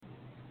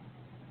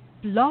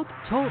Blog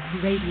Talk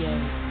Radio.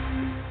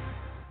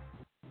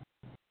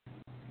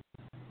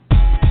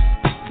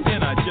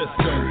 And I just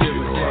don't give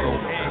a damn.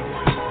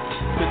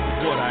 This is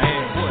what I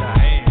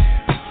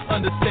am.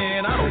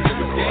 Understand, I don't give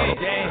a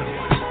damn.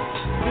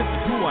 This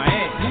is who I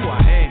am.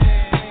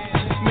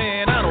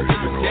 Man, I don't give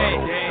a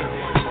damn.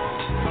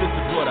 This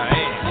is what I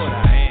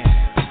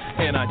am.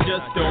 And I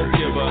just don't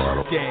give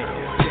a damn.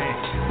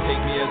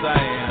 Take me as I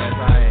am.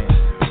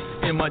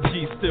 And my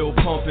G still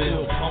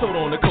pumping. Sold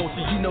on the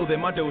culture, you know that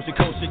my Doja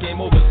culture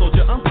game over,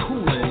 soldier. I'm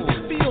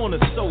coolin'. Be on the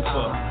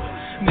sofa.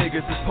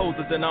 Niggas is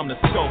posers and I'm the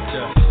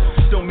sculptor.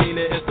 Don't mean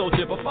it insult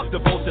you, but fuck the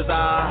vultures.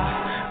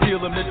 I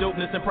feel them the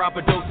dopeness and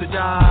proper dosage.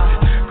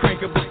 I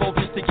crank up the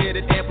voltage to get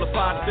it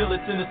amplified. Fill it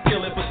in the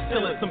skillet, but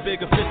still it's some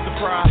bigger fish to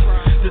fry.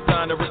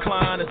 Design to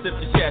recline and sip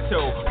the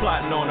chateau.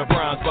 Plotting on the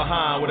bronze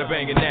behind with a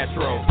banging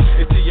natural.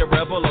 Is he a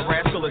rebel, a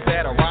rascal, is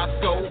that a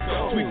Roscoe?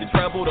 Tweak the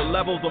treble, the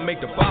levels will make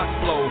the box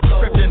flow.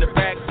 Crept in the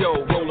back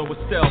door, rolling with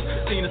stealth.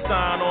 Seen a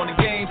sign on the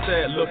game,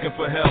 said looking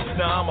for help.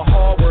 Now I'm a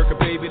hard worker,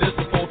 baby, this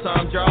a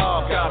full-time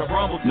job. Gotta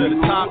rumble to the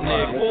top,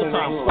 nigga,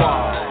 full-time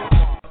squad.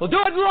 We'll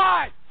do it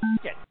live!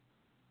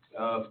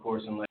 Of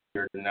course, unless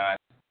you're not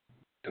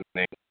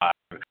listening live.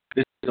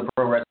 This is the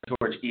Pro Wrestling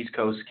Torch East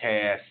Coast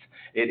cast.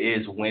 It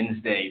is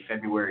Wednesday,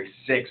 February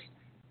 6th,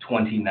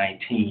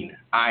 2019.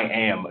 I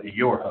am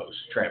your host,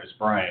 Travis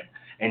Bryant.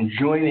 And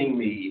joining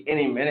me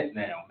any minute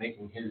now,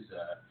 making his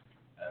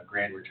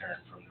grand return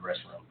from the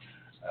restroom,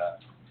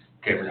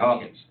 Cameron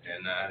Hawkins.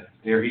 And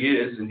there he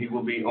is, and he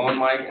will be on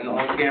mic and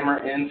on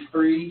camera in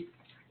 3,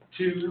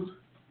 2,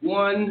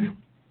 1.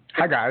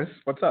 Hi, guys.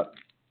 What's up?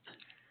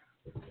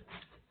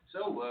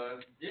 So,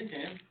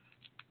 Cam,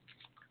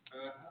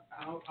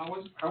 how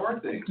are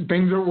things?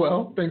 Things are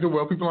well.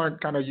 People aren't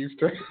kind of used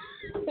to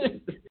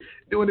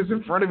doing this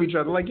in front of each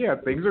other. Like, yeah,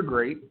 things are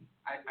great.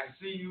 I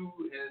see you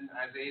and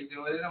Isaiah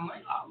doing it. I'm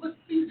like, oh, look,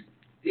 these,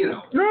 these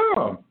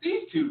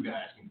two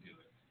guys can do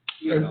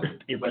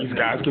it. These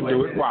guys can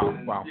do it.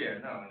 Wow. Yeah,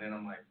 no, and then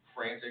I'm like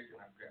frantic,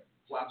 and I've got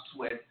flop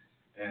sweat,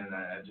 and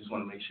I just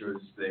want to make sure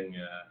this thing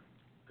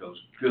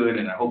goes good,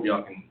 and I hope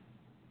y'all can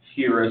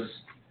hear us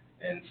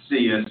and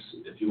see us.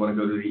 If you want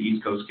to go to the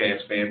East Coast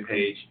Cast fan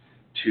page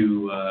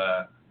to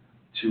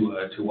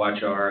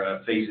watch our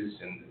faces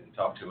and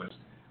talk to us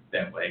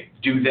that way,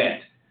 do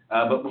that.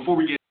 But before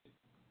we get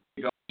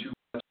going too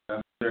much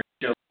further,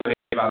 show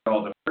about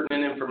all the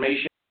pertinent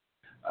information.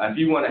 If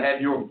you want to have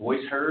your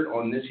voice heard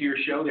on this here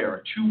show, there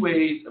are 2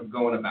 ways of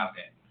going about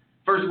that.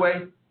 First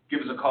way,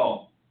 give us a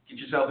call. Get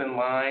yourself in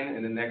line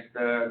in the next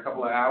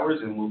couple of hours,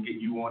 and we'll get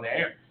you on the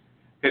air.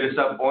 Hit us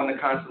up on the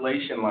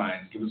Constellation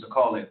lines. Give us a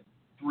call at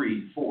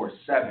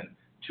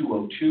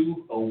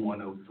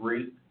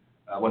 347-202-0103.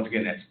 Once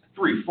again, that's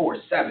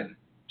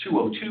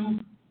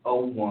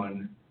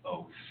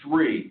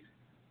 347-202-0103.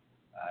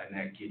 And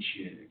that gets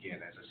you, again,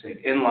 as I said,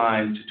 in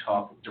line to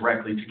talk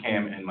directly to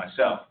Cam and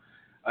myself.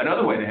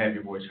 Another way to have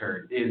your voice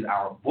heard is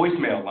our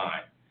voicemail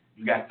line.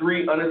 You got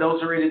 3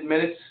 unadulterated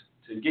minutes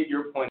to get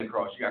your point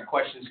across. You got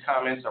questions,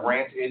 comments, a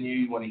rant in you.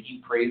 You want to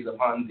heap praise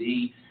upon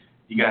thee.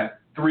 You got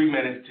 3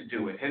 minutes to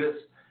do it.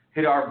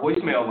 Hit our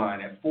voicemail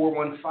line at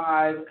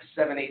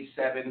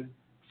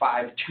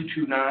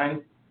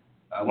 415-787-5229.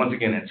 Once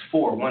again, that's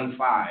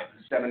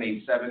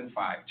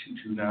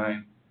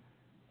 415-787-5229.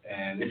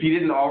 And if you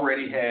didn't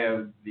already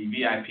have the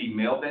VIP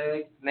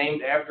mailbag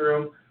named after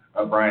him,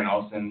 Brian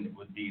Austin, it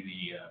would be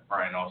the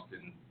Brian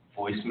Austin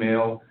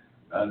voicemail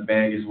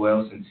bag as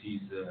well, since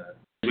he's,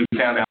 we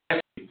found out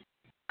last week,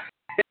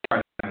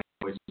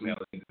 voicemail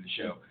into the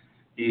show.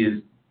 He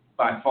is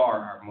by far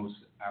our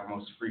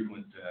most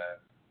frequent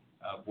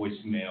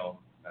voicemail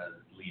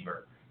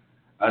lever.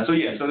 So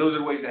those are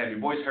the ways to have your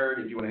voice heard.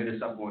 If you want to hit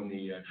us up on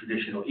the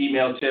traditional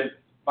email tip,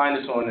 find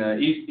us on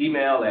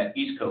email at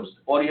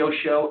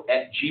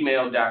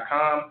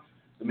eastcoastaudioshow@gmail.com.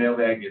 The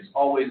mailbag is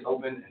always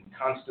open and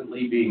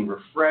constantly being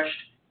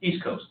refreshed.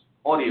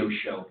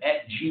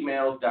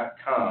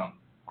 eastcoastaudioshow@gmail.com.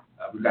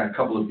 We've got a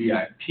couple of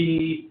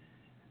VIP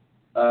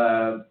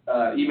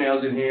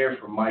emails in here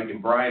from Mike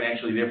and Brian.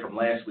 Actually, they're from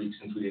last week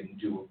since we didn't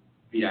do a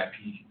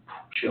VIP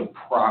show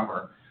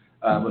proper.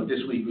 But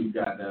this week we've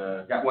got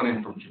one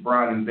in from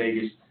Gibran in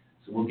Vegas,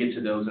 so we'll get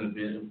to those in a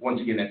bit.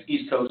 Once again, that's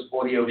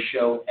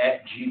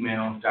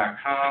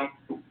eastcoastaudioshow@gmail.com.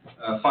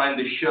 Find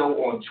the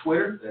show on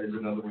Twitter. That is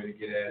another way to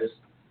get at us.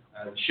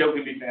 The show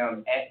can be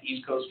found at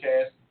East Coast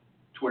Cast,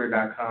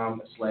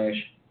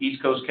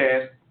 twitter.com/East Coast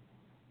Cast.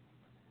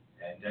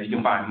 And you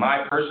can find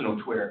my personal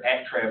Twitter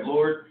at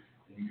TravLord,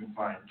 and you can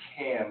find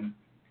Cam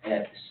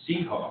at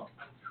Seahawk.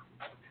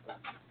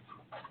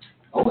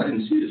 Oh, I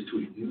didn't see this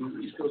tweet. New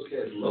East Coast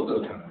Cast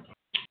logo time.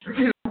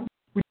 We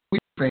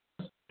famous.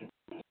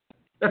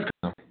 That's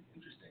good.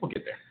 Interesting. We'll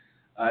get there.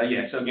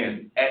 So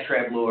again, at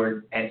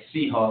TravLord, at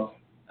Seahawk.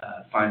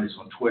 Find us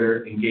on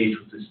Twitter. Engage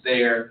with us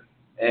there.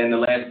 And the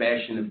last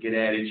bastion of Get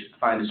At It,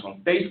 find us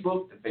on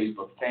Facebook, the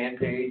Facebook fan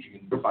page. You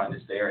can find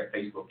us there at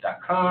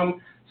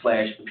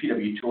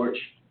facebook.com/PWTorch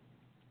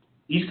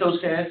East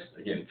Coast Cast.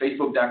 Again,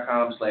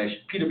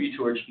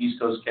 facebook.com/PWTorch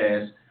East Coast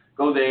Cast.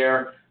 Go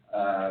there,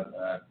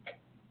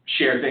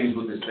 share things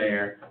with us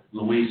there.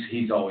 Luis,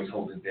 he's always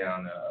holding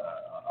down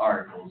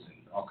articles and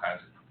all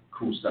kinds of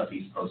cool stuff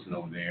he's posting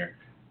over there.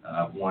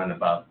 One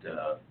about,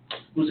 what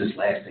was this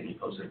last thing he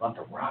posted? About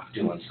The Rock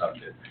doing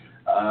something.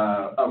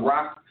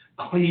 Rock,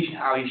 how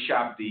he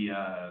shopped the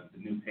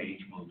new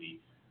Page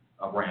movie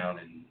around,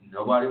 and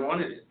nobody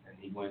wanted it. And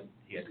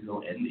he had to go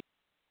end it.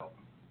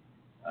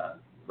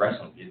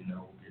 Wrestling getting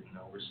no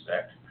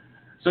respect.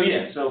 So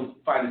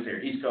find us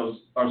there. East Coast,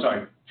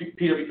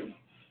 PW,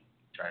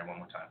 try it one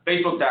more time.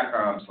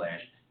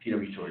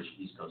 Facebook.com/PW Torch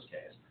East Coast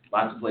Cast.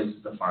 Lots of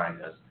places to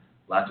find us.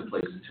 Lots of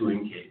places to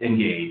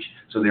engage.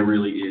 So there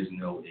really is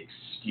no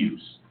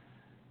excuse.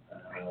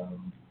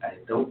 I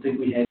don't think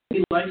we had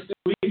any likes this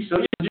week. So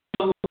just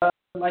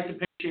like the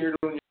picture, share it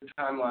on your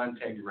timeline,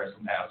 tag your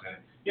wrestling pals in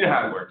it. You know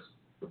how it works.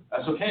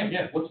 So Cam,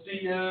 what's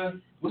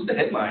the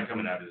headline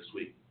coming out of this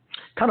week?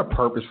 Kind of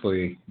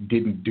purposefully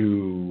didn't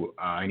do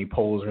any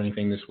polls or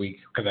anything this week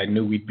because I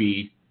knew we'd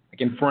be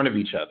like in front of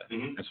each other,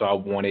 and so I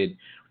wanted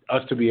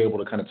us to be able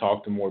to kind of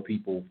talk to more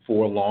people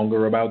for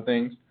longer about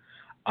things,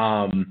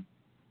 and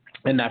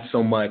not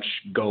so much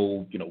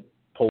go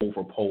poll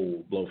for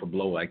poll, blow for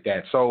blow like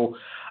that. So,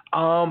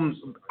 I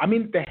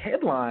mean, the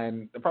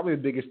headline, probably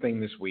the biggest thing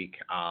this week,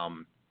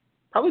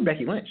 probably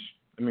Becky Lynch.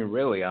 I mean,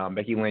 really,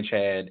 Becky Lynch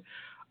had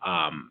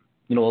a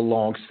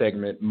long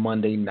segment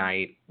Monday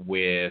night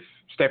with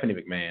Stephanie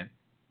McMahon.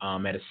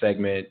 Had a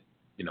segment,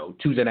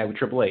 Tuesday night with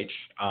Triple H.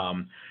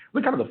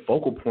 Really kind of the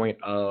focal point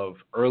of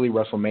early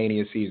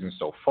WrestleMania season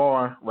so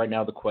far. Right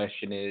now the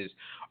question is,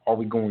 are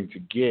we going to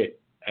get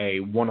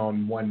a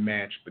one-on-one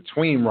match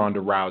between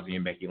Ronda Rousey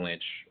and Becky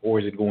Lynch, or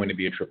is it going to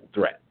be a triple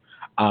threat?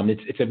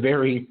 It's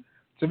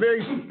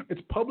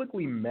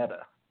publicly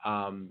meta,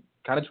 kind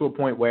of to a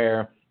point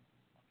where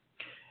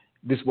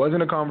this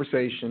wasn't a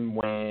conversation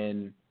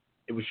when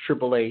it was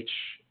Triple H,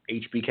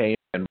 HBK,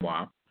 and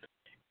Benoit.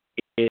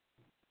 It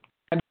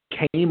kind of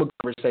became a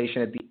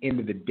conversation at the end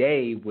of the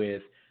day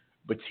with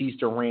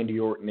Batista, Randy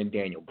Orton, and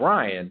Daniel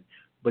Bryan.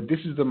 But this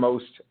is the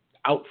most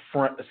out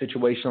front a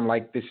situation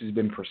like this has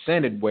been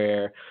presented,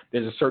 where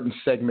there's a certain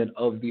segment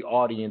of the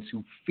audience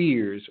who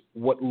fears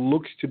what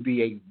looks to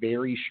be a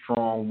very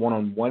strong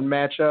one-on-one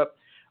matchup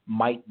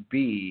might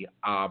be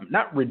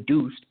not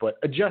reduced but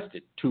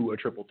adjusted to a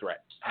triple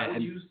threat. I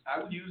would use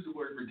the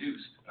word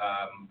reduced.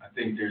 I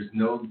think there's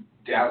no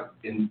doubt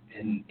in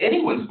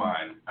anyone's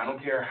mind. I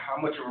don't care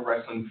how much of a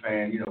wrestling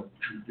fan,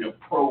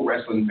 pro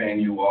wrestling fan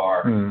you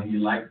are, and you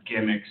like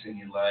gimmicks and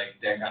you like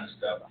that kind of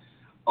stuff.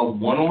 A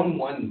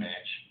one-on-one match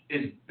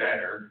is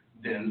better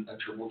than a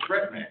triple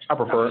threat match. I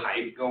prefer the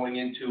hype going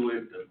into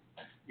it.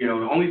 The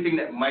only thing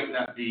that might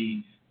not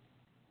be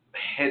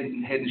head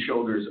and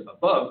shoulders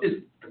above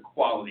is the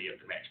quality of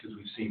the match, because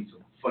we've seen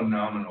some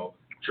phenomenal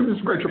triple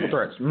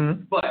threats.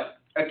 Mm-hmm. But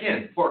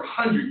again, for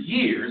 100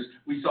 years,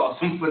 we saw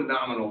some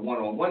phenomenal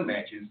one-on-one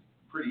matches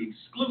pretty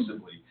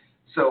exclusively.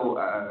 So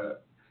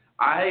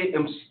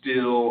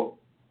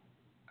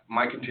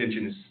my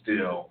contention is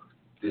still,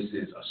 this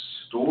is a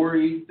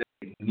story that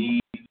they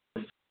need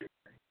to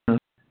figure.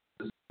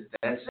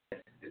 That's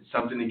it. It's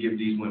something to give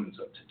these women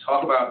to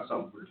talk about,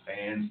 something for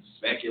fans to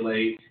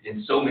speculate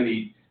in so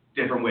many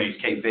different ways,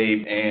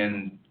 kayfabe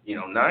and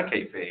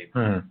non-kayfabe.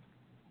 Mm-hmm.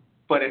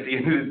 But at the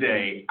end of the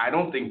day, I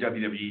don't think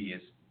WWE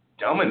is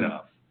dumb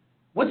enough.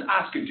 What's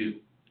Asuka do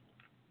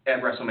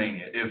at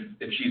WrestleMania if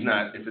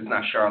it's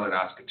not Charlotte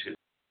Asuka 2?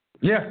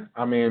 Yeah,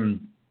 I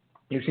mean,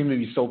 you seem to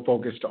be so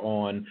focused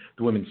on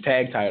the women's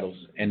tag titles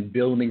and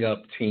building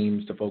up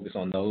teams to focus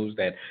on those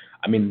that,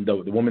 I mean,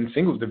 the women's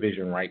singles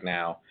division right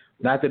now,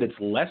 not that it's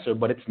lesser,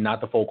 but it's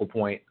not the focal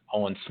point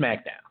on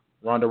SmackDown.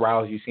 Ronda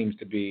Rousey seems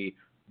to be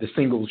the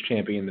singles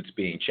champion that's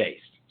being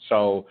chased.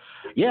 So,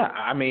 yeah,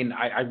 I mean,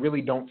 I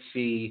really don't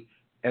see,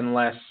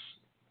 unless,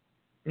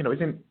 is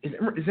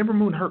Ember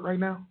Moon hurt right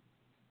now?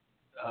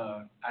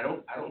 Not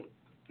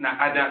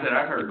that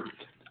I've heard.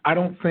 I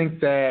don't think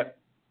that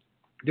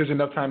there's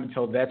enough time to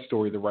tell that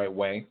story the right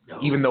way,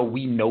 even though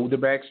we know the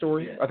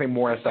backstory. Yeah. I think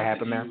more has to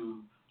happen there.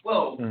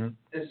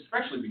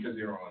 Especially because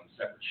they're on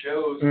separate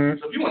shows. Mm-hmm.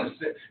 So if you want to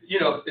send,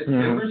 if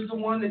Ember's the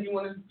one that you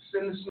want to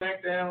send to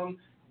SmackDown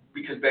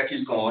because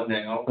Becky's gone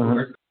now,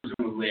 or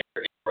presumably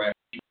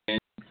she's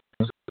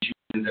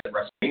at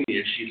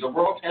WrestleMania, she's a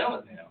raw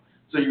talent now.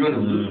 So you're going to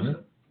lose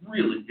a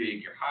really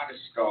big, your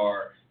hottest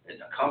star in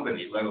the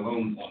company, let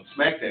alone on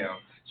SmackDown.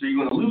 So you're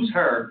going to lose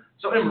her.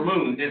 So Ember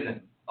Moon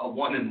isn't a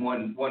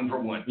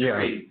one-for-one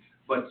trade,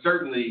 but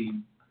certainly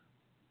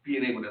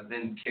being able to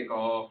then kick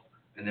off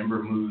an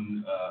Ember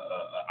Moon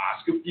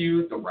Asuka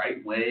feud the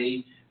right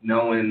way,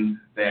 knowing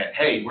that,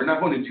 hey, we're not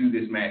going to do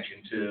this match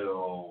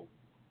until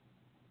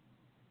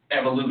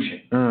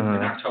Evolution in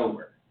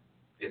October.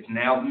 It's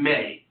now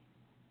May.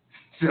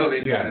 So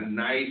they've got a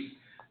nice,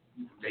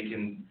 they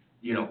can,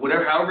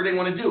 however they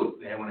want to do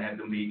it. They want to have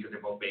them be, because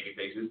they're both baby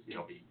faces,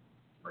 be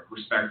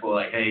respectful,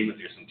 like, hey, but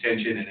there's some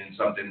tension, and then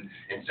something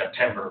in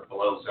September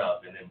blows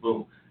up, and then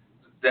boom.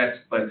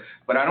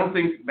 But I don't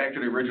think, back to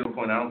the original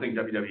point, I don't think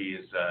WWE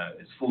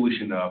is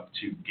foolish enough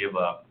to give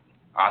up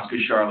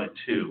Asuka Charlotte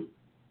 2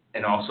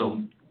 and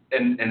also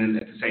and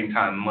at the same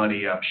time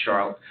muddy up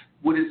Charlotte.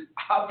 What is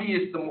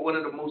obvious, one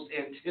of the most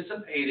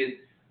anticipated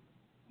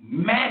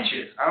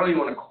matches. I don't even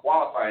want to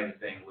qualify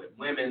anything with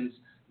women's,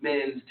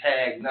 men's,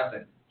 tag,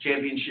 nothing.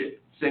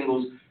 Championship,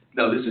 singles.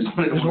 No, this is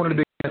one of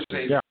the big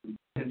matches. Yeah.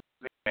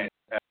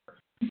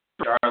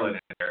 Charlotte in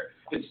there.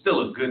 It's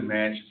still a good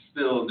match. It's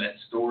still, that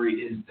story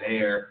is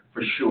there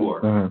for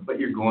sure. Mm-hmm. But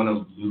you're going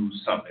to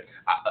lose something.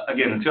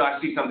 Again, until I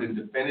see something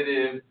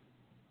definitive,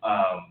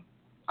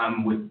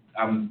 I'm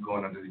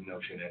going under the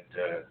notion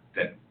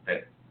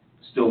that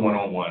still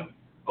one-on-one,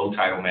 both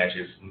title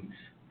matches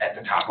at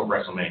the top of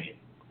WrestleMania.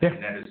 Yeah.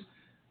 And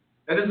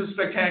that is a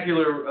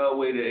spectacular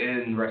way to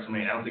end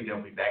WrestleMania. I don't think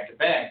they'll be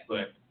back-to-back,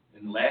 but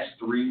in the last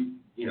three,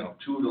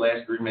 two of the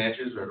last three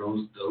matches are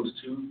those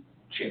two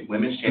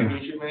women's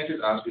championship matches,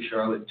 Asuka,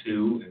 Charlotte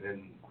 2, and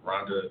then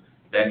Ronda,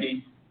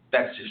 Becky.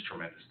 That's just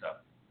tremendous stuff.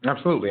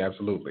 Absolutely.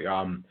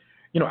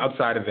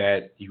 Outside of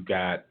that, you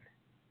got,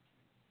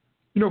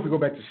 if we go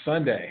back to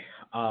Sunday,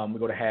 we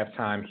go to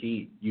halftime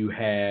heat, you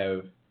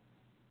have,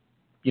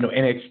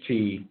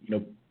 NXT,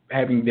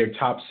 having their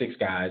top 6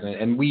 guys,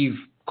 and we've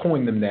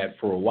coined them that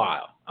for a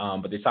while,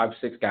 but their top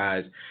 6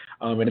 guys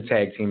in a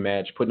tag team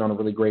match, putting on a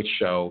really great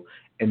show.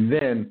 And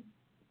then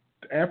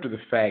after the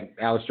fact,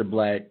 Aleister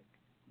Black,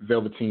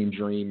 Velveteen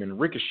Dream, and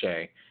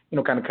Ricochet,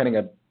 kind of cutting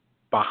a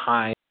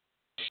behind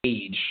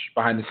the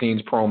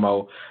scenes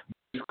promo,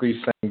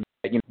 basically saying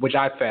that, which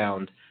I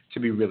found to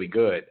be really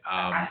good.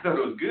 I thought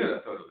it was good. I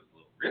thought it was a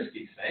little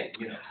risky saying,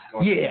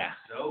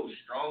 so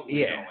strongly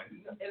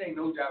going. It ain't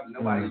no job in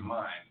nobody's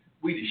mind.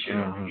 We just shit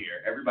over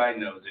here. Everybody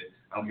knows it.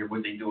 I don't care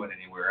what they doing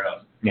anywhere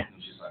else. Yeah.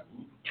 It's just like,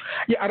 ooh.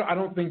 Yeah, I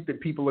don't think that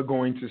people are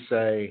going to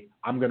say,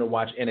 I'm going to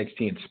watch NXT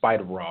in spite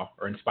of Raw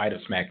or in spite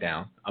of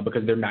SmackDown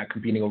because they're not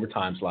competing over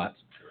time slots.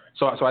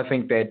 Correct. So I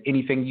think that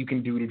anything you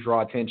can do to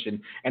draw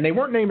attention, and they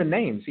weren't naming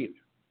names either.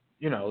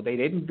 They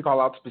didn't call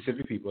out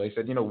specific people. They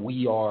said,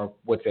 we are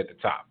what's at the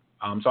top.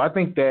 So I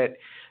think that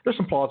there's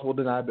some plausible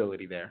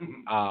deniability there.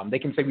 They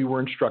can say we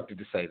were instructed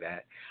to say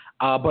that.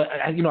 But,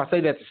 I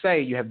say that to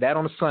say you have that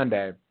on a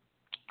Sunday.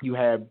 You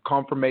have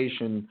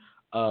confirmation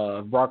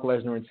of Brock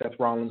Lesnar and Seth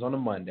Rollins on a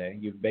Monday.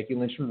 You have Becky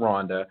Lynch and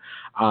Ronda.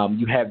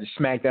 You have the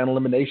SmackDown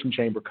Elimination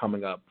Chamber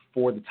coming up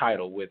for the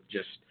title with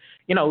just,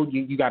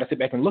 you got to sit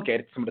back and look at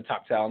it. Some of the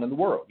top talent in the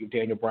world. You have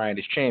Daniel Bryan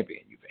as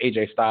champion. You have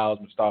AJ Styles,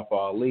 Mustafa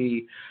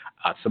Ali,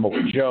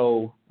 Samoa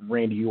Joe,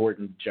 Randy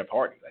Orton, Jeff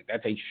Hardy. Like,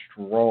 that's a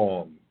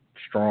strong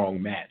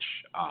match.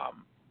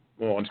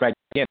 On SmackDown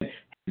again,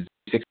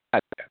 6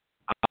 guys.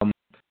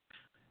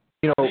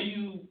 Do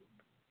you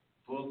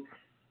book?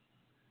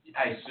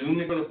 I assume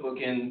they're going to book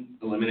in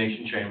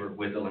Elimination Chamber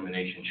with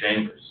Elimination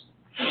Chambers.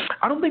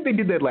 I don't think they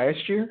did that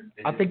last year.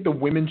 I think the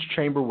Women's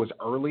Chamber was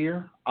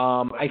earlier.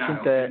 Not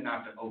the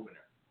opener.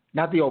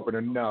 Not the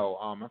opener,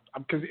 no.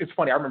 Because it's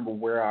funny, I remember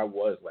where I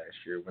was last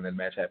year when that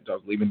match happened. I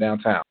was leaving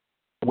downtown.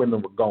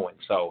 Women were going.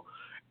 So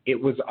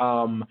it was,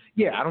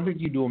 I don't think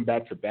you do them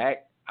back to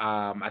back.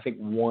 I think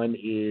one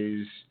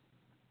is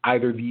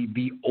either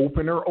the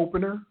opener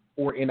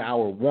or in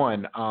hour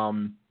one.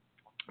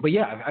 But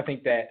yeah, I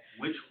think that.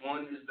 Which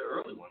one is the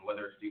early one,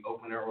 whether it's the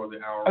opener or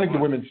the hour? I think one?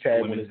 the women's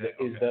tag one is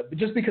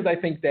just because I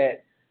think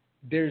that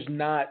there's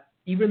not,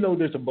 even though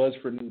there's a buzz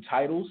for new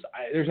titles,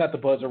 there's not the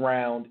buzz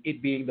around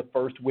it being the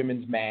first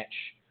women's match.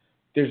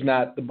 There's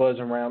not the buzz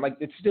around, like,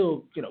 it's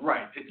still,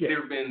 Right.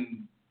 There have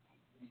been,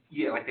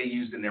 like they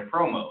used in their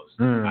promos.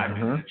 Mm-hmm. I've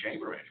been in a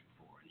chamber match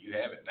before, and you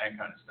haven't, that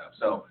kind of stuff.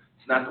 So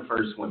it's not the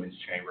first women's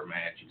chamber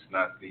match. It's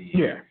not the,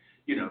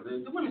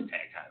 the women's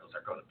tag titles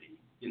are going to be,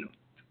 it'll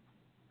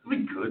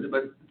be good,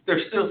 but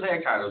there's still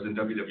tag titles in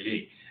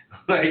WWE.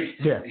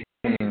 Still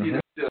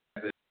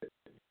have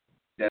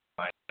that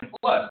mind.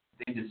 Plus,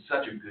 they did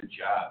such a good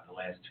job the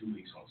last 2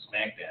 weeks on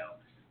SmackDown,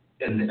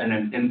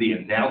 and in the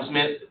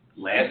announcement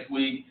last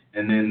week,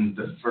 and then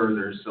the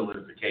further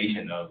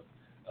solidification of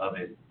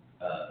it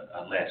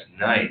last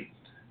night.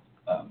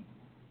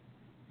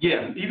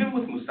 Even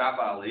with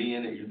Mustafa Ali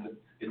in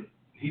it,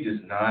 he does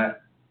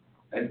not.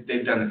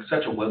 They've done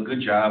such a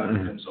good job with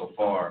him so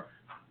far.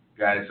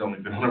 Guy that's only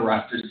been on the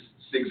roster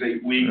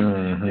 6-8 weeks,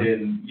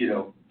 and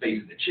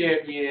facing the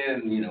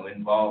champion,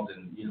 involved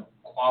in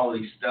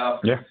quality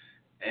stuff,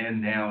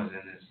 and now is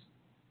in this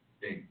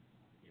big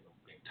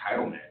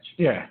title match.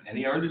 And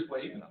he earned his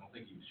way in. I don't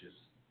think he was just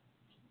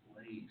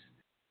lazy.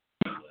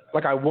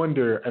 Like, I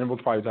wonder, and we'll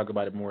probably talk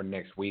about it more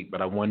next week,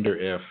 but I wonder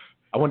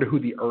who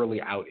the early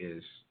out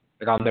is.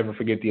 Like, I'll never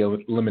forget the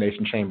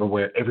Elimination Chamber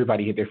where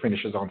everybody hit their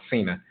finishes on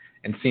Cena,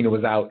 and Cena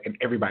was out, and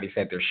everybody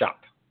sat there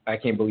shocked. I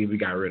can't believe we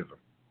got rid of him.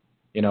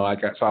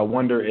 So I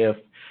wonder if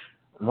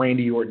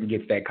Randy Orton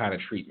gets that kind of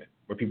treatment,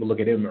 where people look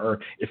at him, or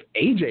if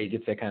AJ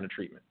gets that kind of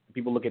treatment.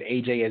 People look at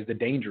AJ as the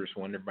dangerous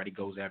one. Everybody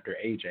goes after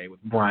AJ,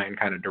 with Bryan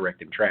kind of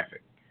directing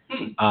traffic.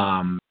 It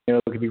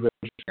could be really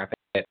interesting. I think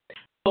that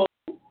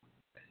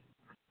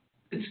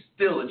it's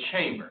still a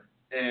chamber,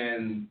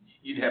 and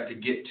you'd have to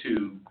get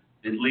to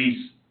at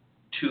least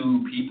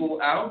 2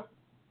 people out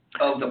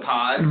of the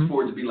pod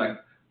for it to be like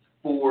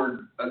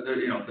 4,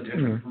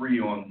 potentially 3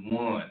 on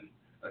 1.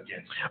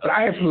 against. But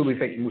I absolutely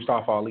think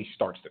Mustafa Ali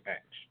starts the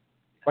match.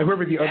 Like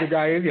whoever the other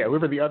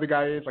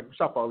guy is, like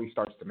Mustafa Ali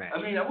starts the match.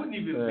 I mean, I wouldn't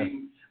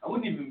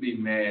even be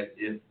mad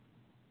if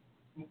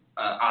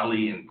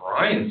Ali and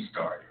Bryan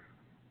started.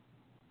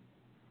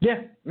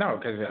 Yeah, no,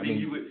 because I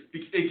mean,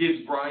 it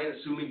gives Bryan,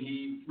 assuming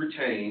he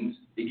retains,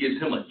 it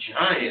gives him a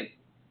giant.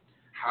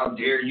 How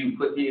dare you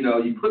put me in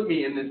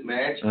this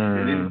match,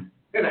 and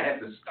then I have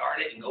to start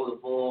it and go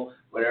the full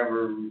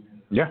whatever,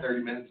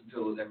 30 minutes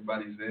until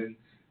everybody's in,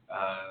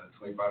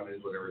 25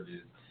 minutes, whatever it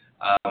is.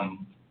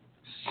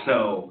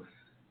 So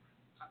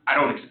I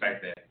don't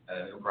expect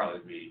that. It'll probably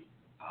be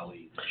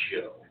Ali and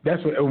Joe.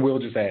 That's what, and Will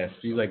just asked.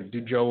 He's like,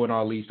 do Joe and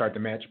Ali start the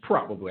match?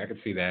 Probably. I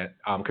could see that.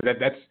 Because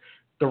that's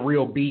the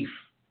real beef,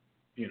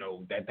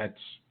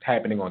 that's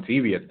happening on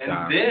TV at the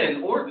time. And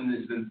then Orton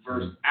is then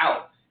first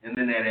out. And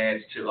then that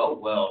adds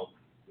to,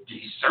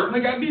 he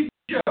certainly got beat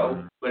with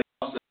Joe, but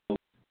also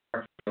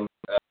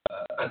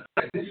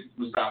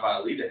Mustafa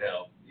Ali to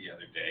hell the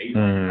other day.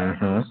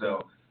 Mm-hmm.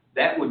 So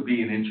that would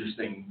be an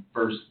interesting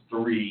first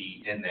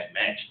three in that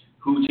match.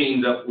 Who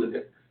teams up with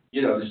it?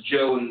 Does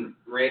Joe and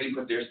Randy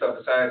put their stuff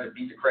aside to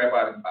beat the crap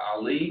out of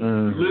Ali?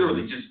 Mm-hmm.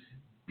 Literally just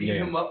beat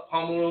him up,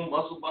 pummel him,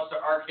 muscle buster,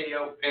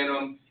 RKO, pin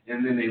him,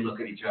 and then they look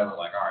at each other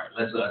like, all right,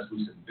 let's do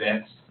some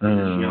bets.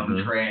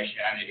 Young trash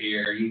out of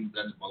here. He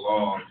doesn't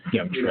belong.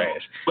 Young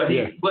trash. But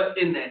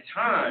in that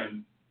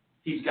time,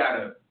 he's got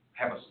to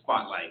have a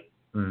spotlight,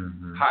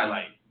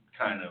 highlight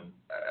kind of,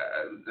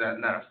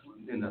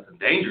 nothing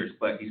dangerous,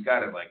 but he's got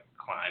to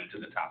climb to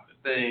the top of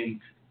the thing,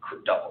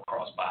 double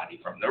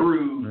crossbody from the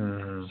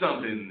roof,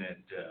 something that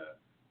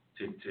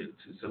to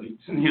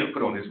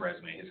put on his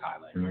resume, his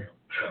highlight reel.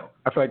 So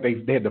I feel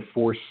like they had to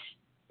force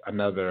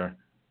another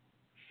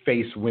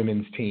face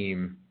women's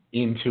team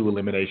into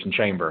Elimination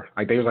Chamber.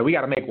 Like they was like, we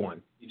got to make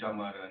one. You talking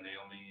about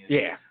Naomi?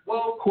 Yeah.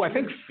 Well, who I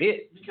think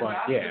fit. Because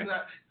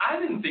but, I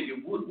didn't think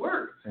it would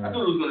work. I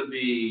thought it was going to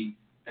be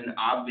an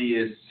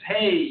obvious,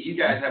 hey, you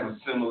guys have a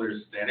similar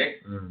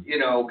aesthetic,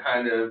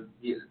 kind of,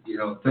 thing.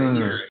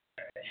 You're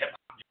hip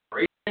hop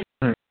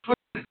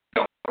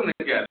put them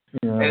together,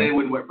 and it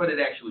wouldn't work. But it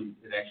actually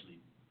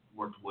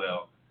worked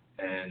well.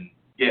 And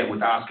yeah, with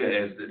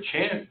Asuka as the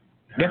champ,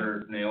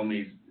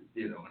 Naomi's,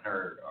 and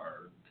her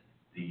are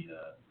the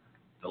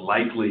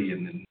likely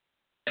in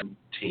the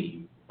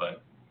team.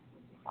 But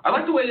I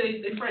like the way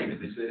they framed it.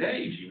 They said,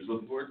 hey, she was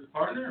looking forward to the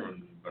partner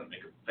and going to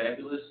make a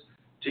fabulous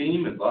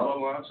team and blah, blah,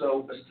 blah.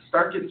 So let's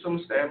start getting some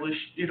established,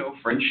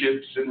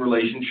 friendships and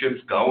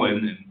relationships going.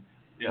 And,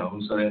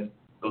 so that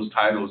those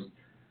titles,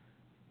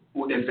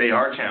 if they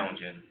are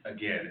challenging,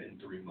 again, in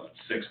 3 months,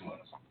 6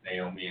 months,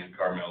 Naomi and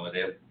Carmella,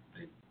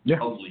 they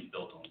hopefully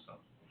built on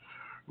something.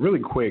 Really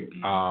quick,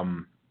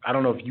 I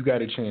don't know if you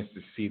got a chance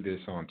to see this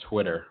on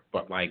Twitter,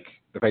 but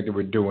the fact that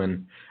we're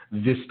doing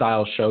this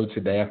style show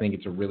today, I think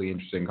it's a really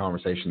interesting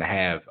conversation to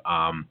have.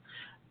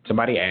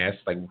 Somebody asked,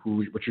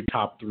 what's your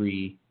top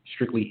 3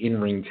 strictly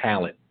in-ring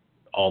talent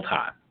all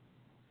time?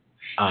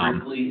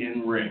 Strictly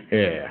in-ring?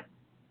 Yeah.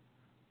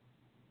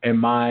 And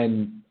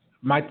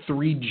my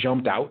 3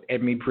 jumped out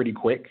at me pretty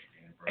quick.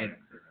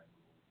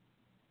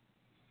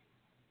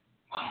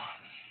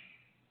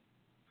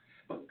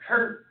 But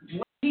Kurt,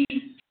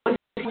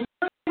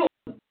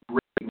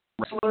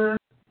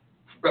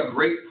 a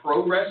great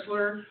pro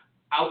wrestler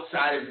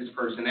outside of his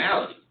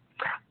personality.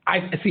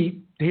 I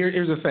see.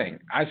 Here's the thing.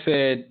 I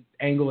said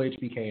Angle,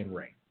 HBK, and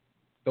Ray.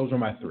 Those are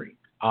my 3.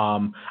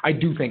 I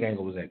do think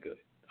Angle was that good.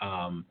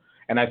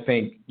 And I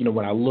think,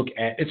 when I look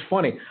at, it's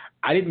funny,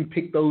 I didn't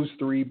pick those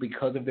 3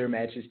 because of their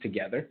matches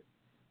together,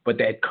 but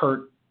that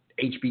Kurt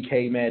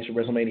HBK match at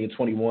WrestleMania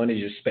 21 is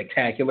just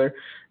spectacular.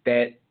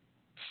 That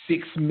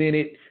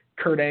 6-minute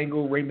Kurt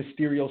Angle, Rey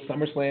Mysterio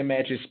SummerSlam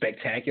match is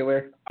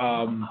spectacular.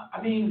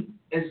 I mean,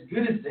 as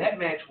good as that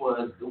match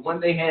was, the one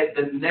they had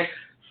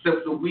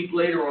the week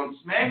later on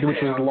SmackDown,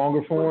 which was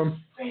longer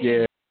form.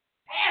 Yeah.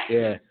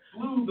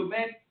 Blew the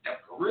match,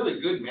 a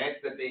really good match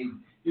that they,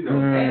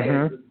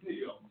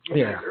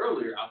 had,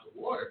 earlier out the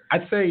water.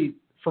 I'd say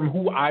from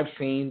who I've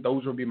seen,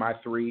 those would be my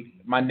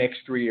 3. My next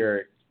 3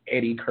 are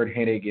Eddie, Kurt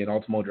Hennig, and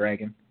Ultimo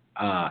Dragon.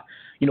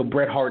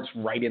 Bret Hart's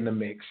right in the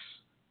mix.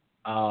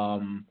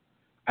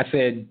 I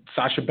said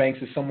Sasha Banks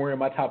is somewhere in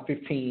my top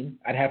 15.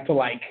 I'd have to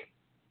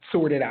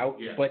sort it out.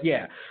 Yeah. But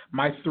yeah,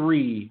 my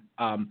 3,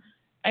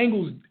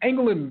 Angle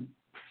and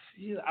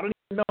I don't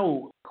even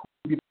know who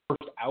would be the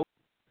first out,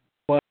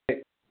 but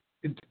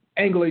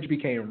Angle,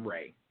 HBK, and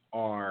Ray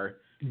are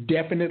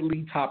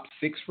definitely top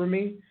 6 for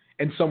me.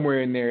 And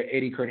somewhere in there,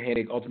 Eddie, Kurt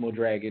Hennig, Ultimo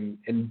Dragon,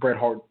 and Bret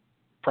Hart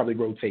probably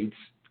rotates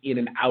in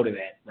and out of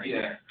that right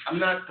there. I'm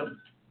not the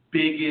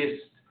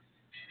biggest.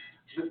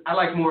 I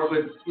like more of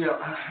a,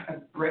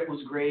 Bret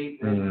was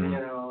great, and,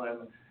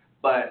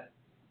 but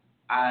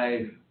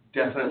I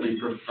definitely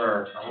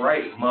prefer, all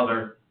right,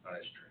 mother, oh,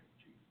 that's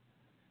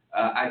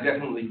true. I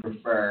definitely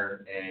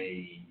prefer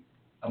a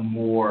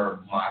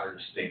more modern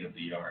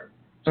state-of-the-art.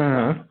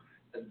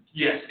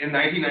 Yes, in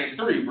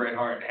 1993, Bret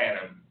Hart had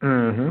a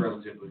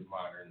relatively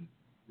modern,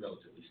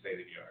 relatively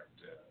state-of-the-art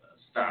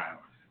style,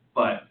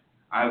 but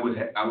I would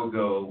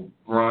go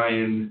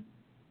Bryan,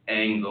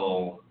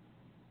 Angle.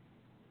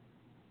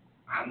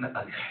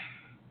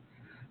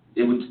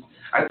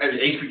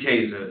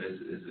 HBK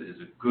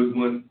is a good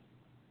one,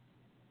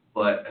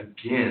 but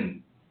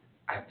again,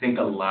 I think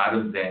a lot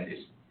of that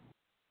is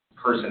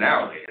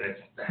personality, and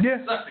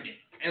that sucks to get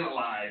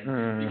penalized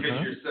because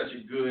you're such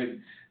a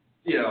good,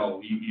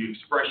 you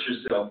express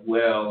yourself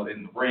well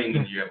in the ring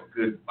and you have a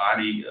good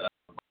body,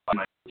 all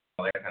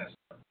that kind of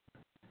stuff.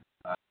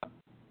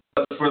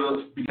 But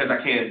because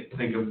I can't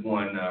think of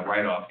one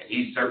right off, and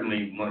he's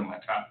certainly one of my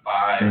top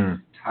 5,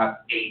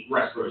 top 8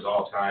 wrestlers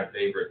all time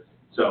favorite.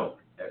 So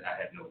I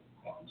have no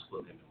qualms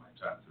putting him in my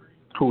top 3.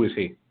 Who is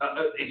he?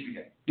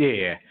 HBK.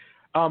 Yeah.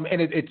 And I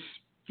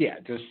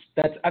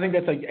think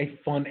that's a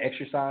fun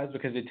exercise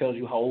because it tells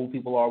you how old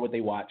people are, what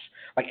they watch.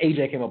 Like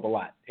AJ came up a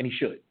lot, and he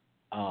should,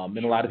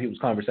 in a lot of people's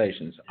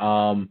conversations.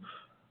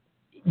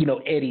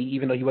 Eddie,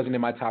 even though he wasn't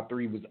in my top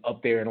 3, was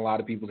up there in a lot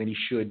of people's, and he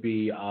should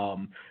be.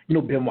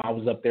 Benoit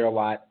was up there a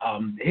lot.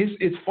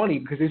 It's funny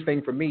because his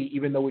thing for me,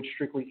 even though it's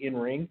strictly in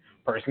ring,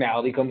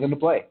 personality comes into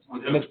play,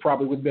 and it's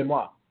probably with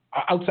Benoit.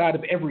 Outside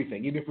of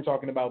everything, even if we're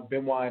talking about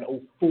Benoit in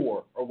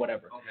 2004 or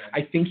whatever,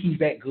 I think he's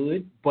that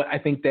good. But I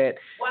think that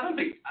I don't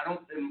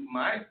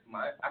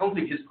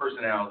think his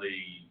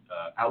personality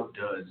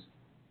outdoes,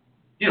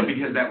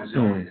 because that was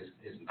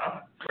his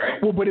not,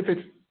 right? Well, but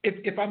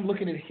if I'm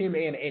looking at him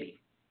and Eddie,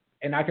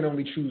 and I can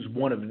only choose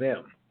one of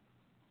them,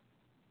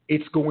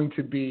 it's going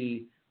to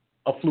be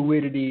a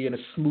fluidity and a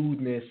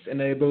smoothness and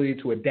the ability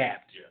to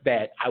adapt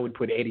that I would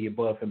put Eddie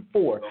above him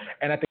for.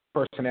 And I think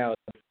personality.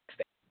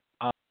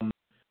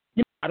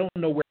 I don't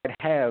know where I'd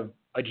have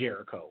a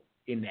Jericho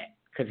in that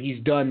because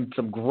he's done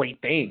some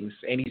great things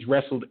and he's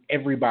wrestled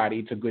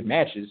everybody to good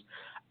matches.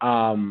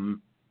 A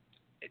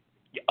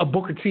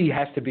Booker T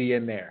has to be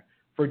in there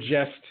for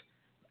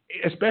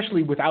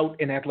especially without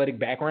an athletic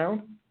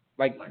background,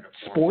 like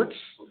sports.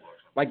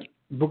 Like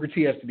Booker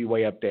T has to be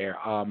way up there.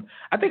 I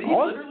think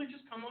literally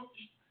just come off the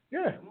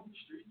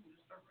street and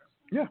just start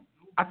wrestling. Yeah,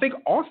 I think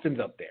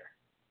Austin's up there.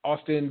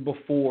 Austin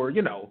before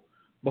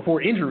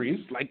injuries,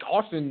 like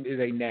Austin is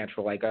a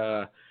natural. Like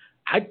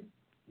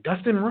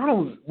Dustin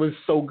Runnels was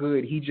so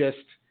good, he just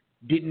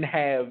didn't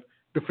have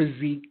the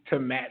physique to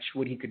match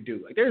what he could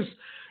do. Like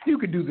you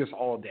could do this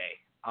all day.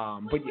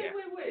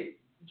 Wait.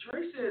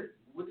 Dre said,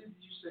 what did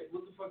you say?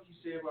 What the fuck you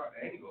say about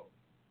Angle?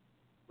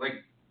 Like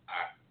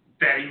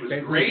that he was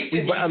great.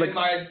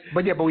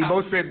 But we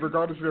both said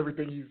regardless of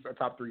everything, he's a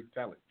top 3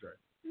 talent, Dre.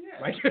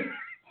 Yeah. Like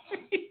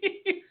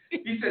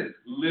he said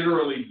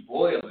literally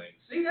boiling.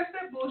 See, that's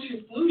that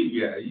bullshit flu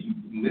you got. You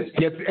missed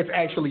it. It's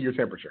actually your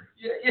temperature.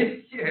 Yeah,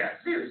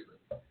 seriously.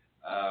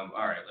 All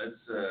right, let's.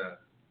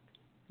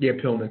 Yeah,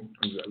 Pillman.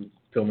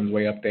 Pillman's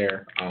way up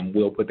there.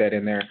 We'll put that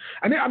in there.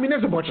 I mean,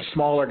 there's a bunch of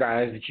smaller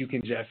guys that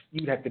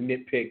you'd have to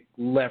nitpick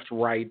left,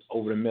 right,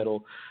 over the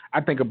middle.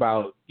 I think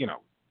about,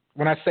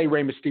 when I say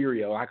Rey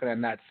Mysterio, how can I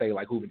not say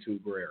like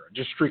Juventud Guerrera?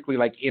 Just strictly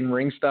like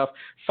in-ring stuff.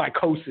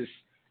 Psychosis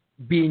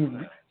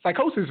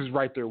is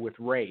right there with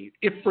Ray,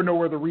 if for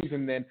no other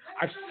reason than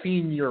I've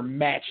seen your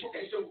matches.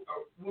 Okay, so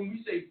when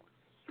we say,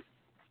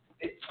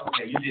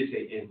 you did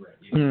say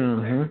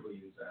in-ring.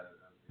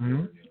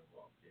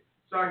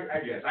 So I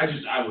guess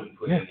I wouldn't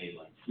put any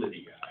like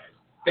flitty guys.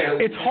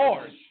 It's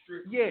hard.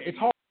 Yeah, it's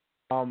hard.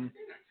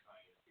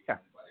 Yeah.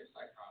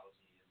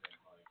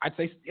 I'd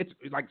say it's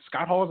like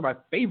Scott Hall is my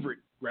favorite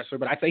wrestler,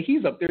 but I'd say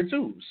he's up there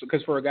too.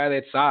 Because for a guy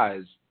that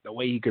size, the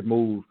way he could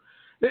move,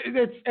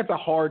 it's a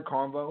hard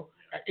convo.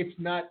 It's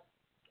not.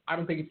 I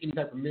don't think it's any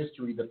type of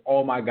mystery that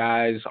all my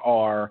guys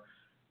are,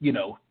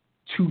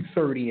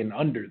 230 and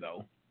under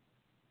though.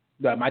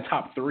 My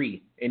top 3,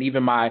 and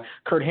even my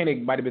Kurt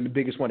Hennig might have been the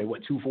biggest one at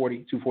 240,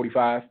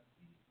 245.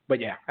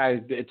 But yeah,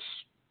 it's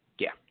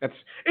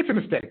an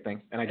aesthetic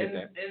thing, and I get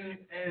that.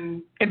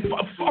 And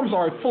I'm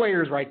sorry,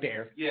 Flair's right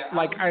there. Yeah,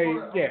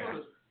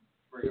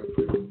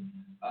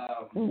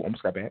 Ooh,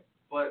 almost got bad.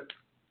 But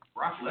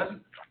Brock Lesnar.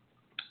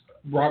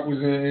 Brock was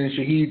in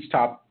Shahid's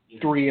top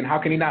 3, and how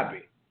can he not be?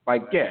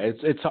 Like,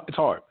 it's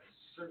hard.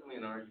 Certainly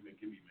an argument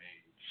can be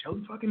made.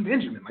 Shelton fucking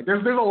Benjamin. Like,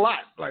 there's a lot.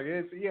 Like,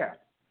 So,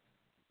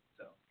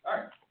 all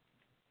right.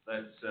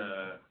 Let's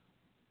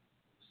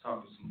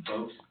talk to some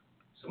folks.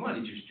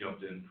 Somebody just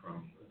jumped in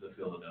from the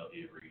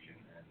Philadelphia region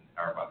and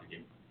are about to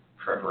get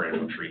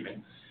preferential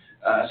treatment.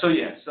 Let's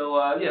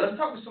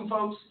talk to some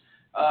folks.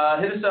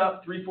 Hit us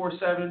up,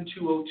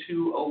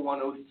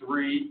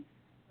 347-202-0103.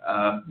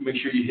 Make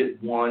sure you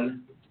hit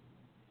 1.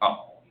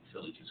 Oh,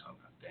 Philly just hung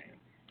up. Damn.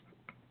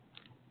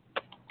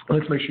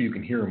 Let's make sure you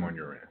can hear him on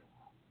your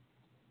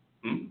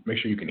end. Make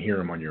sure you can hear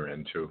him on your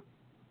end, too.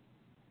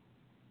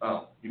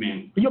 Oh, you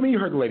mean? You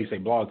heard the lady say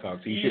Blog Talk,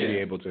 so you should be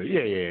able to.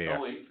 Yeah.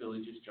 Oh, wait,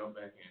 Philly, just jump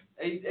back in.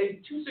 Hey,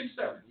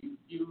 267,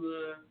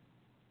 you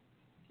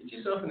get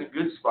yourself in a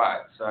good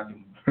spot so I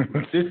can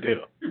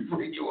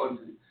bring you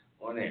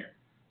on air.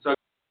 So,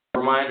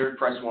 reminder,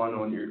 press 1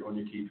 on your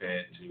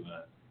keypad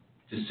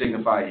to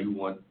signify you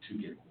want to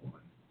get on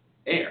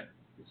air.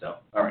 So,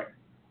 all right,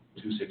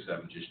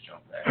 267, just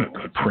jump back.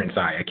 Prince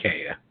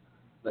Iakea.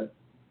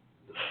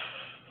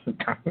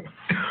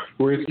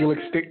 Whereas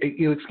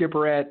Elix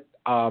Skipper at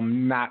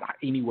not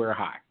anywhere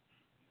high.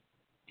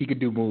 He could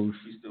do moves.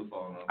 He's still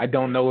falling off. I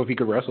don't know if he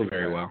could wrestle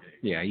very well.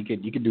 Yeah, he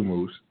could do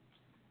moves.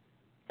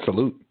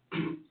 Salute.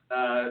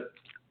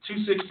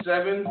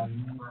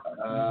 267.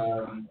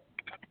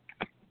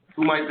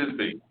 Who might this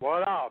be?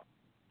 What up?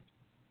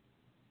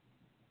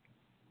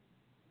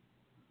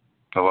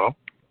 Hello?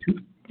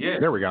 Yeah.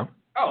 There we go.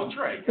 Oh,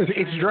 Dre.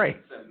 It's Dre.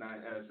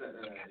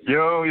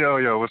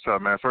 Yo, what's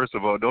up, man? First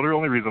of all, the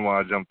only reason why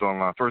I jumped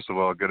online, first of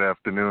all, good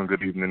afternoon,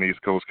 good evening,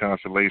 East Coast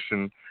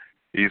Constellation,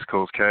 East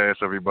Coast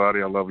Cast,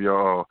 everybody. I love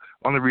y'all.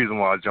 Only reason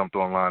why I jumped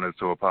online is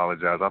to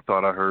apologize. I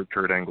thought I heard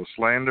Kurt Angle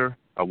slander.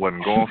 I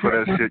wasn't going for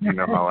that shit. You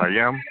know how I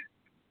am.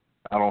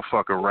 I don't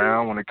fuck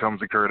around when it comes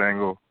to Kurt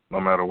Angle, no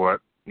matter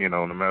what.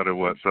 No matter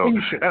what. So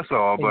that's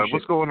all. But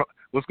what's going on?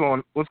 What's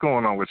going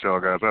on with y'all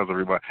guys? How's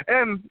everybody?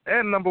 And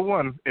number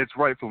one, it's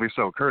rightfully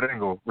so. Kurt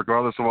Angle,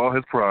 regardless of all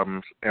his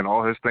problems and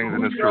all his things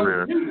in his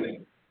career,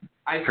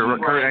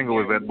 Kurt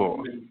Angle is that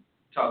bull. We've been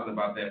talking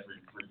about that for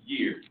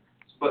years.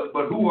 But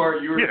who are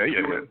your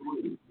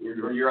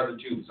your other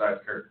two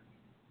besides Kurt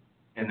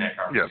in that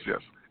conversation?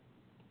 Yes.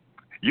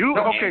 You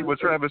okay with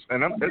Travis?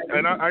 And I'm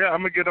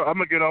gonna get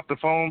off the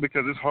phone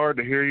because it's hard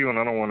to hear you, and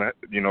I don't want to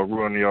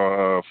ruin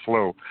your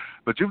flow.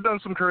 But you've done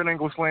some Kurt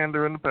Angle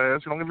slander in the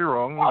past. Don't get me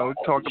wrong. We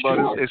talked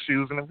about his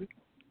issues and everything.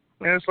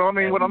 And so I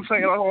mean,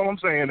 all I'm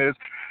saying is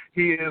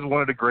he is one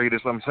of the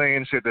greatest. I'm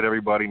saying shit that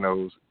everybody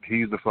knows.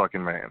 He's the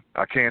fucking man.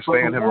 I can't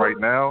stand him right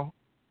now.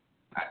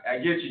 I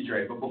get you,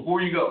 Dre. But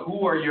before you go,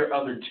 who are your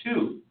other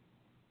two?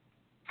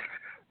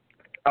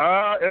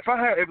 If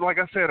I had, like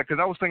I said, because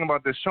I was thinking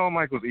about this, Shawn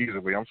Michaels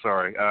easily. I'm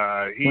sorry.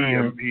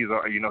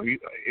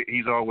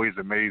 He's always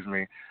amazed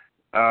me.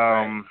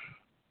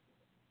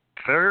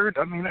 Third,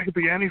 I mean, that could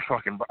be any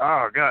fucking.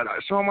 Oh God,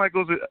 Shawn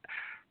Michaels.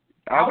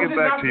 I'll get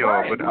back to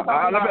y'all, but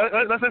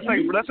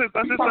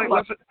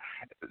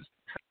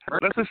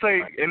let's just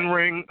say in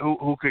ring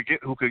who could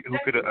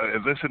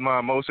elicit my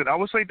emotion. I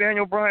would say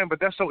Daniel Bryan, but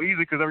that's so easy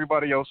because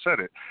everybody else said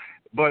it.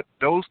 But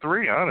those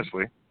three,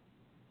 honestly.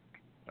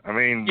 I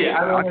mean,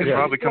 I could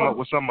probably come up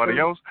with somebody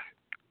else.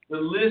 The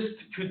list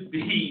could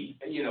be,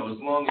 as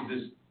long as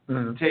this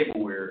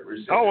table we're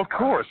sitting. Oh, of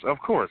course,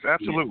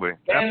 absolutely.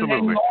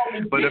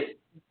 But if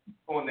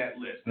on that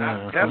list,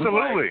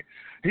 absolutely.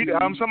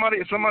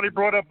 Somebody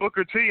brought up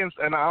Booker T, and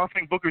I don't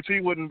think Booker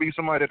T wouldn't be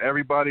somebody that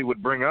everybody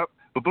would bring up,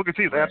 but Booker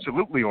T is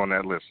absolutely on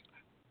that list.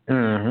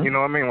 Mm-hmm. You know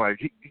what I mean? Like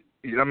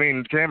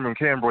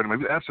Cam brought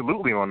him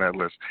absolutely on that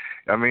list.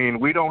 I mean,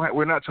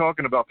 we're not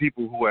talking about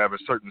people who have a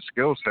certain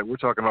skill set. We're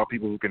talking about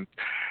people who can,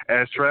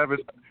 as Travis.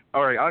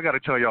 All right, I got to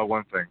tell y'all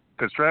one thing,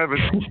 because Travis,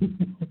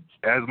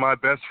 as my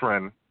best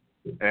friend,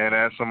 and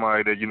as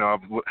somebody that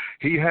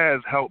he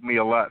has helped me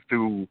a lot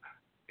through.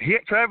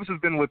 Travis has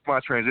been with my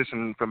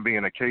transition from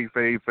being a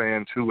kayfabe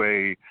fan to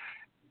a,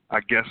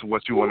 I guess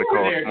what you want to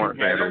call a smart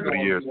fan over the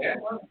years.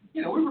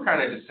 We were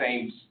kind of at the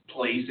same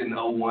place in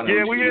 01.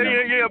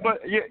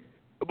 But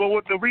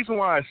the reason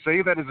why I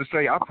say that is to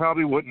say I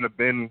probably wouldn't have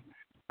been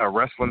a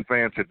wrestling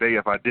fan today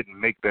if I didn't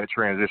make that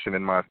transition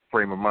in my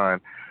frame of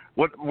mind.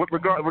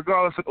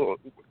 Regardless.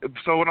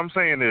 So what I'm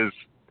saying is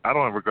I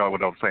don't regard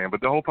what I'm saying,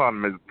 but the whole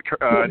problem is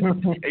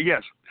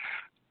yes.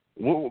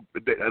 The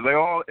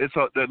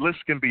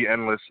list can be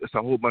endless. It's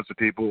a whole bunch of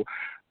people.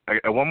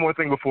 One more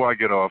thing before I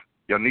get off.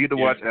 Y'all need to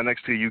watch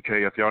NXT UK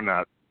if y'all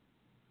not.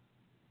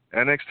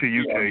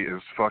 NXT UK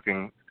is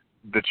fucking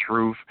the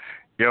truth.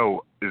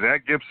 Yo,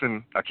 Zach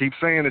Gibson, I keep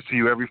saying this to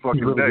you every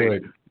fucking day.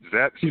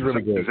 He's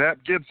really good. Zach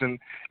Gibson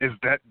is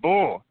that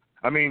bull.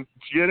 I mean,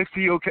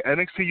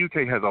 NXT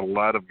UK has a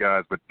lot of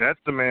guys, but that's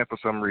the man for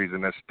some reason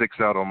that sticks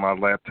out on my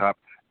laptop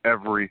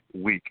every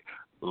week.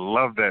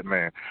 Love that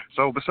man.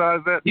 So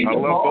besides that, I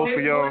love both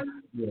of y'all.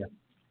 Yeah.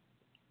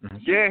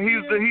 Yeah,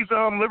 he's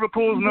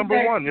Liverpool's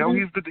number one.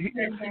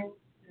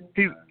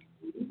 He's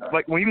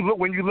like when you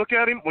look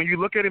at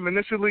him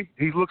initially,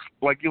 he looks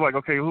like you're like,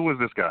 okay, who is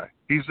this guy?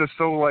 He's just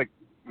so like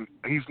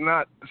he's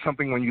not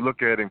something when you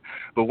look at him,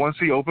 but once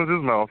he opens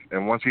his mouth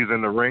and once he's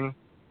in the ring,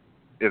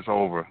 it's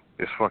over.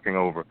 It's fucking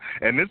over.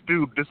 And this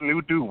new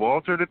dude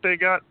Walter that they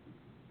got,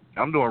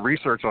 I'm doing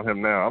research on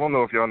him now. I don't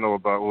know if y'all know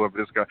about whoever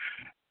this guy.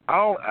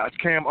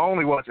 Cam, I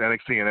only watch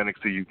NXT and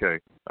NXT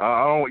UK.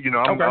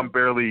 I'm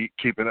barely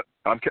keeping up.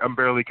 I'm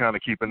barely kind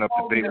of keeping up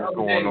to date what's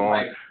going on.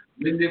 Like,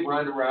 when did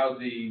Ronda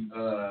Rousey?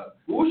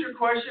 What was your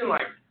question?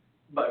 Like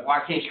why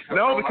can't you?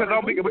 No, because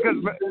I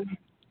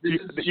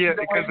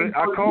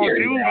called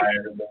you.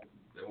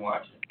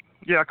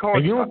 Yeah, I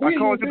called you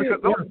because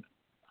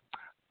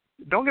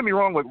don't get me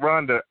wrong with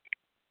Ronda.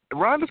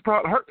 Ronda's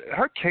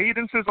her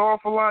cadence is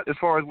off a lot as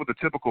far as what the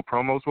typical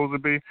promo is supposed to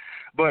be,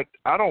 but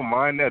I don't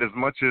mind that as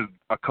much as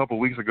a couple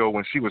weeks ago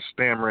when she was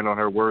stammering on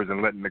her words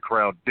and letting the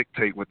crowd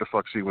dictate what the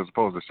fuck she was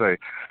supposed to say.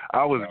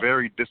 I was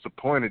very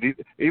disappointed.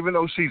 Even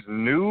though she's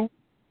new,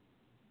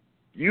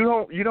 you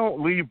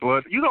don't leave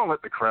blood. You don't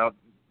let the crowd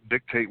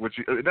dictate what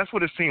you. That's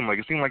what it seemed like.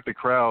 It seemed like the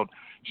crowd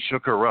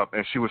shook her up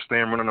and she was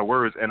stammering on her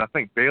words. And I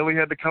think Bayley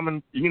had to come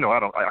and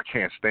I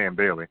can't stand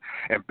Bayley,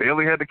 and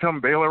Bayley had to come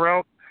bail her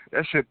out.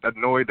 that shit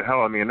annoyed the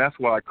hell out of me, and that's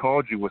why I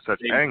called you with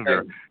such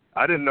anger.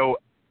 I didn't know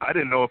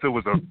if it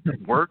was a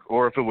work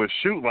or if it was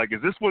shoot. Like,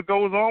 is this what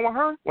goes on with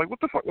her? Like, what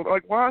the fuck?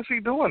 Like, why is she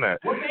doing that?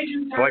 What made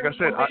you turn, like I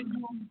said,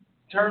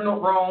 turn the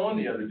wrong on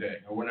the other day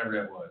or whenever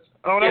that was?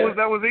 Oh,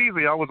 that was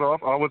easy. I was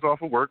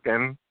off of work,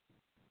 and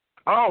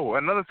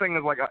another thing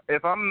is, like,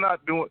 if I'm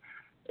not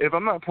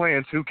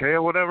playing 2K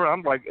or whatever,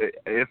 I'm like,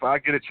 if I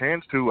get a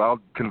chance to, I'll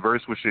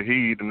converse with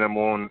Shahid and them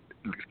on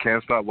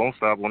Can't Stop Won't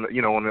Stop on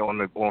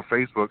on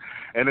Facebook,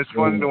 and it's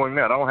fun doing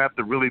that. I don't have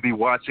to really be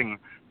watching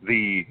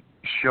the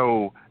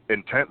show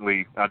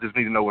intently. I just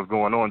need to know what's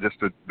going on just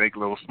to make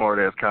little smart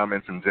ass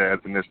comments and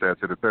jabs and this, that,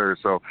 to the third.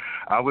 So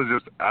that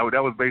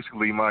was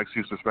basically my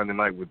excuse to spend the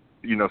night with,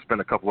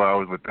 spend a couple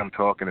hours with them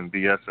talking and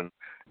BSing.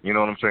 You know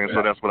what I'm saying? Yeah.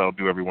 So that's what I'll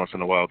do every once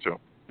in a while too.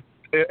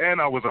 And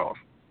I was off.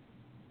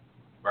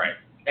 Right.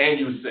 And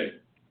you were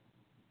sick.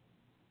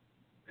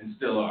 And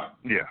still are.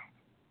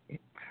 Yeah.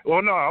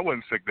 Well, no, I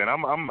wasn't sick then.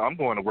 I'm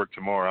going to work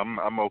tomorrow.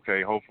 I'm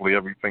okay. Hopefully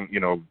everything,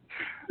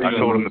 I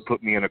told them to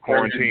put me in a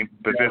quarantine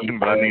position,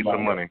 but I need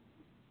some money.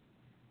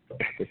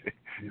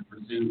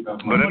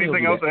 But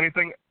anything else?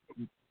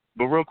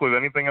 But real quick,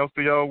 anything else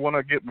do y'all want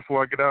to get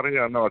before I get out of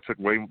here? I know I took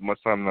way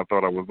much time than I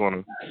thought I was going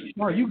to.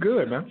 No, you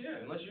good, man. Yeah,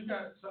 unless you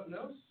got something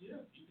else, yeah,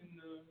 you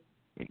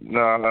can.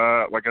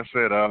 No, like I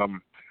said,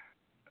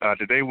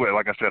 today,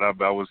 like I said, I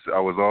was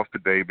off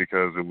today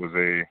because it was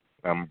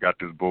got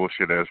this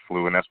bullshit ass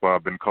flu, and that's why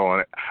I've been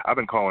calling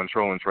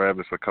Trolling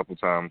Travis a couple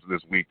times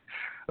this week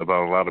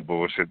about a lot of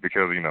bullshit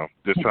because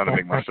just trying to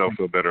make myself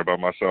feel better about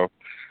myself.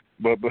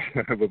 But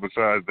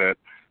besides that,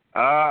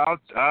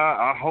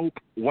 I hope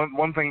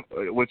one thing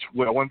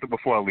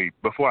before I leave.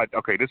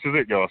 This is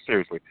it, y'all.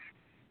 Seriously,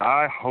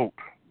 I hope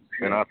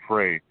and I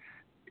pray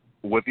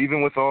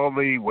even with all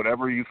the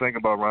whatever you think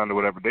about Ronda,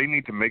 whatever, they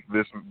need to make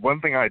this.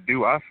 One thing I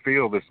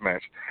feel this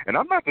match, and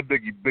I'm not the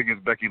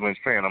biggest Becky Lynch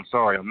fan. I'm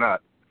sorry, I'm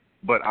not,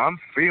 but I'm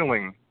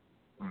feeling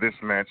this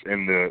match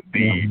and the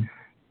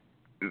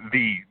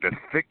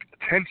thick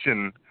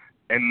tension.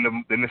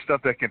 And the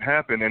stuff that can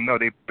happen, and no,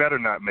 they better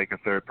not make a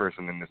third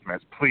person in this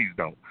match. Please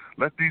don't.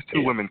 Let these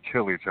two women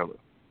kill each other.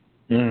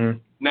 Mm-hmm.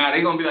 Now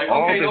they're gonna be like,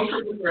 okay, no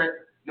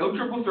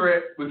triple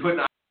threat. We put.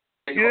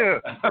 Yeah,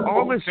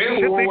 all this shit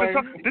they've been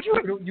talking. Did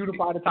you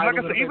unify the title?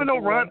 Like I said, even though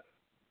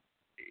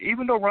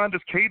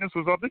Ronda's cadence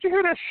was off, did you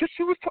hear that shit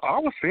she was talking? I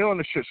was feeling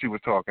the shit she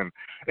was talking.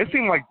 It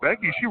seemed like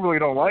Becky, she really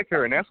don't like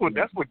her, and that's what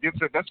gets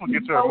her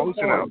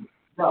emotion out.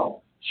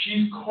 Bro.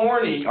 She's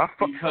corny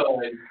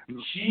because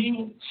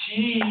she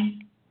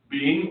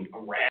being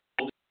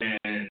rattled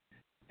and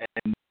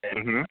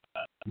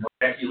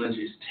Becky Lynch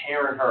is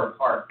tearing her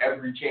apart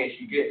every chance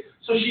you get.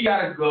 So she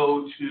got to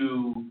go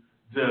to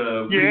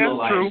the real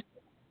life. True.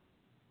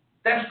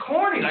 That's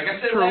corny. Like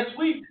I said last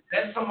week,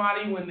 that's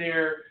somebody when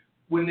they're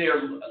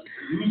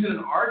losing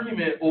an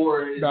argument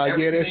or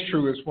that's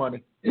true. It's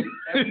funny.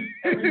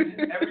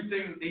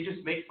 Everything they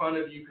just make fun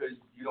of you because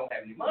you don't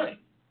have any money.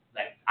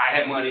 Like, I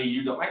have money,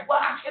 you don't. Like, well,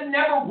 I can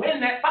never win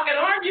that fucking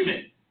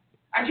argument.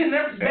 I can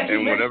never.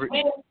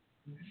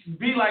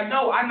 Be like,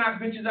 no, I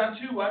knock bitches out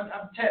too. I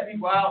tap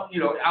people out,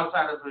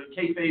 outside of the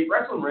kayfabe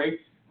wrestling ring.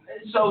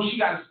 So she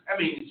got. I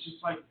mean, it's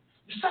just like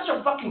you're such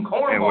a fucking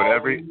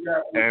cornball.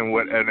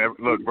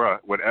 Look, bro,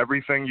 with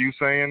everything you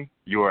saying,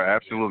 you are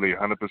absolutely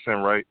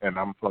 100% right, and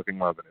I'm fucking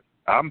loving it.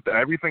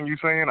 Everything you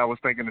saying, I was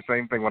thinking the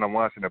same thing when I'm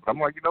watching it. But I'm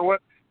like, you know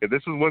what? If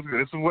this is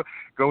what,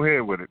 go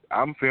ahead with it.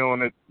 I'm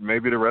feeling it.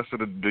 Maybe the rest of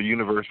the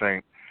universe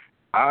ain't.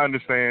 I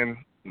understand.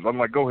 I'm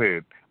like, go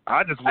ahead.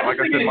 I said,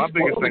 my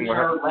biggest thing with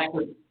her lack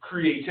of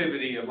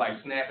creativity of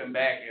like snapping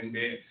back and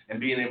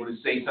being able to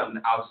say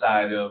something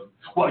outside of,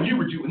 well, you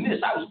were doing this,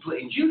 I was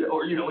playing judo,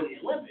 or in the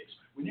Olympics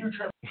when you were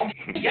trying.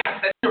 Yes,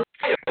 that's your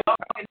player. What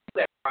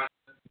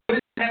does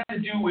it have to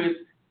do with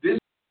this?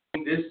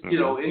 Any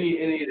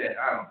of that?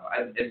 I don't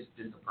know. It's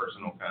just a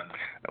personal kind of.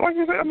 Like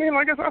you said, I mean,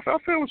 I guess I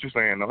feel what you're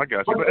saying. I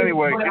got you. But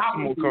anyway, get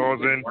some more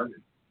calls in.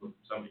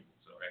 Some people,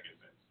 so that gets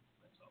sense.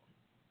 That's all.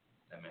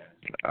 That matters.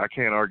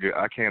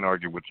 I can't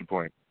argue with your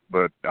point,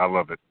 but I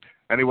love it.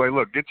 Anyway,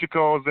 look, get your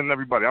calls in,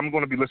 everybody. I'm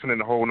going to be listening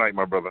the whole night,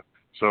 my brother.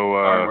 So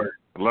I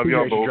love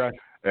y'all both,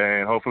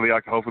 and hopefully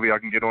I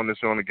can get on this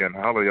show again.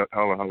 Holla.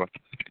 All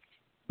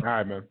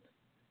right, man.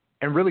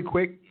 And really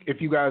quick,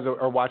 if you guys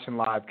are watching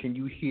live, did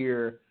you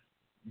hear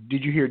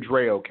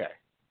Dre okay?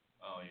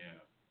 Oh, yeah.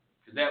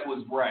 Because that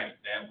was right.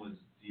 That was...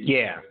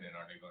 Yeah.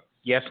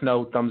 Yes,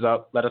 no, thumbs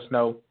up. Let us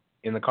know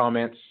in the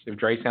comments if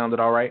Dre sounded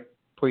all right,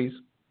 please.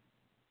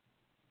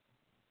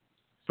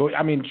 So,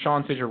 I mean,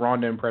 Sean says your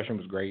Ronda impression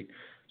was great.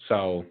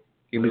 So,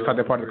 at least got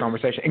that part of the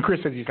conversation. And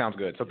Chris says he sounds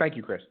good. So, thank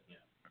you, Chris.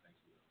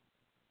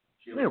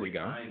 Yeah. There we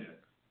go.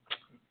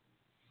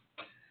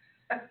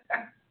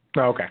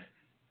 Okay.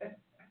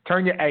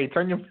 Turn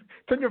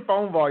your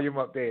phone volume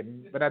up there,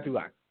 but not too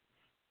loud.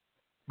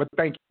 But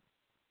thank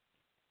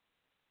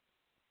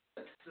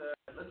you.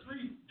 Let's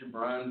read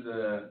Jabron's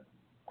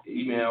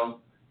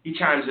email. He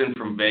chimes in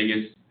from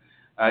Vegas.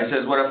 He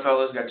says, "What up,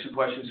 fellas? Got 2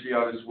 questions for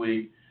y'all this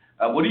week.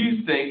 What do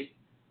you think?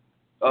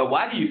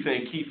 Why do you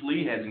think Keith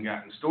Lee hasn't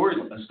gotten a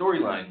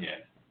storyline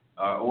yet?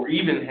 or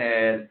even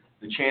had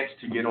the chance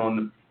to get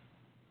on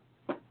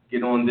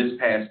this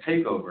past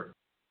Takeover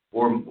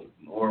or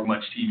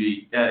much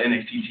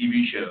NXT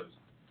TV shows.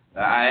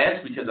 I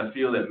ask because I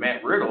feel that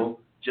Matt Riddle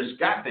just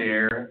got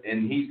there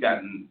and he's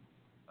gotten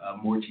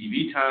more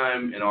TV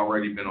time and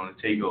already been on a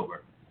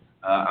Takeover.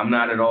 I'm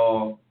not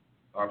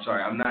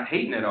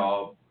hating at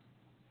all.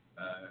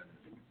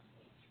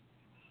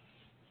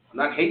 I'm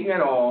not hating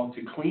at all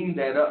to clean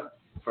that up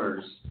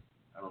first.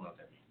 I don't know what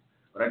that means,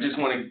 but I just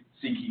want to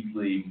see Keith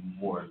Lee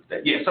more.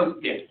 You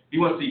want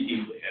to see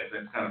Keith Lee.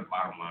 That's kind of the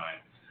bottom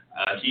line.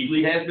 Keith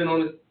Lee has been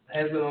on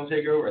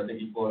Takeover. I think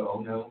he fought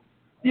Oh No.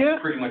 Yeah.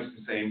 Pretty much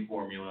the same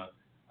formula.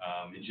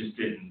 It just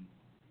didn't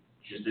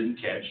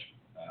catch.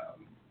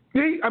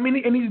 Yeah, I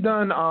mean, and he's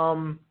done.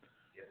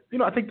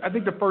 I think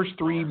the first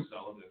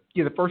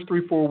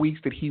 3-4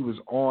 weeks that he was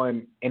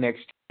on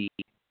NXT, he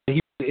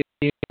was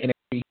in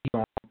NXT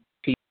on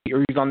TV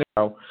or he's on the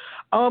show.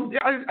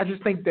 I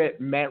just think that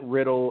Matt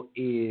Riddle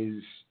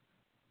is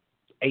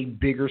a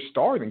bigger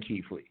star than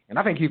Keith Lee, and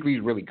I think Keith Lee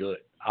is really good.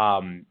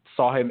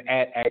 Saw him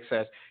at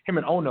Access, him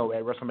and Ono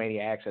at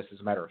WrestleMania Access. As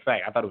a matter of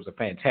fact, I thought it was a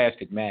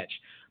fantastic match.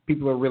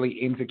 People are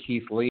really into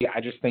Keith Lee. I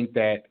just think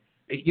that,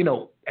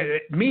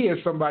 me as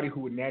somebody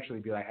who would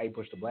naturally be like, "Hey,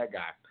 push the black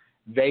guy,"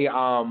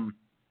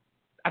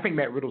 I think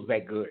Matt Riddle's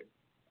that good.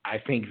 I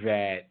think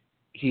that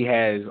he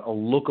has a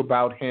look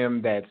about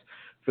him that's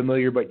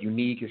familiar but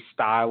unique. His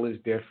style is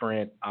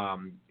different.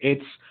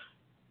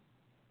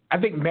 I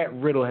think Matt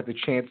Riddle had the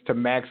chance to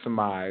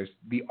maximize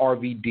the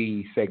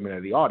RVD segment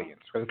of the audience.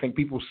 I think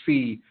people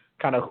see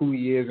kind of who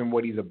he is and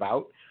what he's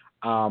about.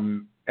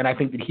 And I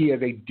think that he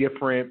has a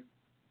different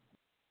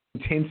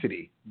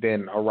intensity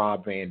than a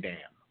Rob Van Dam.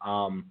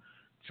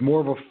 It's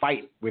more of a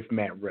fight with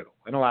Matt Riddle.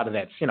 And a lot of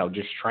that's,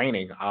 just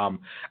training. I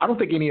don't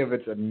think any of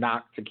it's a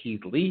knock to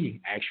Keith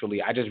Lee,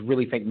 actually. I just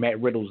really think Matt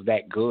Riddle's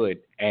that good.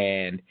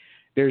 And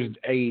there's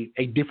a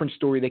different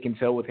story they can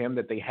tell with him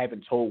that they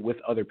haven't told with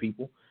other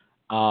people.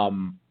 I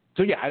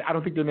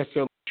don't think they're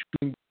necessarily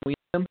shooting between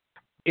them.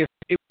 If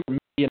it was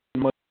me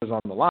and money was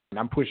on the line,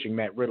 I'm pushing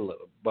Matt Riddle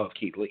above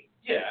Keith Lee.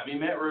 Yeah, I mean,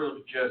 Matt Riddle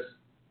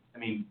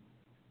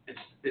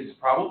it's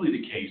probably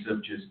the case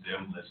of just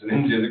them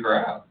listening to the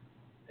crowd.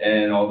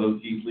 And although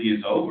Keith Lee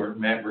is over,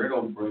 Matt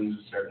Riddle brings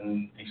a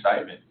certain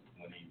excitement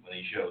when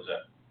he shows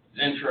up.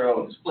 His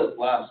intro and his flip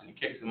flops and he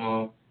kicks them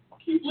off.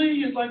 Keith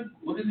Lee is like,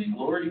 what is he,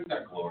 glorious? He's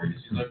not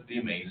glorious. He's like the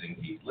amazing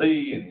Keith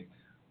Lee and he's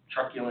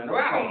truculent.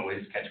 I don't know what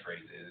his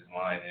catchphrase is, his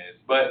line is,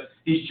 but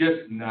he's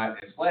just not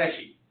as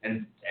flashy.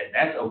 And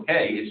that's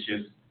okay. It's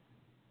just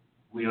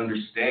we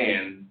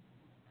understand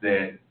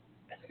that,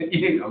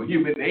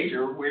 human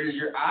nature, where's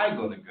your eye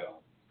going to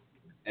go?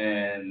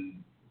 And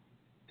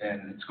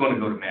it's going to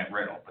go to Matt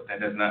Riddle, but that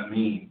does not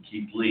mean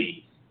Keith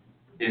Lee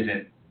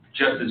isn't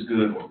just as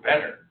good or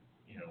better,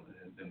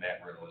 than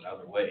Matt Riddle in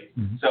other ways.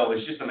 Mm-hmm. So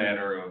it's just a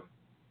matter of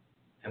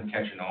him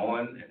catching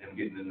on and him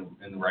getting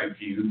in the right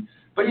feud.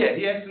 But yeah,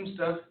 he has some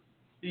stuff.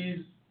 He's,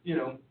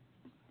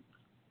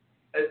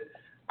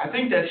 I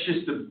think that's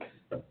just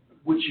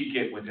what you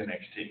get with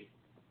NXT.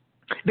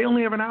 They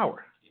only have an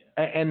hour,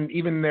 and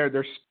even their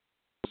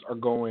specials are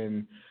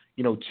going,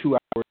 2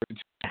 hours to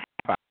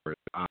 2.5 hours.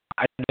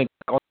 I think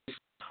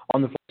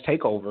on the first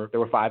Takeover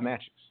there were 5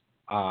 matches,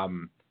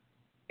 and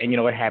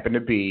it happened to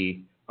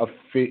be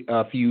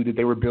a feud that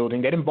they were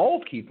building that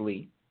involved Keith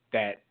Lee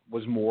that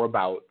was more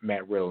about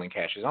Matt Riddle and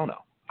Cassius Ohno.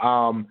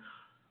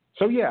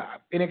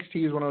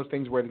 NXT is one of those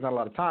things where there's not a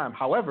lot of time.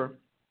 However,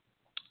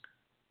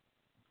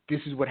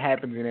 this is what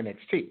happens in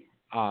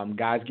NXT.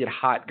 Guys get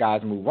hot,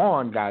 guys move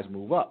on, guys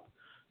move up.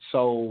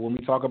 So when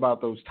we talk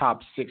about those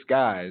top 6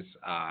 guys,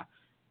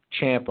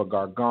 Ciampa,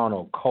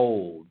 Gargano,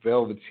 Cole,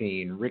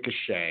 Velveteen,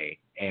 Ricochet,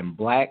 and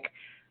Black,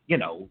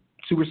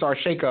 superstar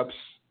shakeups,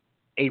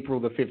 April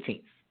the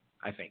 15th,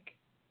 I think.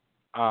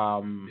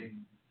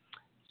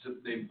 So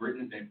they've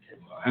written that.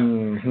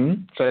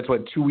 So that's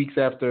 2 weeks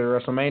after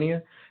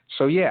WrestleMania.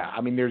 So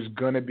there's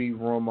gonna be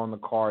room on the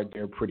card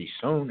there pretty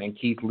soon, and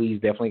Keith Lee's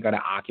definitely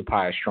gonna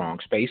occupy a strong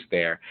space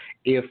there.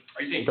 If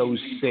those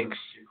 6,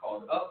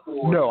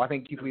 no, I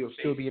think Keith Lee will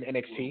still be in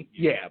NXT.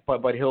 Yeah,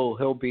 but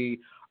he'll be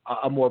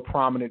a more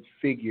prominent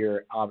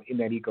figure in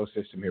that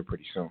ecosystem here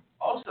pretty soon.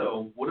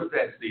 Also, what if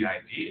that's the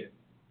idea?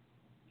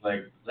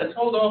 Like, let's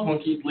hold off on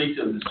Keith Lee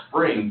till the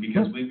spring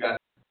because we've got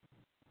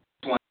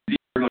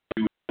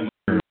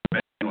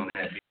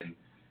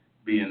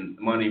being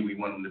money. We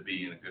want him to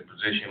be in a good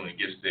position when he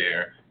gets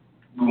there.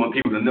 We want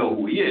people to know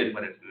who he is,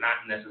 but it's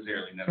not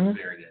necessarily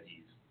necessary that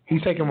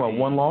he's taking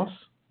 1 loss,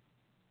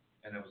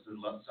 and it was to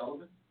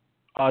Sullivan.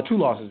 2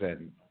 losses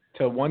then.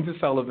 One to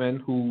Sullivan,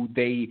 who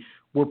they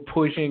were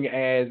pushing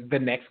as the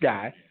next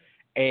guy,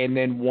 and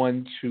then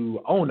one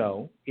to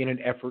Ono in an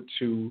effort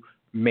to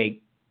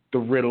make the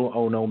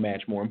Riddle-Ono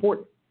match more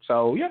important.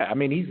 So,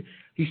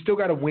 he's still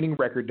got a winning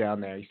record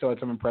down there. He still had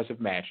some impressive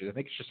matches. I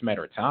think it's just a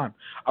matter of time.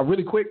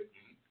 Really quick,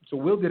 so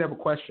Will did have a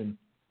question,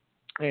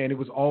 and it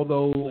was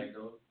although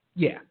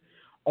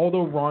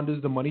Although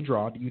Ronda's the money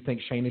draw, do you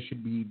think Shayna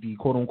should be the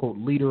quote-unquote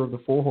leader of the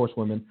four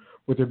horsewomen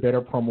with her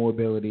better promo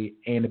ability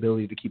and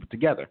ability to keep it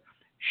together?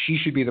 She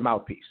should be the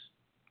mouthpiece.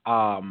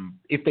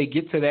 If they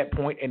get to that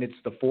point and it's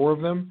the four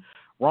of them,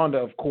 Ronda,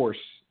 of course,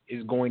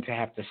 is going to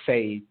have to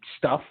say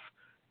stuff,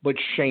 but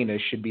Shayna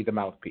should be the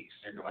mouthpiece.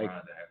 Like, Ronda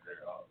have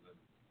the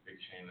big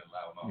Shayna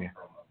loudmouth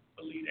promo.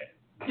 Believe that.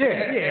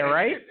 Yeah,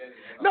 right?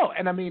 No,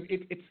 and I mean,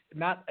 it's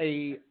not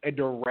a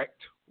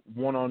direct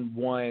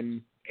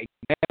one-on-one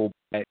example,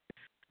 but,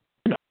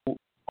 you know,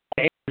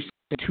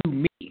 to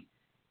me,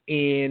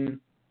 in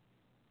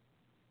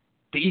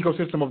the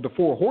ecosystem of the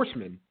Four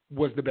Horsemen,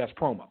 was the best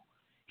promo.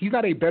 He's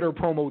not a better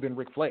promo than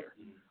Ric Flair,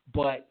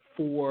 but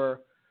to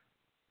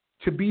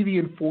be the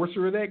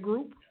enforcer of that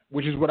group,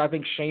 which is what I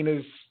think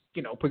Shayna's,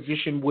 you know,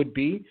 position would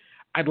be,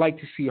 I'd like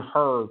to see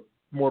her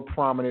more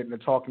prominent in a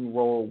talking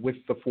role with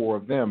the four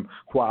of them,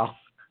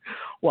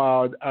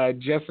 while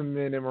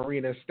Jessamine and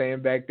Marina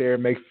stand back there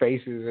and make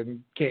faces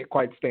and can't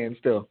quite stand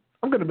still.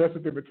 I'm gonna mess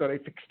with them until they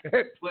fix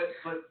that.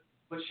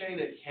 But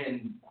Shayna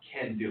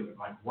can do it.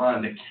 Like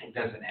Ronda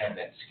doesn't have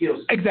that skill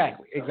set.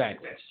 Exactly.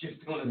 That's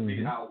just going to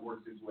be how it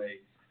works its way,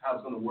 how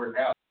it's going to work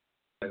out.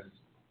 Because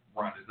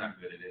Ronda's not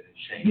good at it, and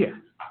Shayna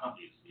is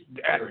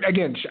obviously.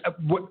 Again,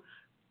 what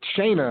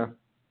Shayna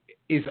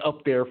is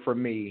up there for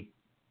me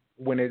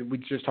when we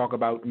just talk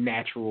about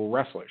natural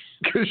wrestlers,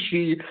 because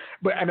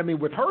and I mean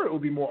with her it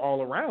would be more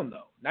all around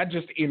though, not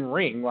just in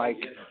ring. Like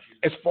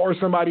as far as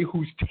somebody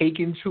who's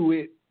taken to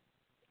it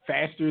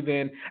faster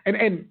than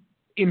and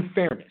in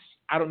fairness,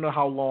 I don't know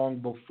how long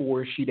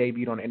before she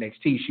debuted on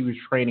NXT she was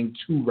training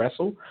to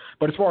wrestle,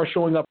 but as far as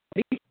showing up,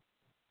 she's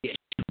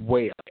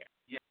way up there.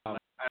 Yeah,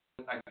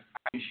 I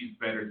think she's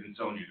better than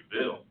Sonya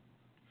Deville,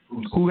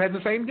 who has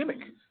the same gimmick.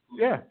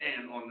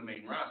 And on the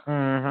main roster.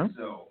 Mm-hmm.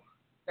 So,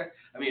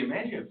 I mean,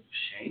 imagine if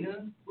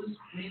Shayna was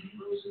Mandy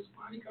Rose's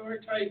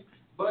bodyguard type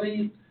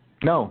buddy.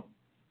 No,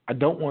 I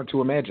don't want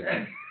to imagine.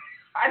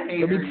 I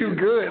hate It'd be too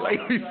good. Like,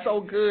 it'd be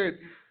so good.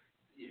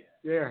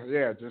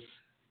 Yeah. Just.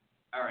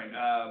 All right.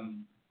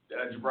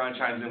 Jabron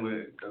chimes in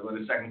with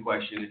a second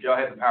question. If y'all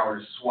had the power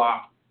to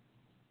swap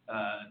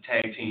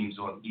tag teams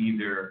on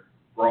either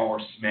Raw or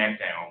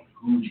SmackDown,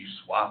 who would you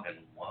swap and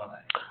why?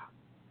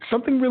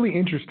 Something really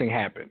interesting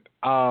happened.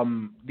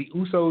 The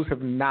Usos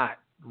have not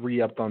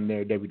re-upped on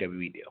their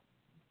WWE deal.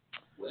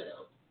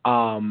 Well.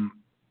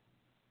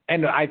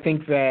 And I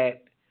think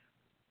that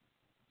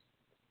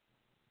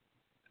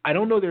I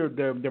don't know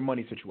their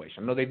money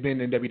situation. I know they've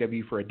been in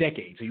WWE for a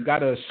decade, so you got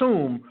to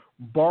assume,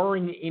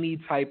 barring any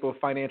type of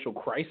financial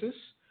crisis,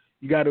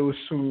 you got to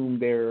assume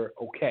they're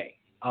okay.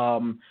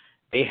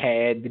 They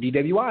had the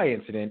DWI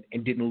incident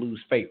and didn't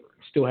lose favor,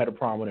 still had a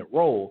prominent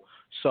role.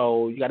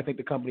 So you got to think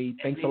the company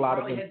thinks a lot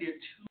of them. They probably had their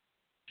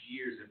 2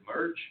 years at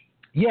merch.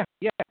 Yeah.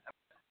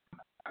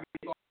 I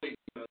mean, always,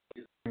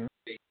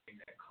 they take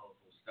that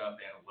colorful stuff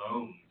that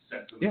alone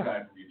sets them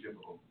aside from your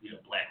typical,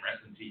 black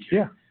wrestling teacher.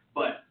 Yeah.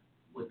 But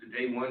with the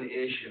day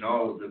one-ish and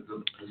all the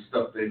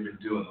stuff they've been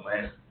doing the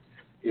last,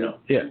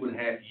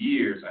 2.5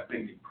 years, I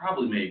think they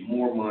probably made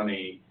more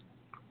money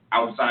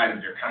outside of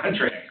their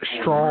contract.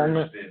 Strong.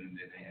 Than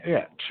they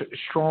had.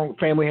 Strong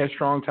family has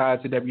strong ties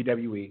to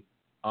WWE.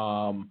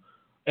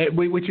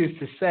 Which is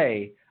to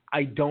say,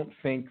 I don't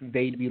think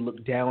they'd be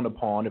looked down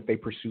upon if they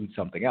pursued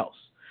something else.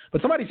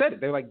 But somebody said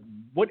it. They're like,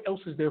 what else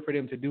is there for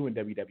them to do in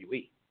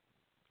WWE?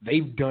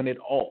 They've done it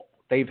all.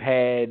 They've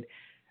had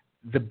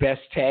the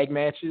best tag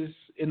matches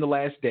in the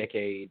last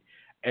decade.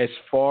 As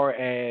far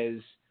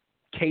as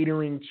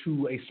catering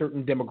to a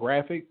certain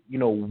demographic,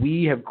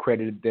 we have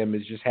credited them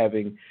as just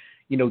having,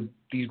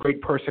 these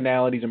great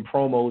personalities and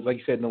promos, like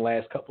you said, in the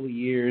last couple of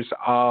years.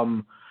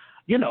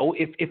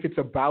 If it's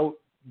about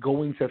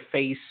going to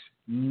face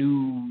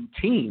new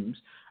teams,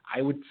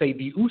 I would say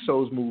the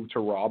Usos move to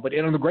Raw. But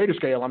on the greater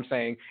scale, I'm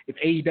saying if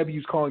AEW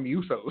is calling the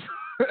Usos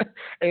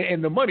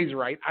and the money's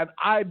right,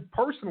 I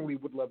personally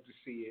would love to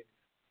see it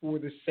for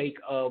the sake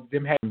of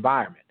them having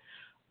environment.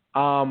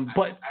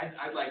 But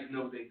I'd like to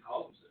know what they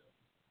call themselves.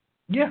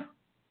 Yeah.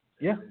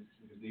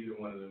 Because neither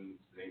one of them's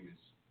name is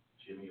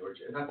Jimmy or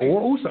Jay.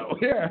 Or Uso.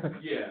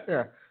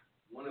 Yeah.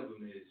 One of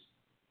them is.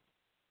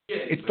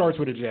 It starts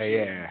with a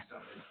J.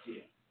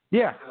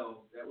 Yeah. So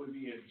that would be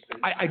interesting.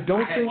 I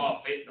don't think. I have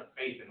all the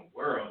faith in the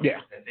world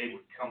that they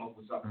would come up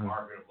with something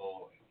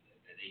marketable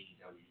that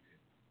AEW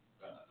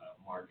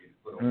could market,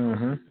 put on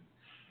posters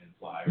and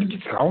flyers. You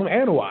just call them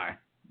Anoa'i.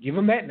 Give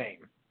them that name.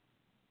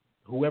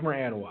 Whoever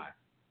Anoa'i.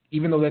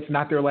 Even though that's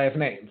not their last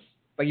names.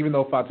 Like, even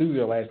though Fatu's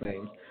their last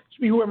names. It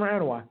should be whoever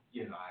Anoa'i. I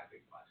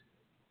think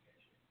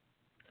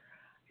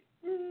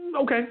Fatu.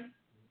 Okay.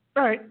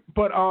 All right.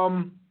 But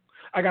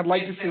I'd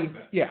like to see.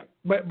 Yeah.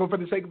 But for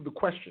the sake of the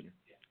question,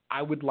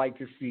 I would like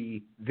to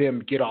see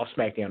them get off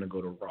SmackDown and go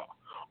to Raw.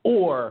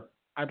 Or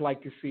I'd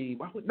like to see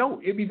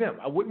it'd be them.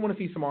 I wouldn't want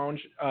to see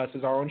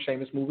Cesaro and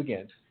Sheamus move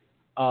again.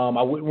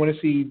 I wouldn't want to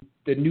see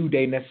the New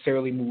Day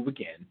necessarily move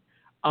again.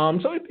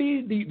 So it'd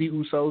be the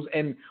Usos.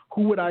 And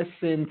who would I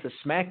send to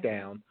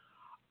SmackDown?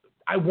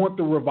 I want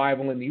the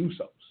revival in the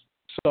Usos.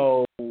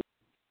 So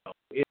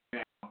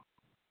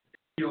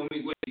you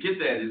when you get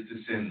that is to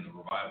send the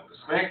Revival to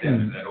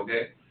SmackDown. Is that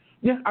okay?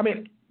 Yeah, I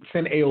mean,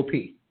 send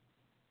AOP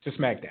to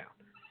SmackDown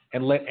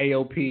and let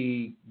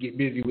AOP get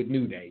busy with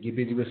New Day, get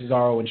busy with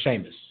Cesaro and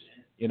Sheamus.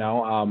 You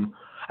know,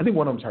 I think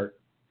one of them's hurt.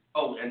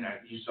 Oh, and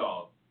you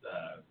saw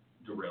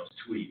Darrell's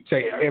tweet.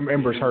 Say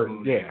Ember's hurt.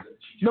 Yeah.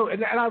 No,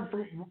 and I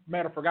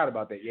forgot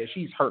about that. Yeah,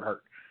 she's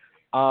hurt.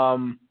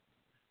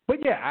 But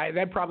yeah,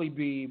 that'd probably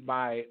be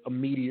my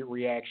immediate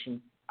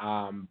reaction.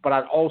 But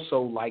I'd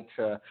also like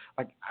to,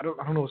 I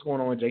don't know what's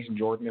going on with Jason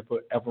Jordan if he'll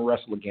ever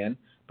wrestle again,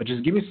 but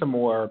just give me some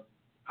more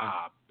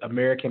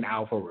American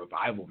Alpha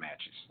Revival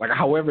matches. Like,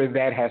 however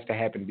that has to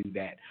happen, do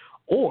that.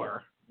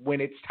 Or when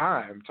it's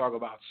time, talk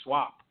about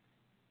swap.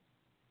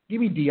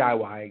 Give me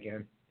DIY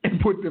again and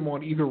put them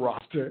on either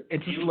roster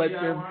and just let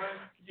them.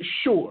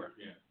 Sure.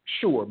 Yeah.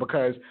 Sure,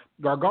 because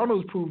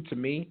Gargano's proved to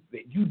me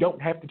that you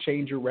don't have to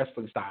change your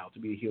wrestling style to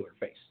be a heel or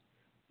face.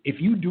 If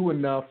you do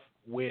enough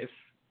with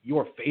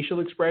your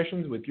facial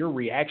expressions, with your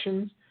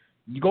reactions,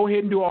 you go ahead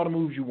and do all the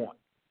moves you want.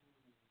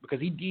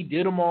 Because he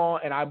did them all,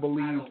 and I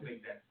believe. I don't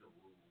think that's the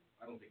rule.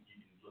 I don't think you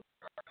can look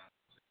at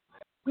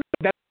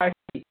Gargano. That's why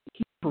he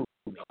proved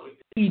me.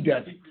 He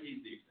doesn't.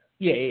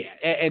 Yeah.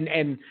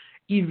 And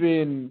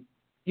even,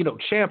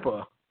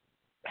 Ciampa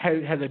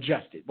has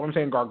adjusted. But I'm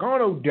saying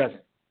Gargano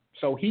doesn't.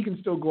 So he can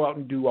still go out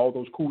and do all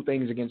those cool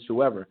things against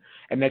whoever,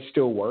 and that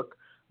still work.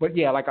 But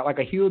yeah, like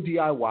a heel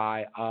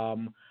DIY.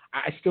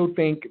 I still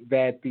think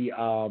that the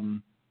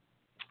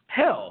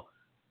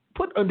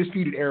put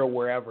Undisputed Era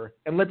wherever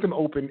and let them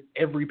open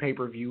every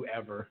pay-per-view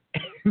ever.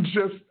 And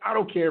just, I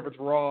don't care if it's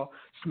Raw,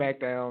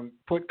 SmackDown,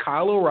 put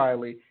Kyle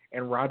O'Reilly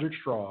and Roderick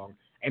Strong,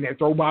 and then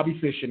throw Bobby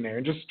Fish in there,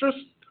 and just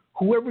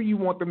whoever you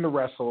want them to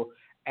wrestle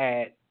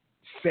at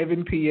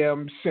 7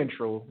 p.m.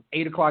 Central,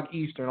 8 o'clock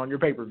Eastern on your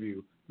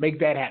pay-per-view. Make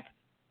that happen.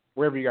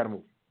 Wherever you got to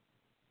move.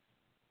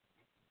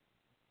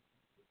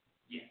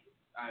 Yeah,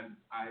 I'm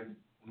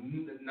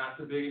not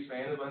the biggest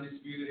fan of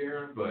Undisputed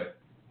Era, but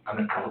I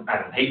don't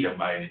hate them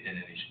by in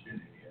any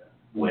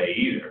way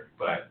either.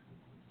 But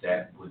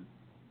that would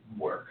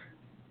work.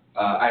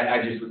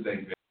 I just would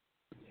think that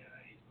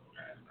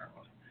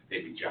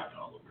they'd be jumping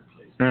all over the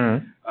place.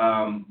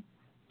 Mm-hmm.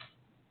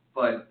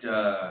 But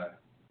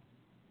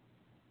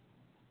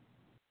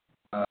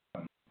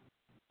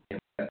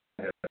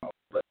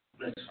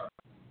let's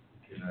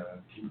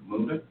keep it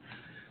moving.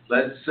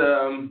 Let's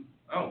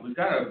we've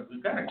got a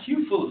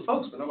queue full of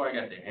folks, but nobody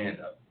got their hand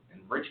up.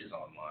 And Rich is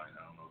online.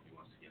 I don't know if he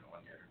wants to get on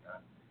yet or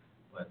not.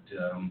 But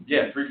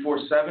yeah,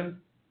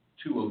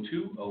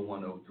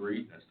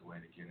 347-202-0103. That's the way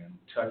to get in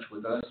touch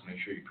with us. Make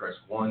sure you press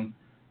 1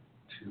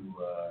 to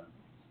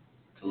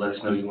let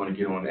us know you want to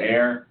get on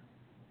air.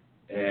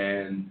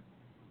 And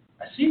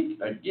I see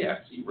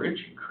Rich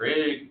and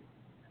Craig.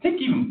 I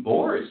think even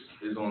Boris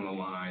is on the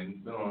line.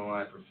 He's been on the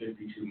line for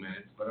 52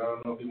 minutes, but I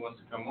don't know if he wants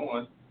to come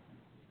on.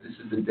 This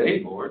is the day,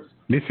 Boris.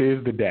 This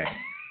is the day.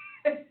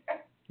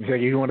 So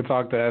you want to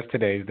talk to us?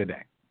 Today is the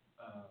day.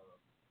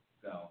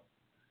 So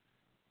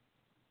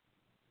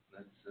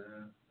let's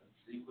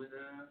see what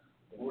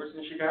Boris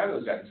in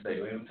Chicago's got to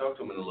say. We haven't talked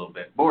to him in a little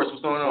bit. Boris,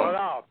 what's going on? What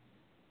up?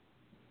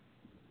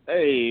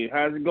 Hey,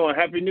 how's it going?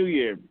 Happy New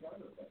Year.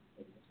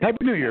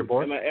 Happy New Year,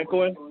 Boris. Am I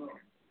echoing?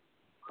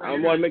 I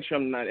want to make sure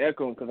I'm not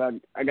echoing because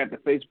I got the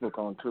Facebook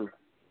on too.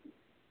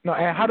 No,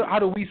 and how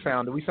do we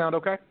sound? Do we sound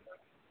okay?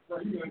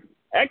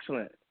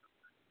 Excellent.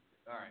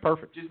 All right.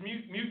 Perfect. Just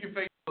mute your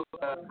Facebook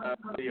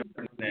video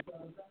for now.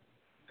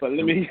 But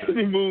let me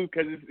move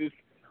because it's.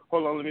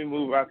 Hold on, let me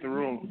move out the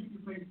room.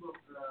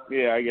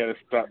 Yeah, I gotta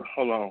stop.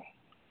 Hold on.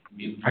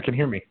 I can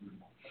hear me.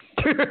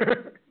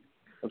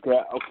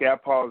 Okay, I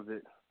paused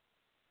it.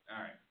 All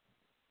right.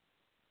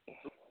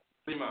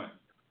 What do you mind?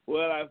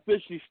 Well, I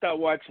officially stopped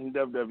watching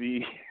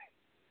WWE.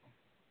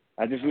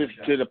 I just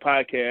listened to the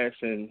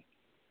podcast and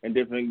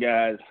different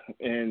guys,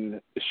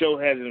 and the show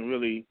hasn't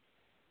really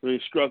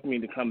struck me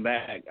to come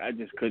back. I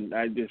just couldn't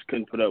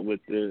put up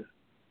with the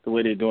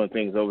way they're doing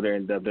things over there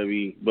in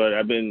WWE. But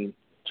I've been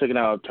checking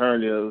out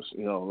alternatives,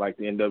 like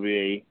the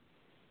NWA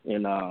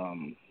and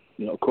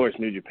of course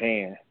New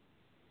Japan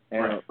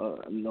and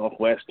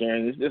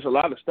Northwestern. There's a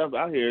lot of stuff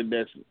out here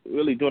that's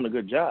really doing a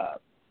good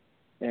job.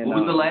 And,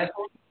 what was the last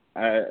one?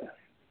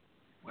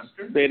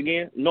 Western? Say it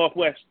again.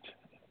 Northwest.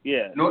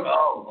 Yeah.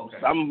 Okay.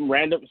 Some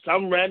random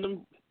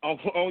on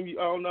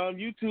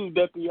YouTube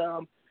that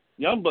the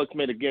Young Bucks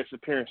made a guest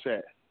appearance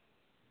at.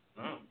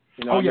 Oh.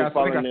 Yeah, I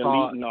think I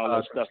saw and all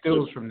that stuff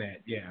stills too. from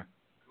that. Yeah.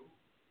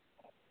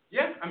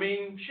 Yeah, I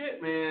mean,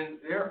 shit, man.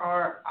 There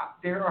are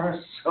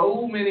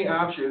so many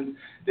options.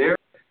 There,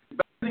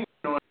 and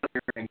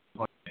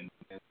talking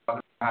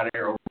about how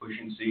they're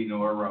pushing Cena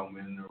or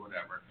Roman or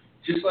whatever.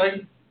 Just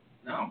like.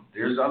 No,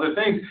 there's other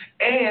things.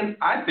 And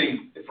I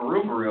think, for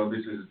real,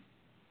 this is,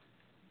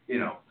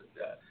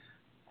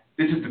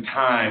 this is the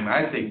time,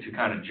 I think, to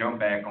kind of jump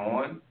back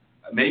on.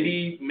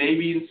 Maybe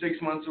in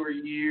 6 months or a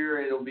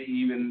year, it'll be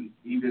even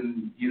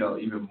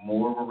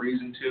more of a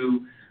reason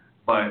to.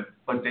 But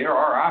there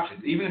are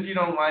options. Even if you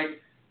don't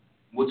like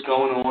what's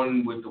going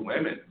on with the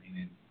women. I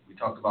mean, we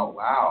talked about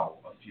WOW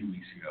a a few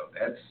weeks ago.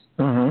 That's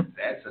a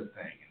thing,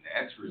 and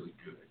that's really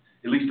good.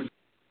 At least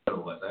the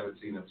was. I haven't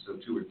seen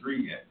episode 2 or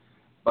 3 yet,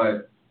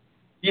 but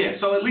yeah.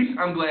 So at least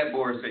I'm glad,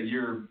 Boris, that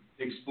you're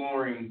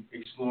exploring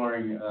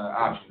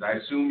options. I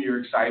assume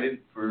you're excited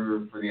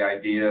for the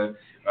idea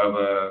of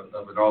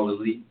an all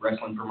elite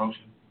wrestling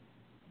promotion.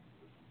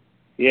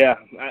 Yeah,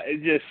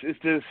 it's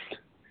just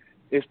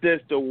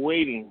the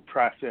waiting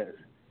process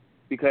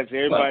because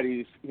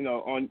everybody's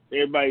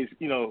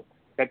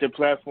at their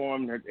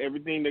platform,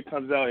 everything that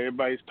comes out,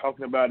 everybody's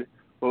talking about it.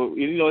 Well,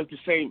 it's the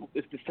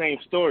same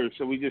story.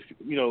 So we just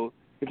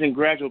it's in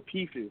gradual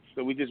pieces.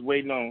 So we just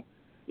waiting on.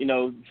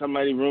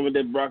 Somebody rumored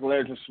that Brock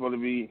Lesnar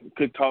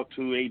could talk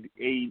to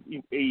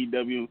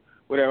AEW,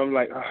 whatever. I'm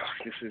like,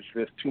 this is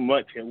just too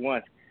much at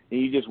once. And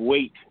you just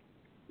wait,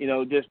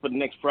 just for the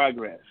next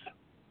progress.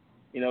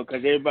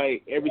 Because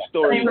every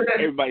story,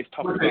 everybody's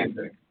talking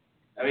about it.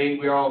 I mean,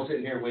 we're all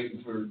sitting here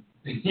waiting for,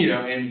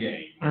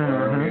 Endgame.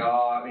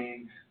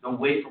 Mm-hmm. The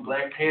wait for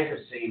Black Panther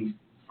seems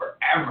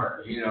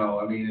forever, I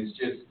mean, it's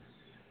just,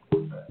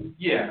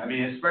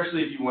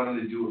 especially if you want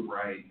them to do it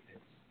right.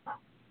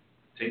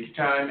 Take your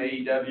time,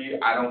 AEW.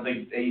 I don't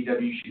think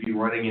AEW should be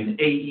running an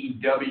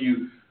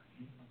AEW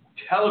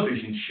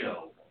television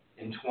show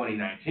in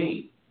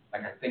 2019.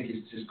 Like, I think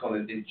it's just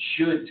it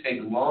should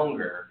take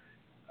longer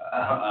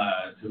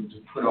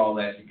to put all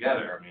that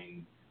together. I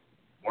mean,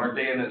 weren't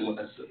they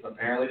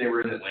apparently they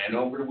were in Atlanta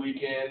over the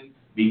weekend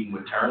meeting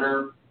with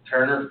Turner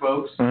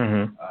folks.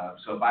 Mm-hmm.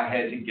 So if I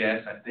had to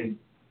guess, I think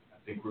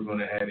we're going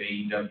to have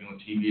AEW on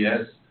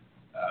TBS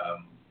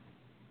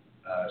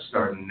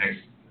starting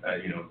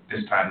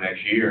this time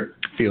next year.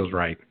 Feels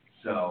right.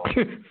 So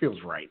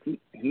feels right.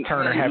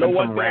 Turner having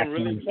some rap. I'm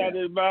really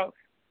excited about.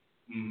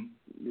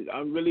 Mm-hmm.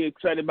 I'm really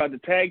excited about the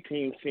tag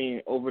team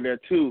scene over there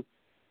too,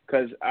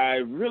 because I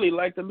really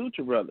like the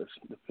Lucha Brothers,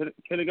 the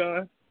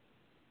Pentagon.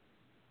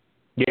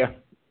 Yeah.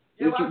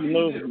 The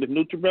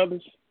Lucha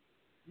Brothers.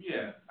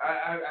 Yeah,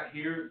 I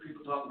hear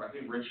people talk about. I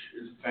think Rich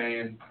is a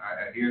fan.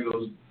 I hear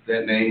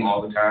that name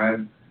all the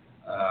time.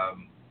 I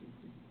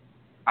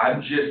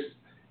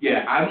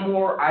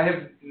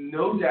have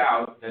no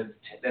doubt that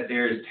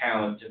there is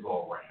talent to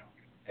go around,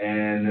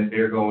 and that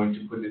they're going to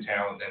put the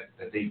talent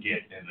that they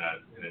get in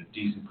a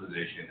decent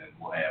position, and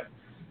we'll have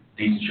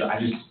decent show.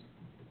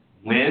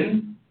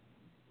 When,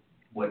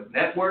 what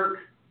network,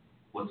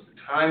 what's the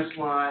time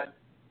slot?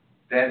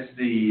 That's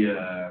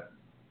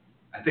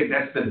I think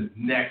that's the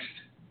next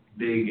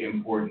big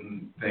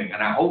important thing,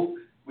 and I hope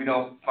we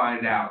don't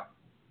find out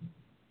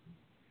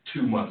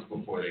 2 months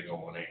before they go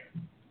on air,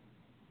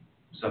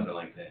 something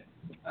like that.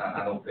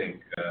 I don't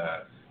think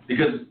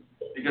because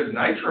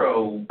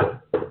Nitro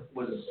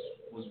was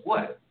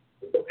what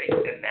they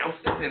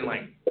announced it in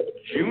like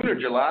June or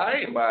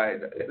July, and by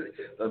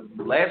the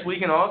last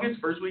week in August,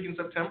 first week in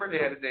September, they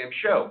had a damn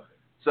show.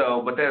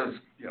 So, but that was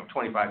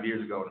 25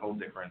 years ago, and a whole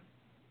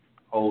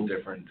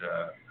different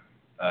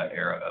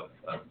era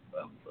of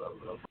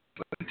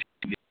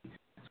TV. I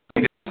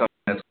think it's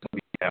something that's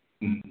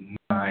going to be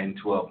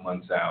 9-12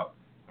 months out,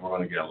 and we're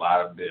going to get a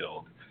lot of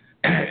build.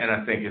 And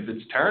I think if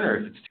it's Turner,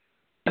 if it's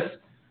TBS,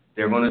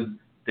 they're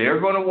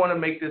going to want to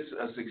make this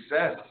a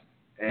success,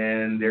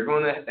 and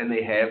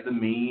they have the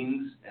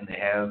means, and they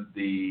have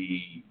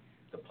the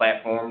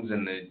platforms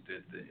and the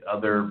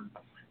other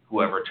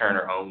whoever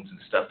Turner owns and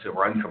stuff to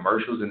run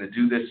commercials and to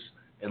do this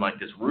in like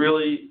this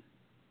really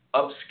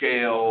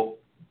upscale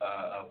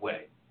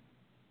way,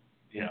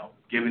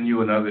 giving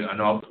you an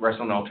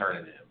wrestling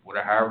alternative,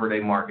 however they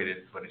market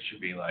it, but it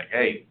should be like,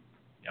 hey,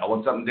 y'all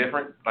want something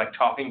different? Like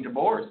talking to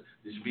Boris.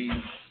 This should be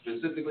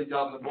specifically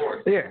talking to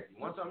Boris. Yeah.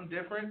 You want something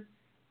different?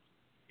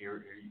 Here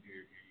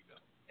you go.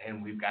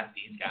 And we've got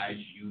these guys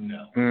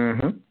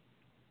Mm-hmm.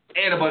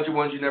 And a bunch of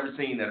ones you've never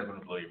seen that are going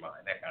to blow your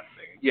mind, that kind of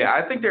thing. Yeah,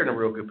 I think they're in a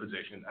real good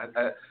position.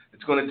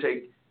 It's going to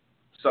take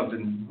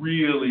something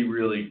really,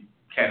 really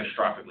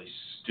catastrophically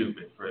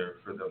stupid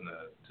for them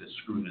to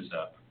screw this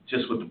up.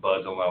 Just with the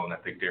buzz alone, I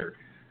think they're,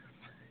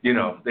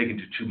 they can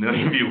do 2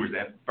 million viewers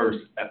that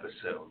first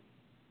episode.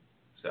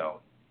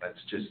 So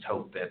let's just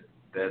hope that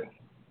they're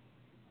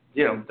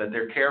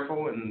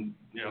careful and,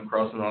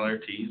 crossing all their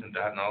T's and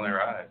dotting all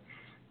their I's.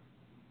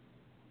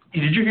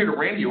 Did you hear the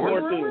Randy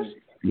Orton rumors?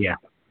 Yeah.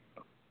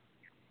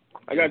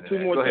 I got 2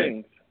 more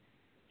things.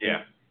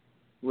 Yeah.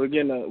 We're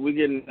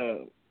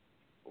getting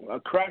a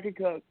Crockett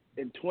Cup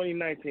in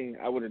 2019.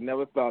 I would have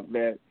never thought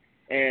that.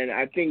 And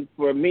I think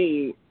for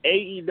me,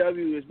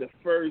 AEW is the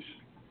first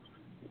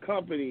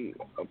company,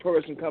 a pro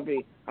wrestling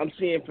company, I'm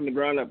seeing from the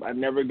ground up. I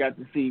never got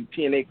to see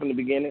TNA from the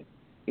beginning.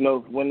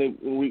 How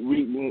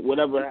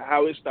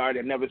it started,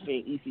 I've never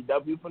seen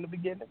ECW from the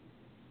beginning.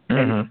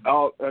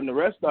 Mm-hmm. And the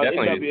rest of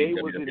Definitely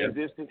NWA was in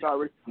existence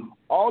already.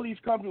 All these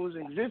companies was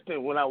in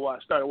existence when I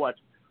started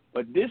watching.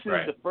 But this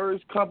is the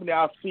first company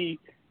I'll see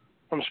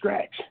from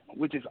scratch,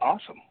 which is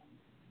awesome.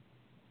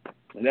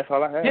 And that's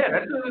all I have.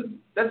 Yeah,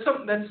 that's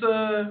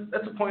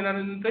a point I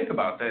didn't think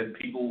about. That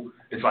people,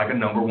 it's like a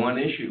number one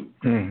issue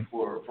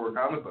for a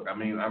comic book. I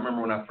mean, I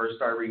remember when I first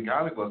started reading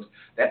comic books,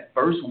 that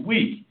first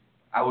week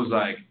I was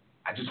like,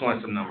 I just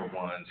want some number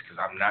ones because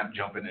I'm not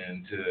jumping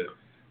into,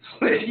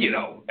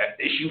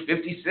 issue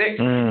 56.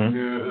 No.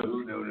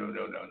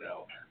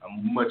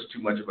 I'm much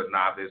too much of a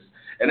novice.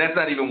 And that's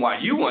not even why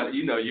you want it.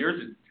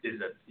 Yours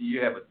is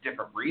you have a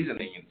different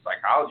reasoning and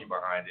psychology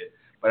behind it.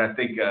 But I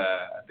think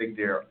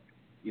they're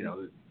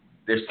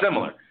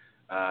similar.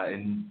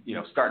 And,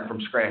 starting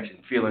from scratch and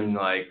feeling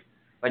like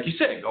you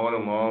said, going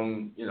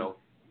along,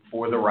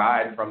 for the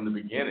ride from the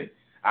beginning.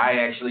 I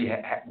actually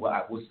I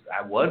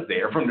was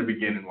there from the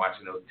beginning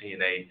watching those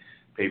TNA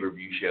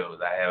pay-per-view shows.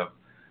 I have,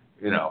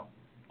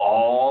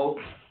 all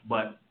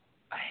but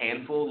a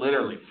handful,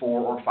 literally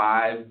 4 or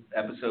 5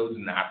 episodes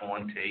not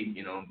on tape,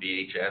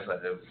 VHS. I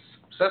was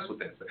obsessed with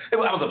that. I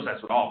was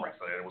obsessed with all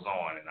wrestling. It was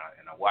on, and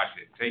I watched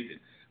it and taped it.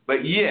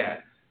 But,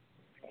 yeah,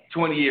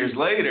 20 years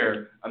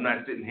later, I'm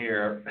not sitting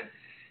here.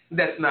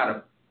 That's not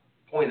a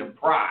point of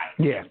pride.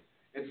 Yeah.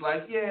 It's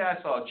like, yeah,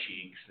 I saw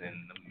Cheeks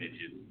and the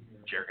midget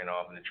jerking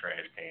off in the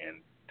trash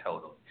can.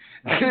 Totally.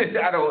 I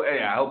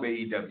hope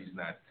AEW's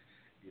not,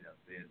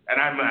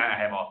 and I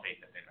have all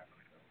faith that they're not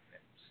going to go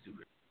that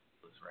stupid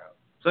route.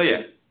 So,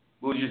 yeah,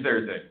 what was your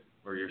third thing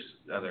or your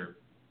other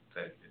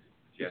thing?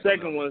 The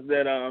second was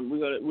that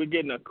we're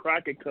getting a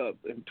Crockett Cup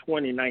in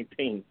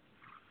 2019.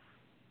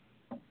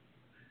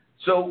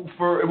 So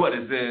for what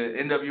is the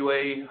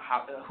NWA?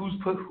 Who's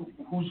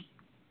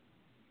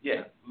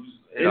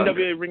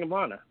NWA Ring of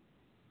Honor.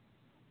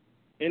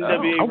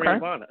 NWA Ring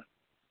of Honor.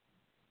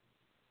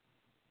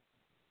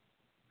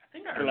 I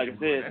think I heard like I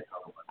said,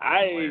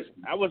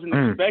 I wasn't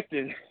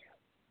expecting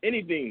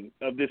anything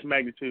of this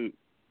magnitude.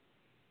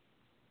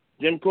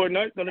 Jim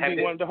Cornette's going to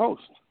be one of the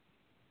hosts.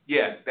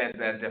 Yeah, that's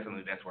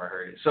definitely that's where I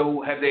heard it.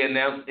 So have they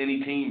announced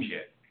any teams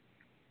yet?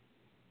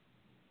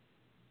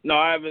 No,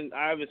 I haven't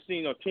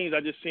seen no teams.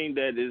 I just seen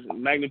that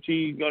Magnum TA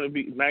is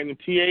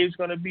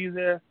going to be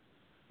there. A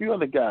few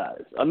other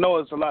guys. I know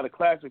it's a lot of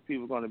classic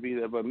people going to be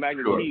there, but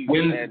Magnum T.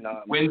 When's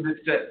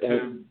it set?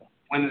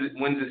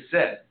 When's it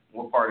set?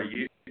 What part of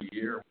year?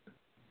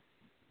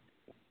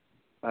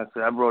 I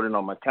said I wrote it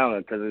on my calendar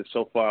because it's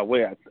so far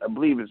away. I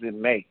believe it's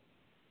in May.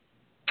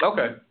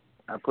 Okay.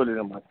 I put it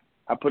on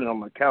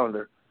my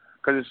calendar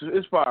because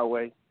it's far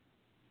away.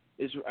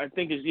 I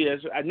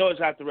know it's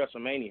after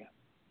WrestleMania.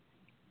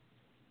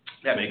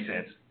 That makes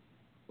sense.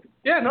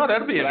 Yeah, no,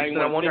 that'll be interesting.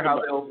 I wonder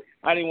how they'll.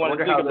 I didn't want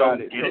to think about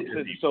it since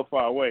it's so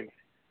far away.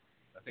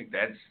 I think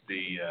that's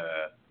the.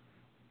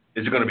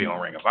 Is it going to be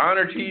on Ring of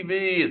Honor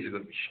TV? Is it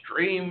going to be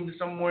streamed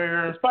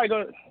somewhere? It's probably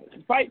going to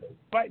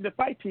the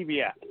Fight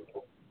TV app.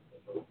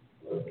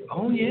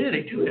 Oh yeah,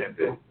 they do have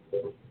that.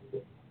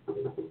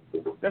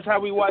 That's how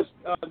we watched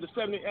the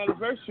 70th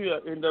anniversary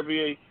of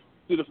NWA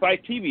through the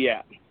Fight TV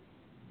app.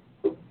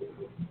 All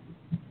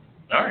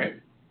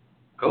right,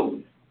 cool.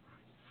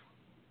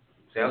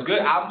 Sounds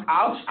good.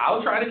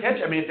 I'll try to catch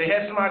it. I mean, if they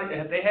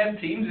have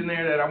teams in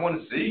there that I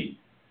want to see,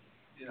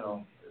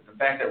 the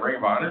fact that Ring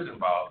of Honor's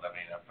involved. I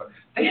mean,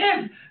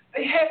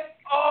 they had.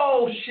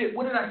 Oh shit!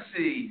 What did I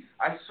see?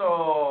 I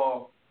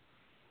saw.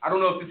 I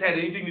don't know if this had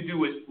anything to do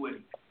with the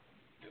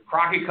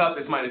Crockett Cup.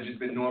 This might have just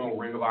been normal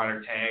Ring of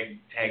Honor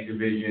tag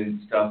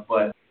division stuff,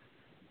 but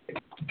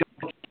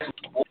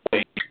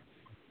I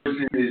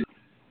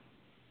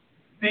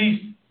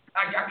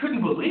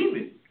couldn't believe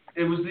it.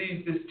 It was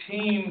this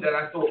team that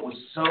I thought was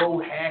so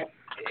hack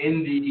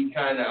indie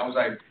kind of. I was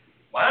like,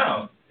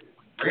 wow,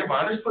 Ring of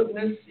Honor's putting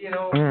this.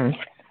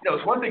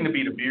 It's one thing to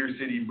be the Beer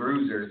City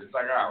Bruisers. It's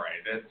like, all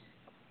right, that's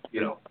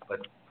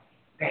but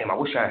damn, I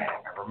wish I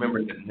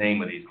remembered the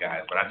name of these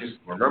guys, but I just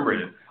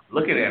remembered it.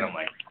 Looking at them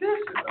like,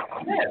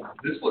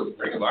 this was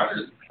Ring of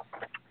Honor's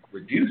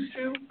reduced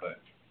to, but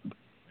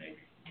maybe.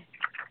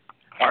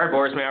 All right,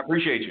 Boris, man, I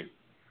appreciate you.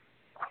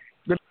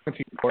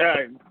 All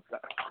right.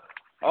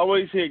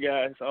 Always here,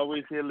 guys.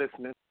 Always here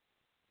listening.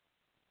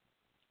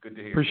 Good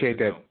to hear. Appreciate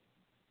that. All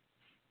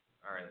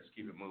right, let's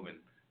keep it moving.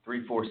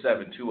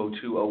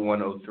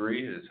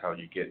 347-202-0103 is how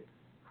you get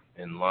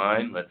in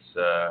line. Let's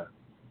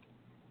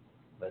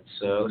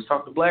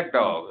talk to Black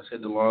Dog. Let's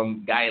head to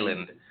Long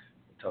Island.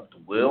 Talk to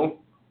Will.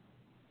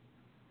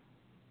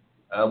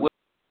 Will.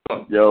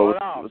 Yo,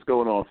 what's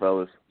going on,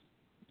 fellas?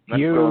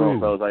 What's going on,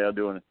 fellas? How y'all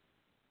doing?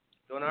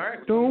 Doing all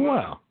right. Doing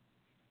well.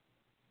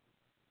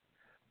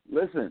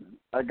 Listen,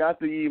 I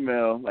got the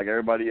email, like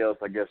everybody else,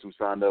 I guess, who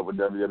signed up with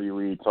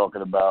WWE,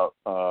 talking about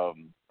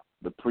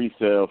the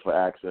pre-sale for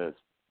Access.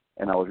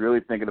 And I was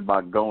really thinking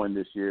about going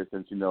this year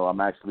since, I'm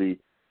actually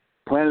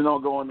planning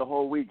on going the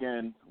whole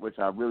weekend, which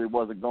I really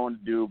wasn't going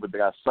to do, but I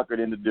got suckered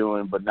into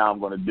doing, but now I'm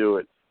going to do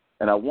it.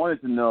 And I wanted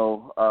to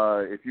know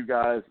if you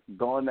guys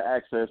gone to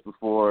Access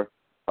before,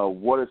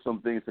 what are some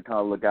things to kind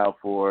of look out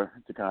for,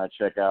 to kind of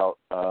check out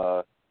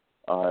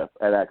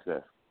at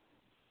Access?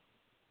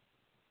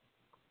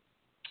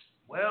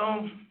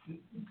 Well,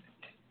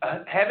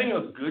 having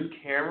a good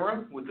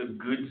camera with a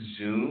good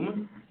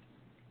zoom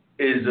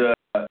is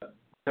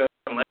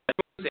unless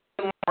you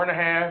an hour and a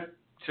half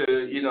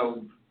to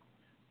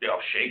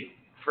shake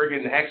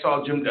friggin'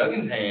 Hacksaw Jim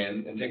Duggan's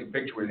hand and take a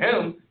picture with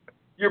him,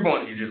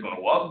 you're just going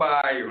to walk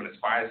by, you're going to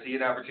see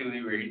an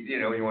opportunity where,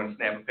 you want to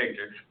snap a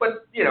picture.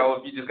 But,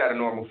 if you just got a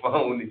normal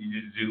phone and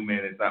you just zoom in,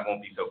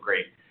 won't be so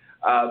great.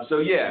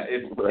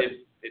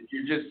 If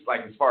you're just,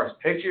 like, as far as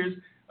pictures,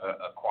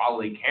 a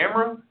quality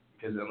camera,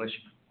 because unless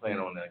you plan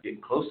on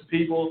getting close to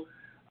people,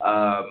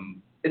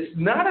 it's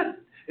not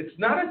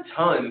a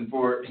ton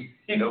for,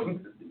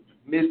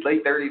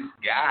 mid-late 30s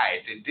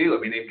guy to do.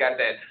 I mean, they've got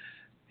that,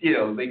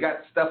 they got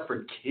stuff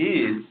for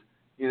kids,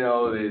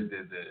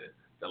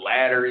 the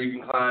ladder you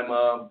can climb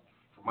up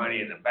for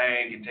Money in the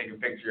Bank and take a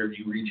picture of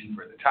you reaching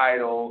for the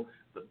title,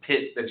 the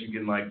pit that you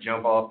can, like,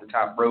 jump off the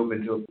top rope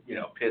into,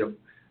 a pit of,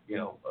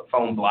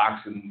 foam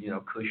blocks and,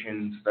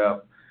 cushion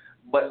stuff.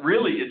 But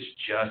really, it's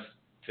just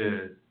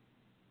to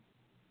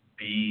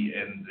be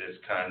in this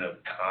kind of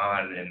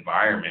con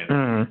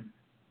environment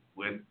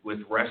with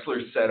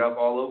wrestlers set up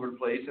all over the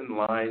place and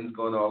lines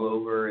going all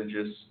over and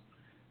just,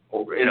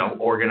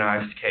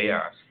 organized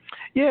chaos.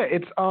 Yeah,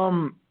 it's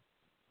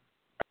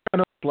I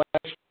know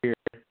last year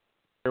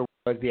there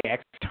was the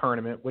Access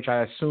tournament, which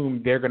I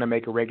assume they're going to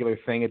make a regular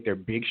thing at their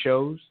big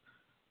shows.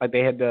 Like they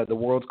had the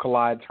Worlds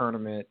Collide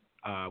tournament,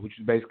 which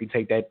is basically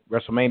take that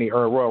WrestleMania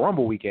or Royal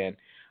Rumble weekend.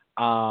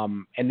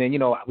 And then,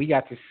 we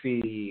got to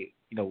see,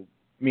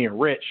 me and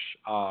Rich,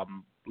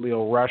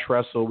 Leo Rush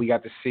wrestle. We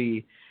got to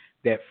see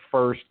that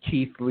first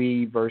Keith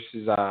Lee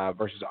versus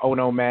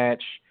Ono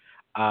match.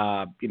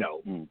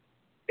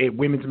 At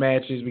women's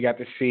matches, we got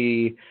to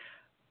see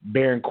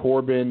Baron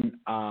Corbin.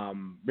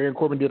 Baron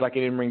Corbin did like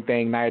an in-ring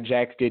thing. Nia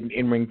Jax did an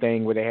in-ring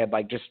thing where they had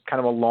like just kind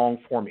of a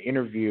long-form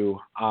interview.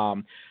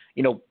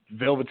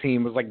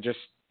 Velveteen was like just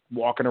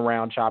walking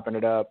around chopping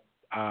it up.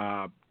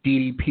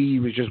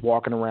 DDP was just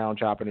walking around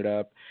chopping it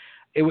up.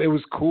 It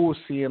was cool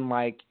seeing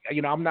like,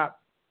 I'm not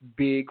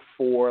big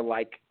for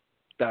like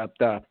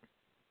the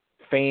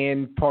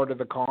fan part of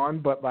the con,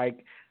 but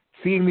like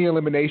seeing the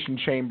Elimination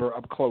Chamber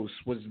up close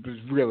was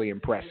really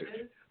impressive.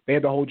 They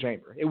had the whole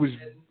chamber. It was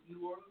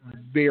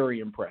very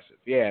impressive.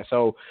 Yeah.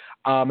 So,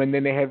 and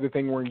then they have the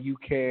thing where you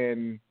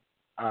can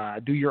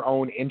do your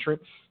own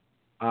entrance,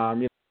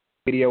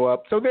 video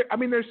up. So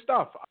there's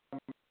stuff.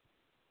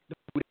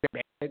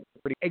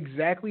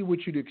 Exactly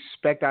what you'd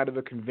expect out of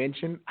a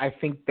convention. I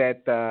think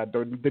that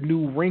the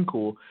new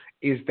wrinkle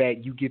is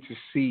that you get to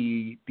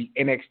see the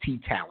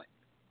NXT talent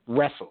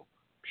wrestle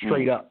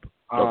straight up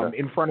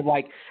in front of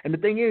and the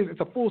thing is,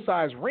 it's a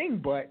full-size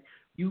ring, but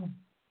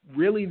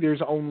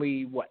there's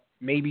only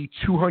maybe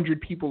 200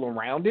 people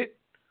around it,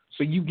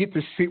 so you get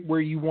to sit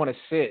where you want to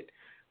sit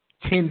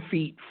 10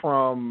 feet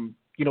from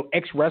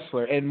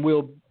ex-wrestler, and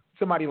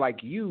somebody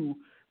like you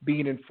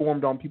being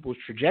informed on people's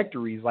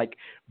trajectories, like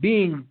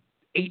being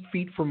 8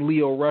 feet from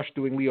Leo Rush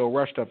doing Leo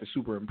Rush stuff is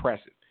super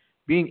impressive.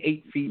 Being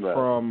 8 feet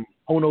from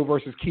Ono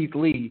versus Keith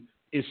Lee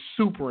is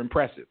super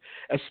impressive,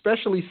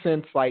 especially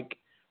since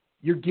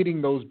you're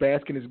getting those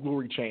bask in his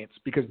glory chants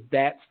because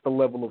that's the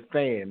level of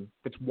fan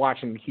that's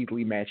watching the Keith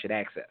Lee match at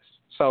Access.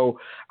 So,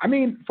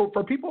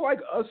 for people like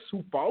us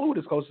who follow it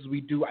as close as we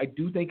do, I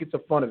do think it's a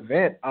fun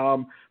event.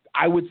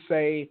 I would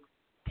say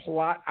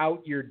plot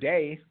out your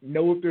day.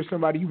 Know if there's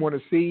somebody you want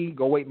to see,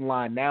 go wait in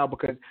line now,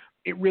 because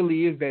it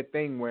really is that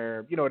thing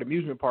where, at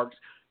amusement parks,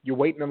 you're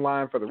waiting in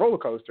line for the roller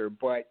coaster,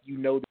 but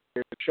that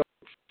there's a show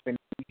and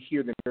you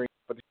hear them during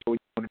the show, you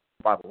want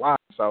to by the line.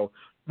 So,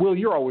 Will,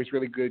 you're always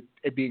really good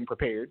at being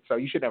prepared, so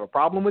you shouldn't have a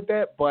problem with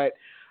that. But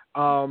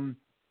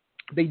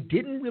they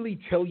didn't really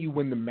tell you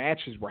when the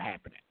matches were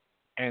happening.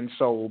 And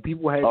so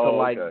people had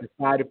to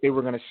decide if they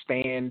were going to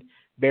stand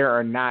there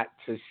or not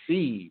to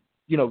see,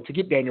 to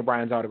get Daniel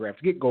Bryan's autograph,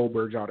 to get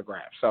Goldberg's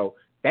autograph. So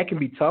that can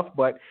be tough,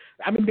 but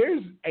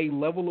there's a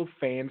level of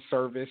fan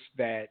service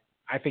that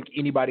I think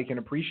anybody can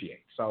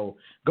appreciate. So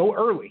go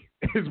early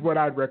is what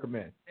I'd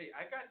recommend. Hey,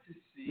 I got to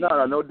see.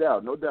 No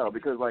doubt.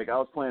 Because I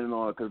was planning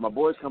on, because my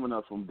boy's coming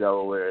up from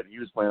Delaware, and he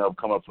was planning on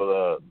come up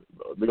for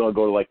we're gonna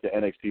go to the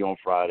NXT on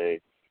Friday.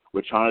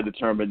 We're trying to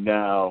determine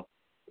now.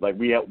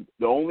 We have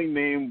the only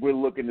name we're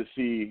looking to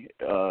see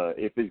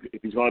if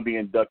he's going to be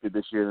inducted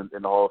this year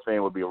in the Hall of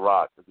Fame would be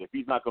Rock. Because if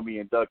he's not going to be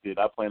inducted,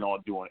 I plan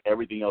on doing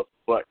everything else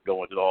but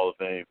going to the Hall of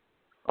Fame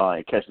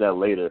and catch that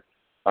later.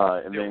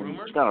 And then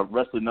kind of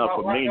wrestling up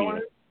for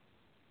Mania.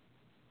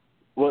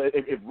 Well,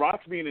 if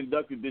Rock's being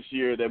inducted this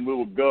year, then we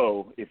will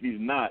go. If he's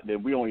not,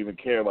 then we don't even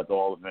care about the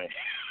Hall of Fame.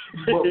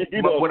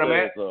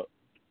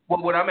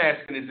 What I'm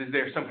asking is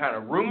there some kind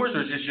of rumors,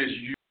 or is this just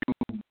you?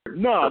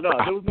 No, there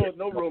was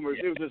no rumors.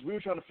 It was just we were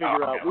trying to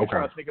figure out. We were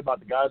trying to think about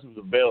the guys who's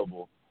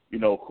available.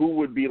 Who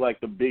would be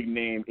the big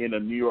name in a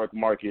New York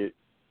market,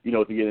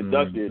 to get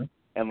inducted.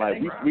 And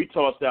we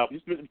tossed out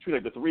between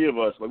the three of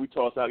us. We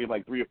tossed out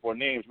 3 or 4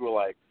 names. We were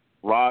like,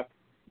 Rock,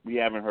 we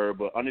haven't heard,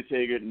 but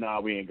Undertaker,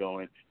 nah, we ain't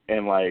going.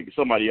 And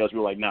somebody else, we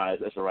were like, nah,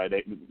 that's all right.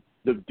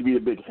 To be the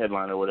big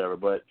headliner or whatever.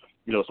 But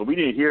so we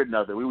didn't hear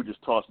nothing. We were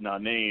just tossing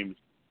out names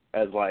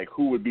as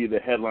who would be the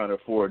headliner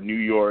for New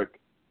York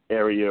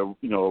area,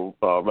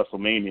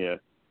 WrestleMania,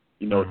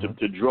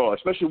 to draw,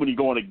 especially when you're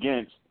going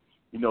against,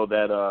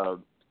 that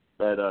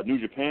New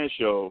Japan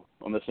show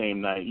on the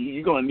same night.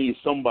 You're going to need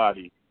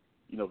somebody,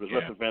 You know, because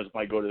wrestling fans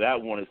might go to that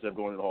one instead of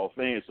going to the Hall of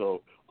Fame.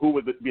 So who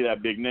would be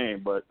that big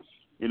name? But,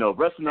 you know,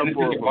 wrestling up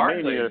for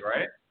Mania.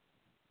 Right?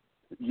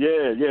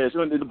 Yeah, it's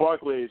in the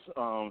Barclays.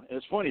 And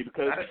it's funny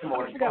because That's a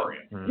more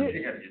auditorium. You got to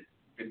get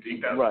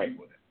 15,000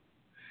 people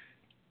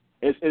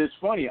in it. It's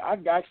funny. I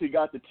actually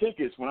got the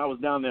tickets when I was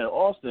down there in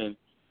Austin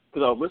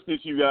because I was listening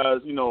to you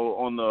guys, you know,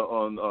 on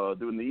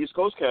doing the East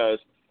Coast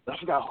cast. I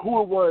forgot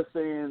who it was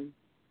saying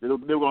they were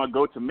going to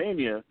go to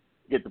Mania,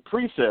 get the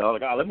pre-sale. I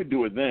was like, let me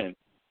do it then.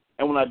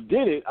 And when I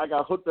did it, I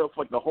got hooked up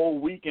for like the whole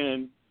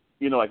weekend,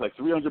 you know, like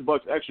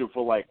 $300 extra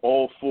for like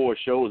all 4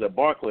 shows at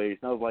Barclays.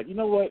 And I was like, you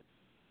know what?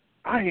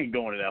 I ain't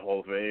going to that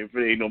Hall of Fame.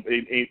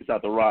 It's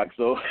not The Rock.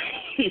 So,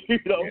 you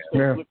know,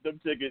 I'm flip them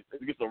tickets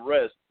and get some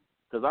rest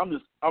because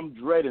I'm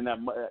dreading that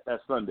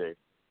Sunday,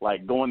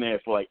 like going there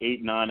for like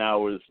 8-9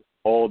 hours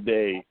all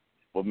day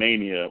for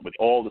Mania with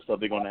all the stuff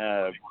they're going to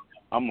have.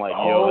 I'm like,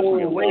 yo, it's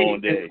going to be a long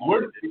day.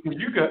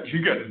 You got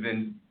to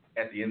then,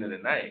 at the end of the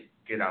night,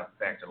 get out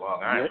back to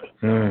Long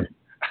Island.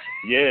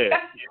 Yeah.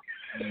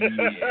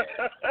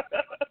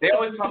 They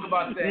always talk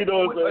about that. You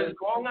know, is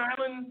Long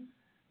Island?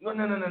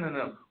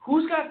 No.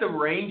 Who's got the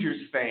Rangers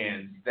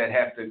fans that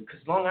have to?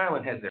 Because Long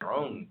Island has their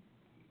own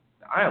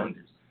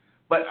Islanders.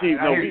 But see,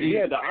 we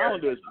had the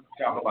Islanders.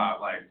 Talk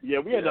about like. Yeah,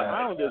 we had the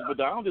Islanders, but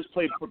the Islanders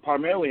play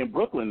primarily in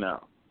Brooklyn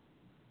now.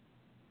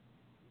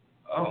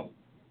 Oh.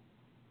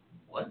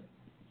 What?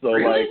 So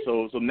really?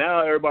 so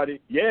now everybody,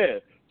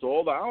 So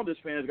all the Islanders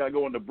fans got to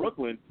go into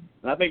Brooklyn,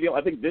 and I think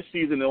this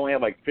season they only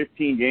have like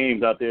 15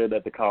 games out there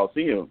at the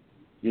Coliseum,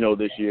 you know,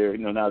 this year.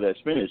 You know, now that's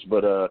finished,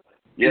 but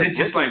it's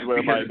just like where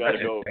everybody got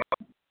to go.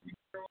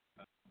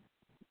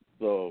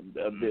 So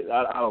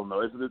I don't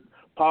know. It's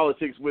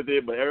politics with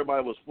it, but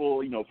everybody was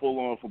full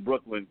on for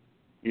Brooklyn,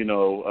 you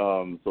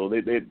know. So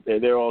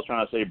they're all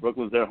trying to say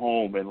Brooklyn's their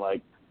home, and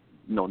like,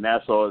 you know,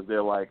 Nassau is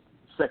their like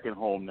second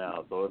home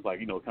now. So it's like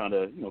kind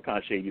of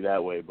shady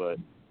that way, but.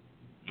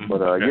 But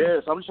so I'm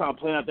just trying to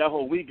plan out that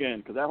whole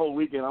weekend because that whole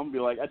weekend I'm gonna be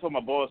like, I told my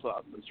boss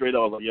straight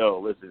up, I was like, yo,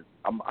 listen,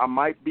 I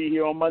might be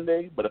here on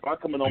Monday, but if I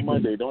come in on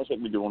Monday, don't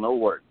expect me doing no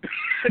work.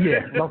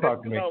 Yeah, don't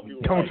talk to me.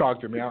 Don't talk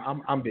to me.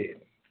 I'm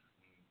dead.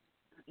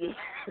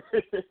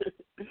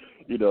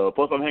 You know,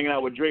 plus I'm hanging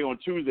out with Dre on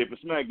Tuesday for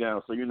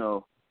SmackDown, so you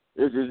know,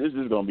 it's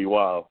just gonna be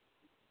wild.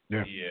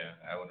 Yeah,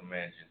 I would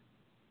imagine.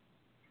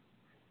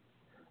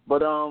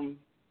 But I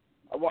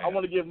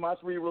want to give my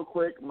 3 real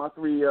quick. My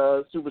 3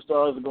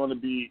 superstars are going to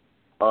be.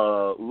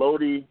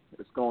 Lodi,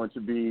 it's going to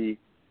be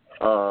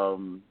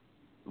Repo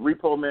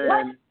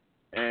Man,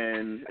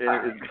 and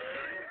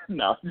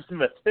no, just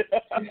messing.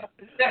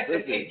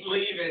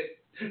 Leave it.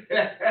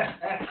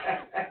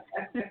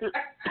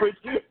 Prince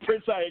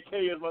IK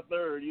is my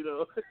 3rd, you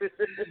know.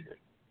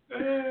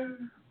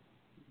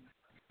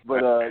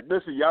 But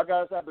listen, y'all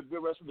guys have a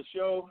good rest of the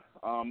show.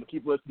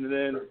 Keep listening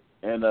in,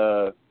 and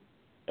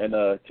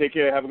take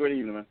care. Have a great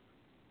evening, man.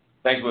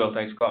 Thanks, Will.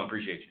 Thanks for calling.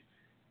 Appreciate you.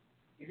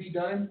 Is he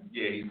done?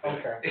 Yeah, he's done.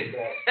 Okay.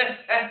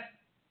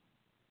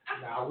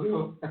 Now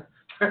we'll.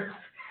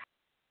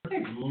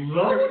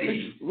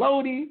 Lodi.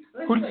 Lodi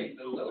or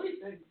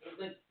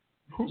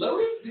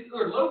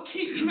low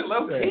key? Even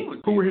low key.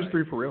 Who were his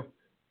 3 for real?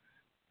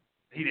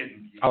 He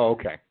didn't. Oh,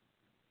 okay.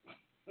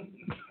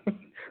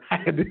 I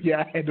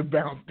had to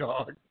bounce,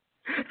 dog.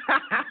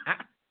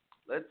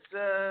 Let's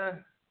you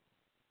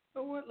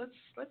know what?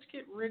 Let's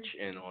get Rich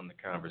in on the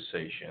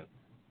conversation.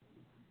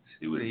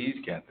 See what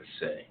he's got to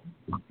say.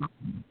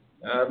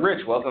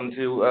 Rich, welcome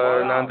to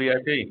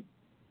Non-VIP.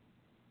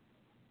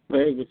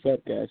 Hey, what's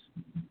up, guys?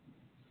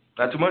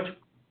 Not too much?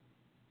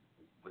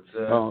 What's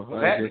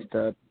happening?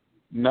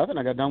 Nothing.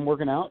 I got done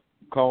working out,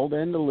 called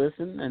in to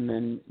listen, and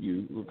then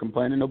you were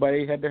complaining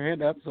nobody had their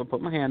hand up, so I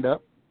put my hand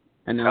up.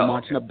 And then I'm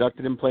watching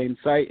Abducted in Plain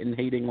Sight and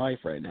hating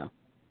life right now.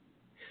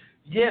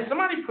 Yeah,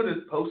 somebody put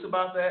a post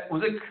about that.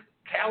 Was it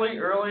Callie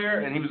earlier?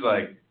 And he was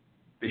like,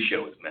 this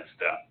show is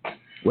messed up.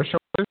 What show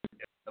is it?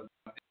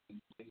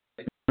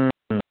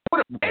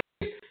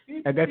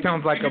 And that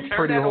sounds like a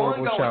pretty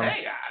horrible show.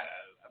 Hey,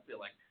 I feel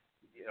like,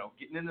 you know,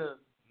 getting in a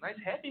nice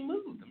happy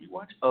mood. Let me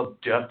watch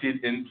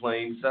Abducted in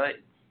Plain Sight.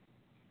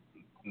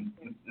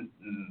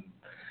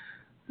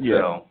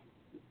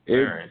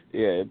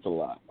 It's a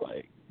lot.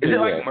 Like, is it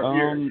like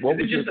is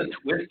it just a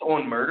twist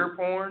on murder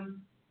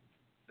porn?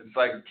 It's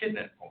like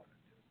kidnap porn.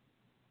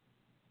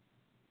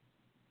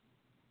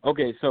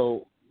 Okay,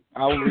 so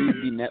I'll read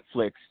the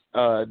Netflix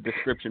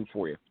description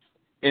for you.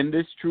 In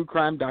this true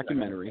crime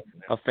documentary,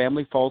 a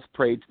family falls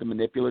prey to the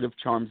manipulative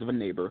charms of a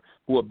neighbor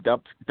who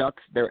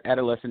abducts their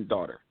adolescent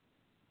daughter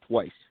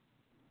twice.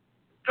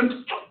 That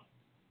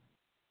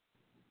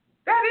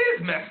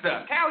is messed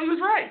up. Callie was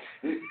right.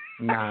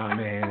 Nah,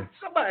 man.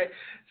 Somebody.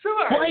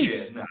 Twice.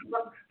 Yeah,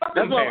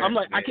 That's what I'm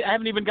like. I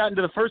haven't even gotten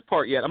to the first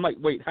part yet. I'm like,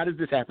 wait, how does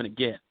this happen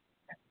again?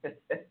 The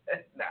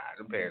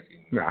parents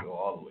can go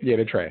all the way. Yeah,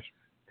 they're trash.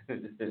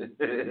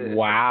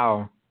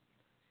 Wow.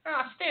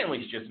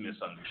 Stanley's just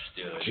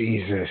misunderstood.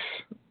 Jesus.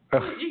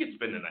 You can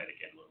spend the night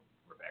again,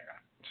 Rebecca.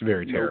 It's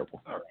very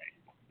terrible. All right.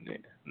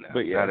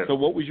 So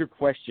what was your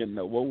question,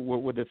 though?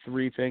 What were the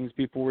 3 things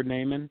people were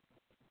naming?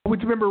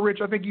 Which remember, Rich,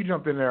 I think you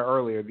jumped in there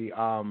earlier. The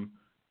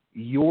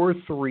your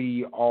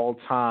 3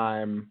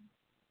 all-time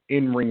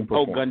in-ring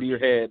performers. Oh, gun to your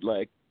head,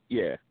 like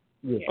yeah.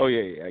 Yeah. Oh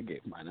yeah, I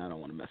gave mine. I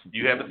don't want to mess with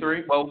You have a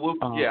 3? Well,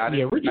 yeah.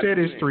 Rich said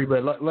his 3,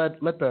 but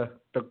let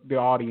the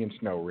audience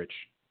know, Rich.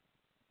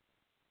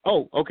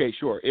 Oh, okay,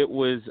 sure. It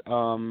was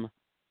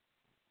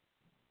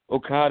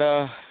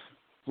Okada,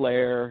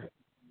 Flair,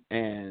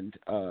 and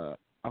I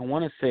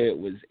want to say it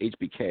was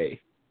HBK.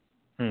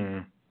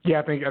 Yeah,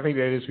 I think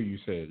that is who you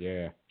said.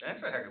 Yeah.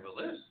 That's a heck of a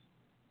list.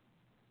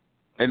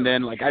 And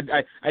then like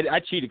I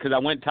cheated because I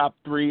went top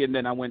 3 and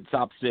then I went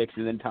top 6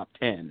 and then top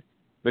 10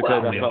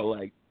 because I felt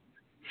like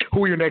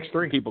who are your next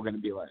 3? People are gonna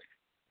be like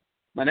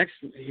my next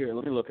here.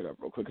 Let me look it up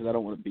real quick because I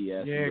don't want to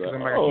BS. Yeah, because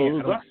I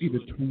don't see the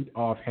tweet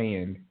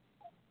offhand.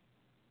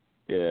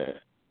 Yeah,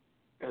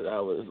 because I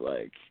was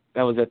like,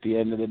 that was at the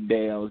end of the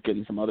day. I was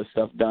getting some other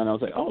stuff done. I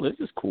was like, oh, this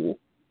is cool.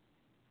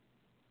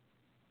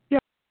 Yeah.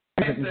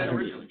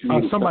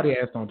 Somebody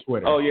asked on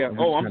Twitter. Oh yeah.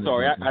 Oh, I'm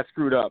sorry. I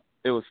screwed up.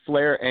 It was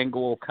Flair,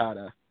 Angle,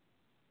 Okada.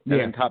 And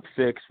then top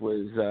 6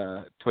 was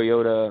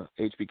Toyota,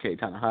 HBK,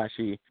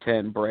 Tanahashi,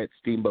 10, Brett,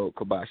 Steamboat,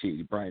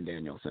 Kobashi, Bryan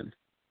Danielson.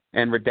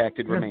 And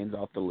Redacted remains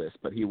off the list,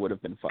 but he would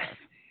have been 5.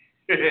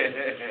 Look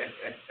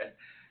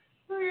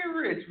at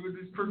Rich with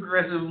this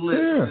progressive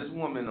list with this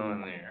woman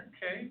on there,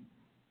 okay?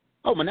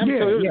 Oh, Manami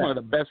Toyota is one of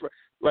the best.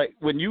 Like,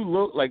 when you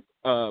look, like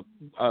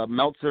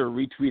Meltzer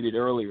retweeted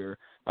earlier,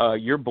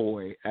 your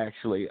boy,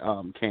 actually,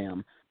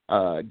 Cam,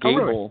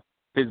 Gable,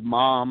 his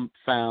mom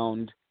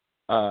found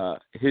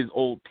his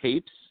old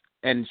tapes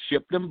and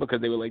shipped them because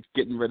they were like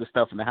getting rid of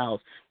stuff in the house,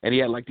 and he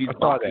had like these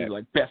boxes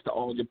like Best of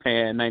All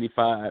Japan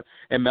 '95,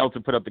 and Meltzer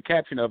put up the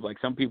caption of like,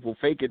 some people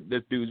fake it,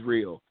 this dude's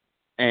real,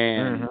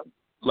 and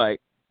like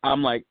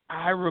I'm like,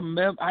 I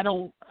remember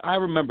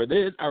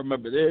this, I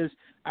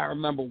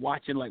remember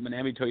watching like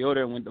Manami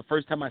Toyota, and when the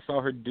first time I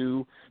saw her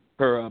do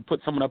her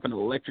put someone up in an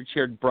electric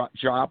chair,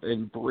 drop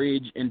and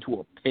bridge into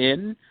a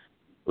pin,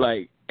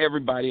 like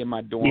everybody in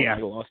my dorm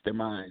had lost their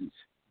minds.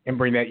 And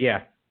bring that,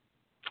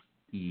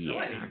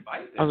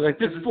 I was like,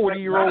 this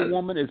 40-year-old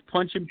woman is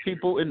punching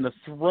people in the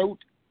throat.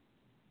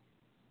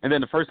 And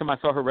then the first time I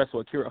saw her wrestle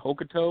Akira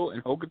Hokuto,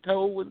 and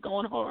Hokuto was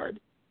going hard.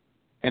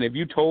 And if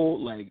you told,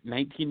 like,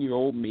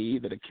 19-year-old me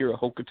that Akira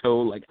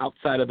Hokuto, like,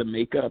 outside of the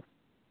makeup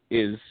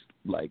is,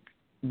 like,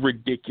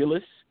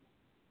 ridiculous,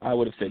 I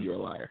would have said you're a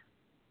liar.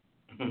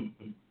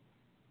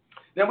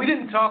 Now, we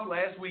didn't talk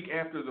last week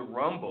after the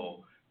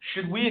Rumble.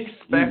 Should we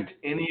expect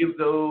any of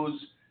those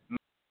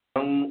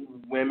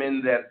young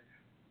women that,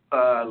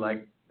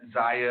 like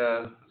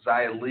Zaya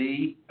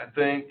Lee, I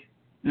think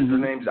her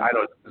name's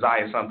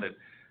Zaya something.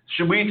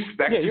 Should we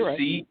expect to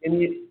see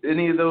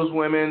any of those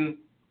women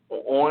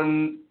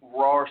on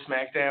Raw or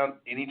SmackDown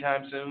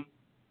anytime soon?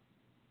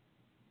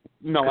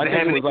 No, I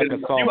think it was like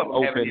a soft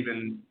open. Haven't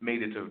even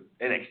made it to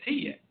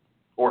NXT yet,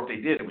 or if they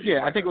did, it was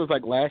I think it was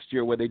like last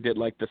year where they did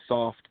like the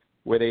soft,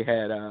 where they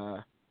had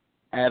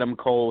Adam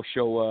Cole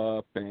show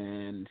up,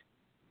 and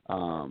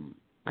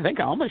I think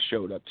Almas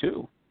showed up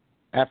too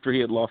after he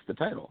had lost the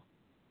title.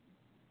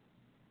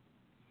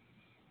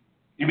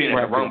 You mean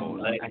at the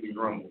Rumble?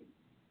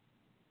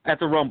 At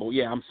the Rumble,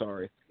 yeah, I'm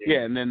sorry. Yeah,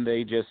 and then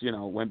they just,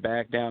 went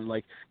back down.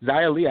 Like,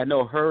 Zia Lee, I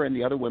know her and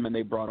the other women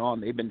they brought on,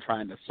 they've been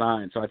trying to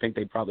sign, so I think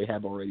they probably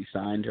have already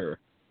signed her.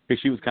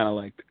 Because she was kind of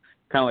like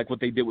what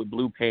they did with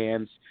Blue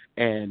Pants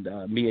and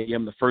Mia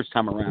Yim the first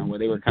time around, where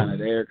they were kind of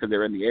there because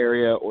they're in the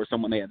area or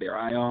someone they had their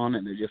eye on,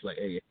 and they're just like,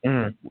 hey,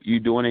 you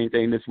doing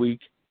anything this week?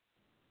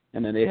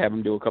 And then they'd have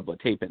them do a couple of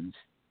tape-ins.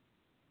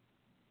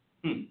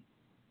 Blue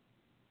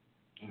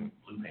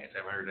Pants,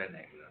 I've heard that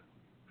name.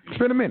 It's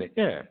been a minute,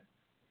 yeah.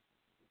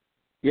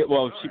 Yeah,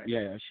 well,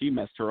 she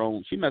messed her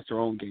own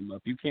game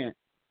up. You can't.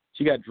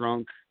 She got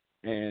drunk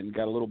and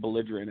got a little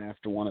belligerent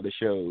after one of the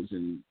shows,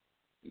 and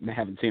I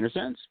haven't seen her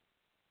since.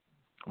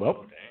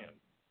 Well, damn.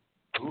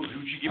 Who'd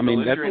you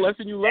get that's the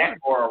lesson you learn.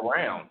 Or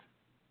around.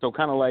 So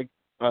kind of like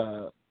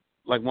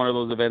one of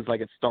those events like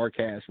at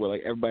StarCast where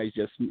like everybody's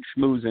just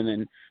schmoozing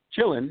and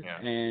chilling,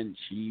 and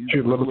she's a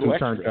little too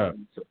turned up.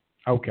 So,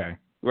 okay.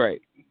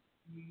 Right.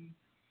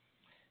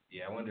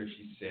 Yeah, I wonder if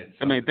she said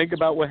something. I mean, think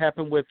about what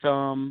happened with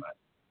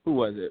who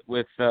was it?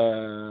 With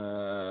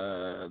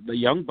the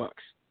Young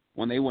Bucks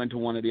when they went to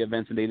one of the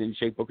events and they didn't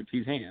shake Booker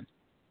T's hand.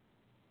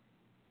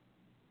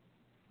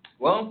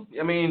 Well,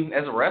 I mean,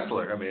 as a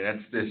wrestler, I mean,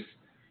 that's just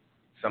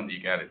something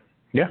you got to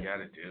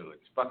do.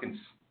 It's fucking.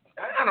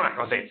 I'm not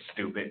gonna say it's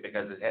stupid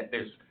because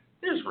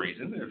there's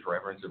reason, there's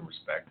reverence and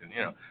respect, and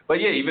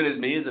But yeah, even as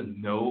me as a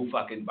no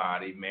fucking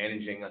body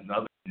managing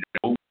another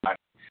nobody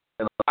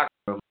in the locker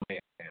room.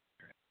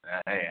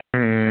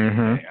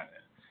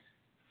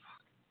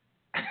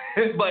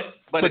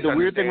 But the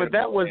weird thing with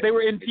that was they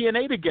were in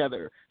TNA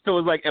together. So it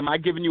was like, am I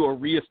giving you a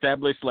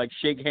reestablished, like,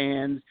 shake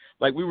hands?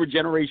 Like, we were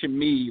Generation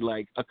Me,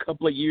 like, a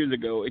couple of years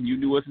ago, and you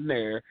knew us in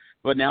there.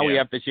 But now we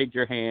have to shake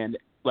your hand,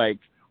 like,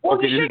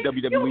 okay, this is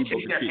WWE. You don't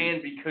shake their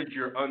hand because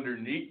you're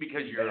underneath,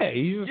 because you're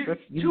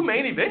two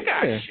main event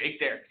guys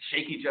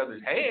shake each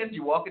other's hands.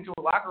 You walk into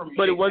a locker room.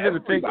 But it wasn't a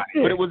thing.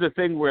 But it was a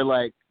thing where,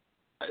 like,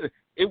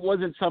 it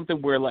wasn't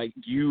something where like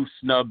you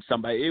snubbed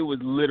somebody. It was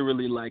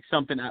literally like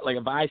something like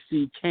if I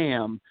see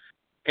Cam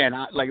and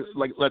I like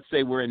let's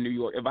say we're in New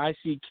York. If I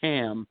see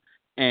Cam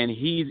and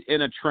he's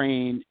in a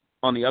train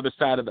on the other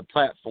side of the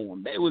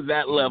platform, it was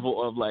that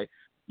level of like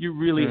you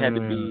really had to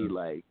be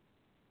like,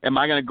 am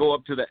I going to go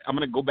up to I'm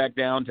going to go back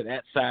down to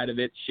that side of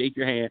it, shake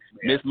your hand,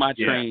 miss my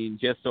train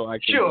just so I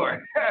can.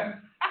 Sure.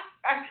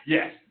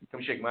 Yes.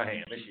 Come shake my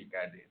hand. Miss your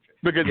goddamn train.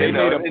 Because they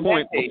made a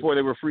point before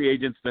they were free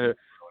agents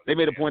they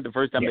made a point the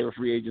first time they were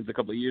free agents a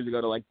couple of years ago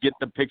to like get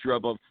the picture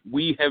up of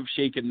we have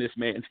shaken this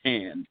man's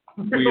hand.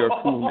 We are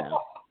cool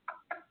now.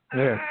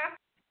 Yeah.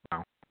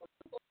 Wow.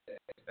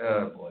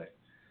 Oh boy.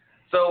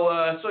 So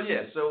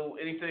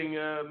anything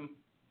on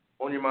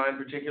your mind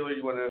particular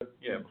you want to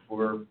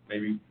before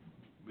maybe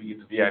we get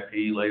to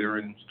VIP later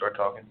and start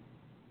talking?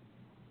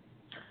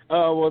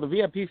 Well, the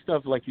VIP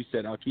stuff, like you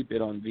said, I'll keep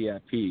it on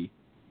VIP.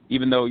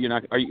 Even though you're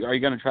not, are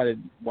you going to try to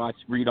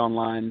read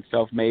online,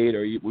 self-made, or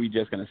are we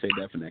just going to save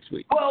that for next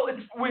week? Well,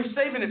 we're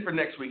saving it for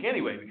next week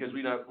anyway because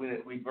we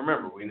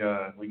remember we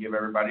give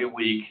everybody a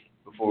week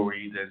before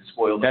we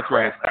spoil the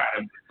crap out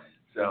of it.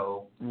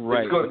 So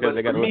right, because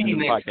they got to listen to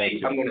the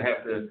podcast. I'm going to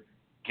have to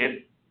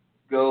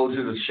go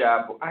to the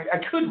shop. I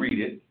could read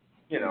it,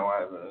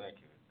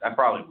 I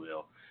probably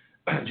will,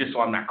 just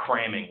so I'm not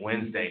cramming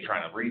Wednesday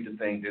trying to read the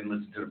thing, then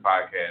listen to the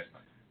podcast.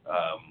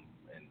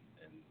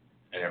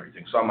 And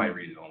everything. So I might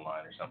read it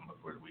online or something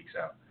before the week's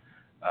out.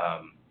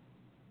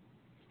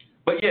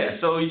 But yeah,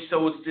 so it's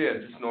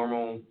just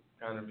normal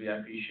kind of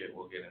VIP shit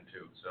we'll get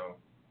into. So,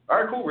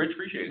 all right, cool, Rich.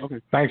 Appreciate it. Okay.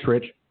 Thanks,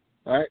 Rich.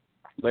 All right.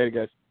 Later,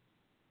 guys.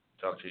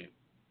 Talk to you.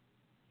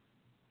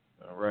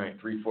 All right,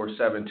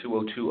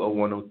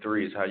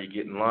 347-202-0103 is how you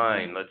get in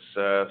line. Let's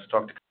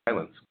talk to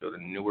Kylan. Let's go to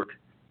Newark,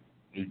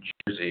 New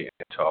Jersey,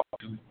 and talk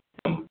to him.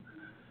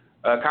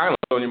 Kylan,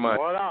 what's on your mind?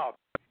 What up?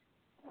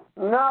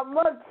 Not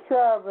much,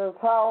 Travis.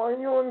 How are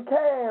you and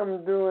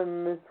Cam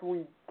doing this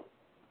week?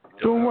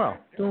 Doing well.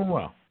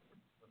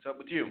 What's up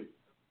with you?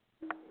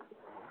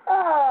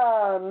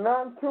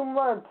 Not too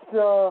much.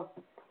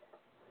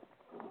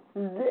 Getting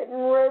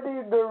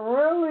ready to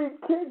really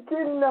kick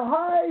into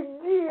high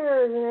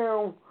gear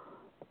here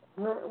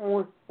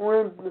with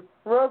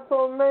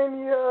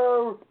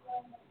WrestleMania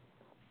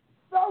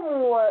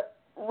somewhat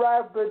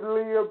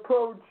rapidly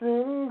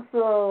approaching,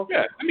 so...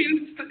 Yeah, I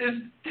mean,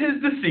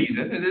 tis the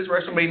season. It is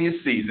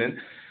WrestleMania season.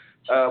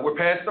 We're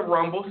past the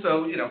Rumble,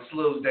 so,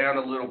 slows down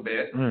a little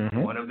bit.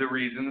 Mm-hmm. One of the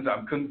reasons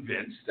I'm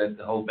convinced that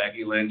the whole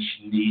Becky Lynch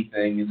knee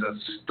thing is a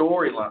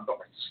storyline,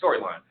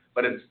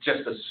 but it's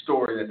just a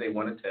story that they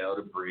want to tell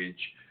to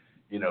bridge,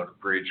 to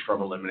bridge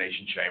from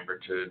Elimination Chamber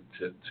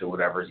to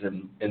whatever's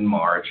in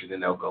March, and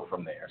then they'll go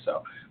from there.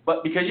 So,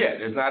 but because,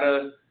 there's not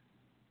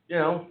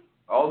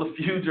all the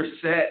feuds are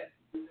set.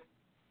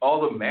 All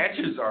the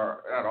matches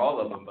are, not all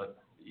of them, but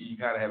you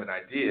got to have an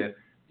idea.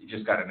 You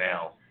just got to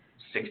now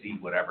 60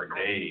 whatever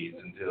days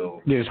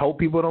until. Just hope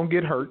people don't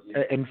get hurt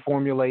and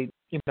formulate,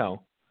 the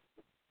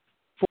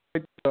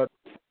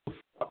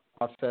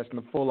process and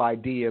the full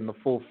idea and the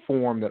full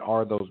form that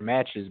are those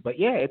matches. But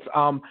yeah,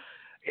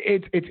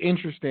 it's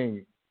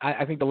interesting.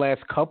 I think the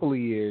last couple of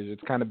years,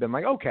 it's kind of been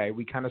like, okay,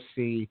 we kind of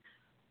see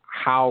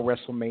how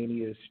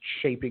WrestleMania is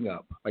shaping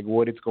up, like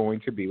what it's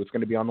going to be, what's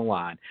going to be on the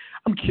line.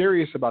 I'm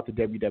curious about the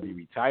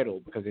WWE title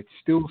because it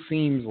still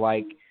seems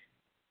like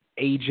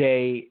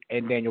AJ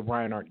and Daniel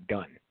Bryan aren't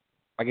done.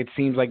 Like it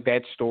seems like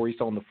that story's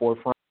still on the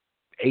forefront.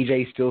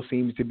 AJ still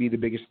seems to be the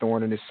biggest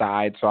thorn in his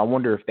side, so I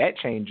wonder if that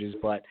changes.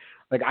 But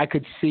like I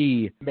could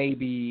see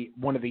maybe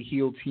one of the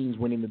heel teams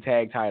winning the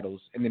tag titles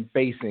and then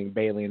facing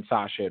Bayley and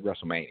Sasha at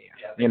WrestleMania.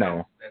 Yeah,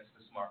 that's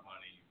the smart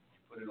money. You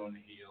put it on the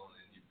heel.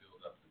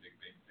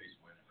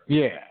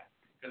 Yeah.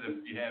 Because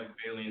if you have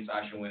Bayley and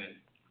Sasha winning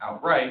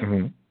outright,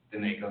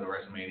 then they go to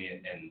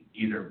WrestleMania and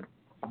either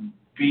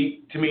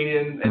beat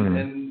Tamina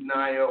and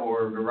Nia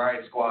or the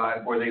Riot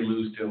Squad, or they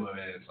lose to them,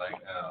 and it's like,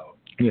 oh.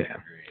 Yeah.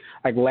 Great.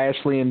 Like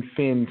Lashley and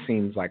Finn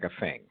seems like a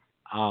thing.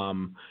 I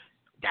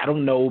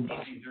don't know.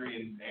 EC3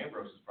 and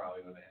Ambrose is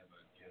probably going to have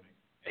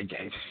a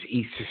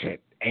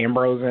gimmick.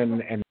 Ambrose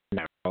and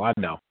no, I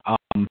know.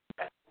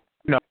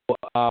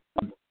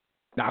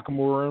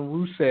 Nakamura and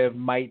Rusev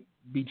might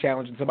be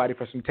challenging somebody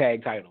for some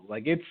tag titles.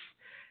 Like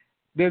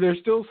there's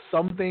still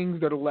some things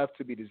that are left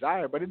to be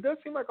desired, but it does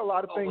seem like a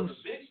lot of things. Well, the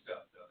big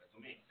stuff though,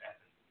 that's Seth.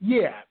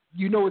 Yeah,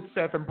 it's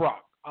Seth and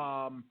Brock.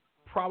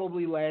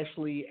 Probably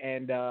Lashley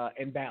and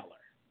Balor.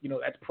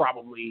 That's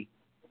probably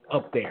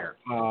up there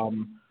for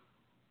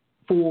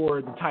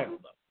the title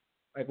though.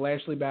 Like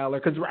Lashley, Balor,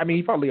 because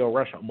he fought Leo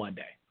Rush on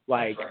Monday.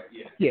 Like, that's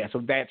right, so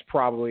that's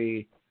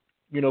probably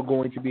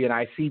going to be an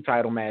IC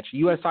title match.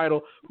 U.S.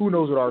 title, who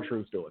knows what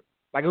R-Truth's doing?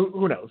 Like,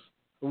 who knows?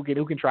 Who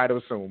can try to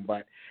assume?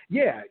 But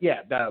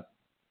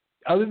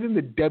other than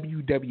the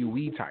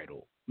WWE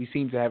title, we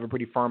seem to have a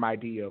pretty firm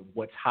idea of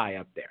what's high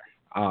up there.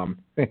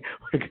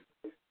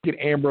 Get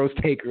Ambrose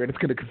Taker, and it's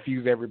going to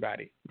confuse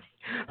everybody.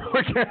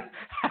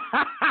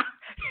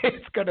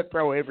 It's going to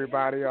throw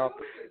everybody off.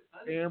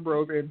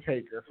 Ambrose and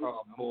Taker.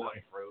 Oh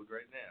boy, road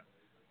right now.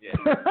 Yeah.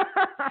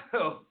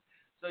 So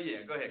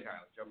yeah, go ahead,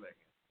 Kyle. Jump back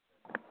in.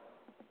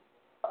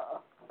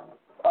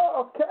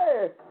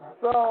 Okay,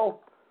 so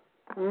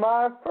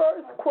my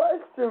first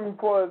question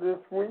for this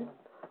week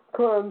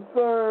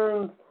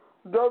concerns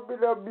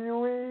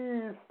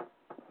WWE's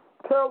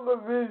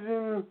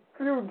television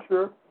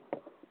future.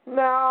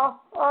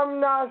 Now, I'm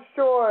not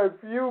sure if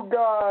you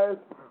guys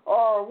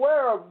are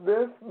aware of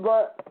this,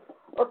 but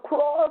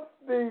across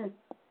the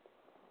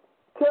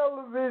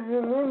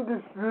television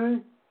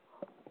industry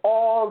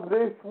all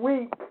this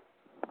week,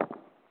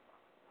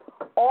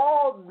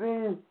 all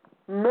the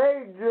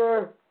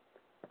major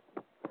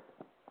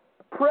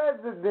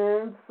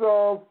presidents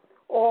of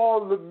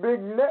all the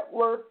big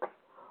networks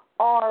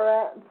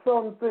are at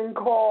something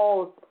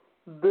called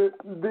the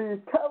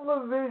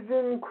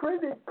Television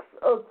Critics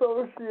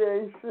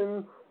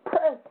Association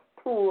press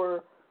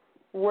tour,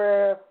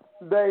 where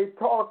they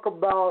talk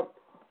about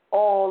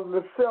all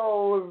the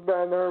shows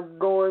that are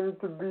going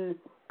to be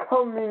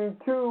coming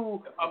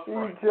to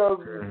each of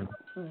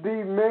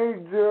the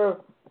major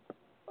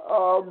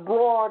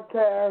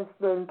broadcast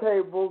and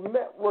cable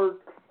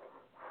networks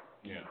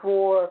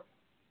for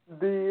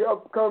the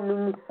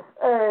upcoming.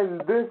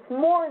 And this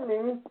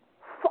morning,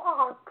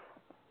 Fox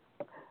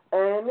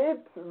and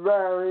its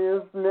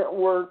various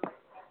networks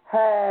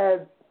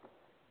had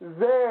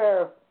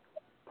their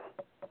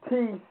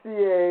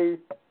TCA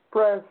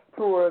press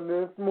tour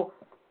this morning.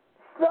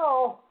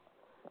 So,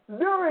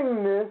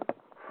 during this,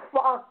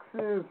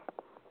 Fox's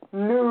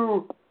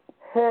new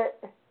head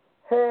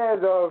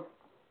of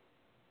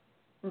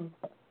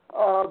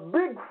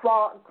Big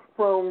Fox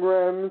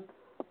programming,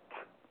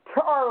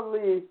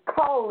 Charlie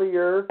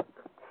Collier,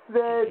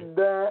 said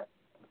that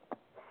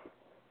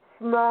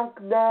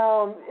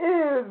SmackDown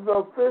is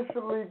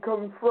officially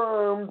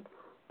confirmed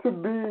to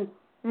be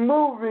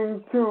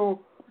moving to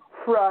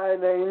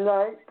Friday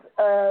night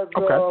as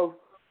of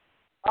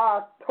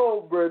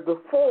October the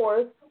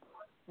 4th,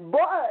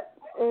 but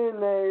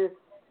in a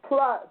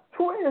plot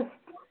twist,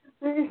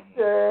 he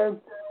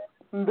said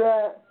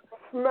that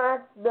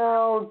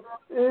SmackDown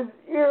is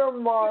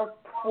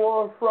earmarked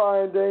for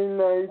Friday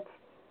nights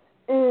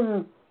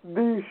in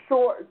the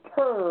short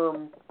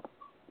term.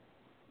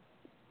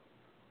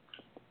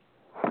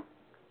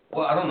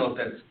 Well, I don't know if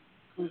that's.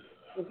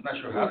 I'm not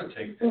sure how to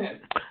take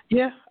that.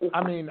 Yeah,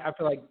 I mean, I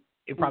feel like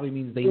it probably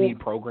means they need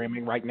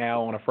programming right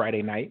now on a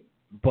Friday night,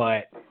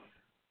 but.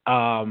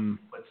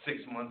 But 6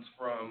 months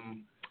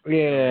from.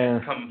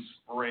 Come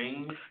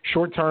spring.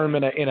 Short term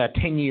in a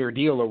 10-year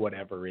deal or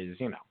whatever is,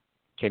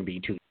 can be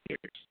 2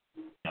 years.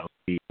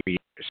 3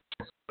 years.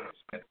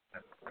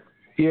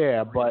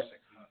 Yeah, but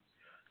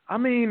I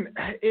mean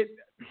it.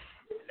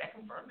 Is that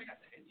confirmed? They got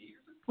 10 years.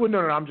 Well, no,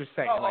 I'm just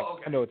saying.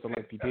 Okay. I know it's a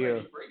lengthy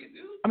deal.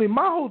 I mean,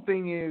 my whole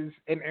thing is,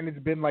 and it's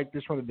been like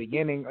this from the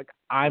beginning. Like,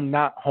 I'm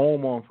not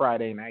home on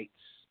Friday nights,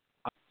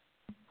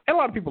 and a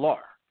lot of people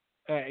are,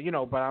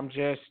 but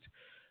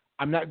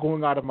I'm not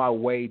going out of my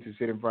way to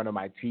sit in front of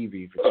my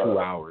TV for 2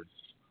 hours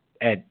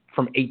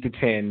from 8 to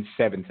 10,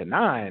 7 to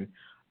 9.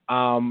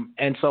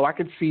 And so I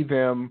could see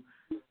them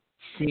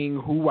seeing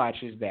who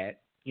watches that,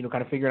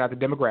 kind of figuring out the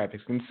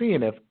demographics and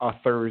seeing if a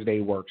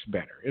Thursday works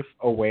better, if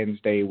a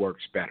Wednesday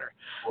works better.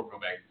 Or go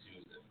back to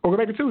Tuesday. Or go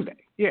back to Tuesday,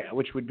 yeah,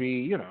 which would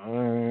be, I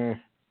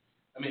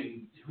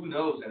mean, who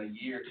knows, in a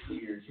year, 2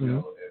 years,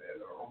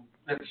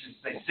 let's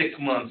just say 6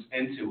 months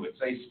into it,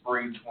 say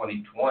spring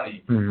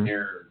 2020,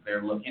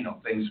 they're looking,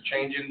 things are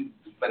changing,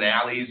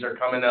 finales are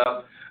coming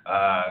up,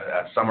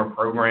 summer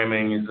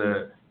programming is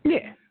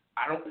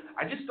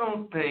I just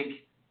don't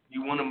think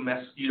you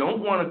don't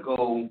want to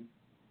go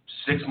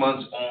 6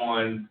 months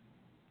on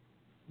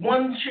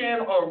one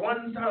channel or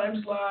one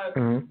time slot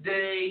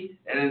day,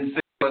 and then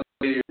 6 months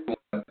later,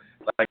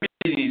 like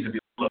it needs to be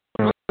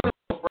on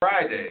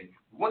Friday.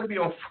 We want to be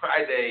on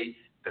Friday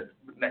the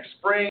next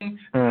spring,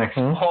 next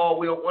fall.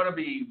 We don't want to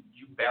be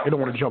you don't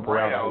want to jump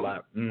around a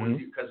lot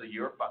because of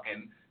your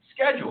fucking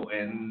schedule,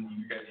 and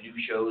you got new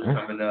shows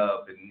coming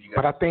up, and you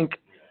got. But I think,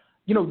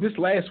 this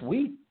last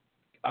week,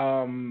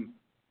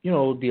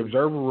 the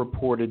Observer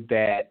reported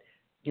that,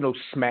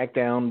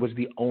 SmackDown was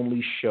the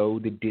only show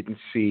that didn't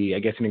see, I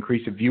guess, an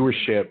increase in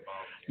viewership.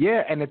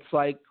 Yeah, and it's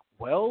like,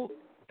 well,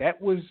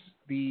 that was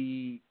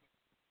the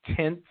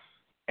 10th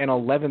and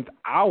 11th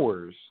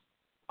hours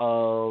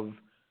of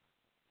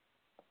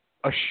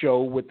a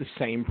show with the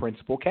same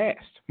principal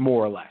cast,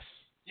 more or less,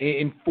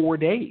 in 4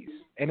 days.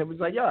 And it was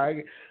like,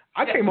 I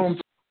came home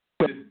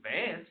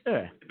advanced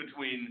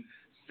between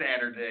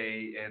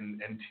Saturday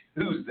and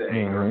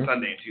Tuesday, or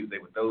Sunday and Tuesday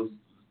with those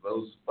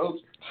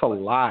folks. It's a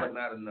lot. But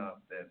not enough.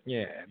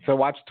 To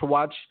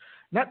watch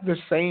not the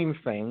same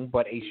thing,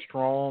 but a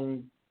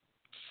strong,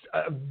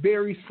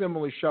 very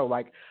similar show.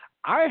 Like,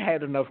 I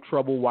had enough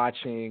trouble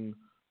watching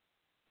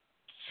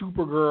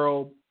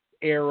Supergirl,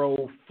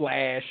 Arrow,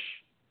 Flash,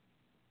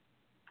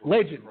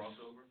 Legends.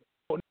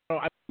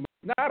 No,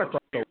 not a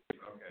crossover.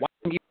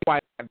 Watching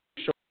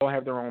each show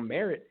have their own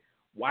merit.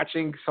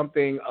 Watching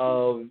something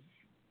of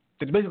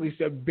that's basically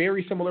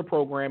very similar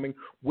programming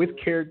with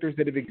characters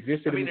that have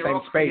existed in the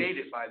same space.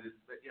 Created by the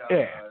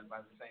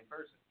same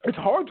person. it's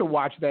hard to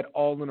watch that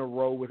all in a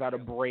row without a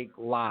break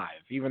live.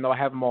 Even though I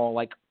have them all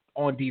like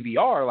on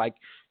DVR, like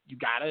you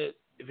gotta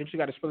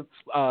eventually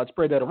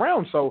spread that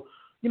around. So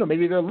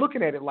maybe they're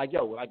looking at it like,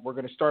 yo, like we're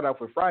gonna start off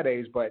with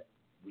Fridays, but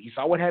we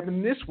saw what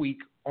happened this week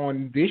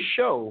on this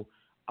show.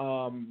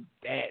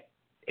 That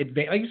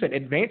like you said,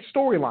 advanced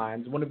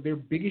storylines, one of their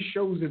biggest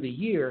shows of the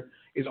year,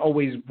 is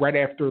always right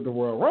after the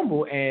Royal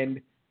Rumble,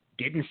 and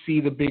didn't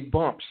see the big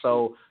bump.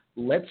 So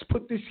let's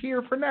put this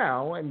here for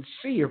now and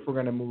see if we're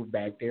going to move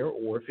back there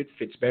or if it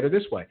fits better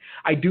this way.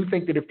 I do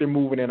think that if they're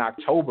moving in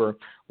October,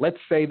 let's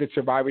say that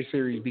Survivor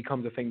Series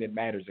becomes a thing that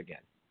matters again.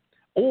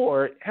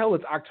 Or, hell,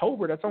 it's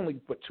October. That's only,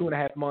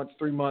 2.5 months,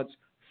 3 months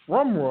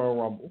from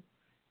Royal Rumble.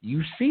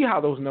 You see how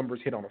those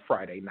numbers hit on a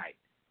Friday night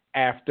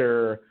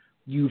after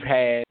you've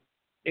had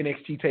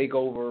NXT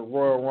TakeOver,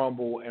 Royal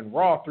Rumble, and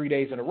Raw 3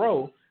 days in a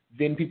row.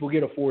 Then people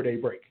get a 4-day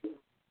break.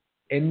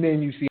 And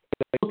then you see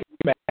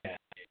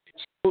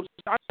so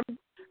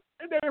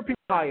there are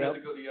people high up.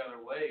 To go the other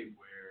way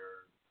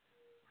where,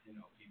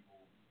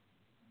 people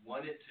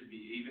want it to be,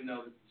 even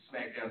though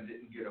SmackDown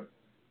didn't get a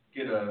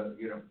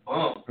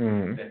bump,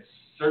 that's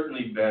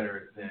certainly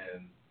better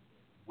than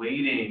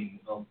waiting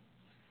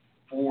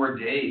 4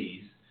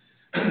 days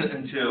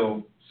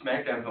until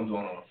SmackDown comes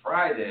on a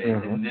Friday,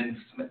 and then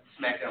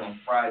SmackDown on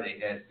Friday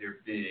has their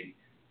big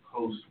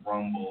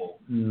post-Rumble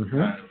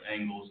kind of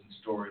angles and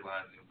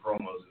storylines and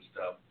promos and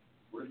stuff.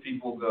 Where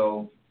people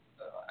go,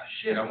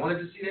 shit, I wanted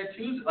to see that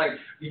Tuesday. Like,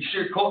 you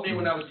should have called me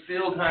when I was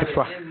still kind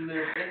of in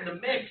the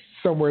mix.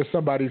 Somewhere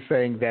somebody's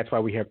saying that's why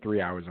we have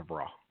 3 hours of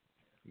Raw.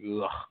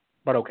 Ugh.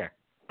 But okay.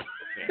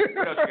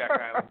 What else you got,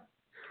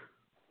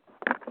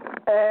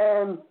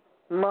 And Kyle?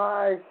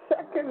 my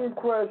second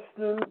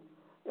question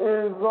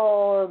is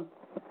on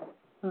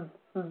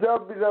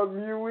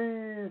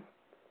WWE's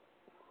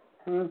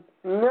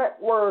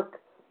network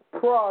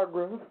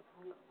progress.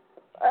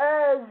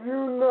 As you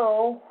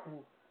know,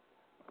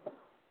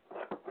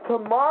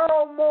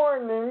 tomorrow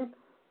morning,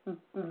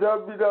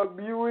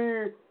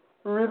 WWE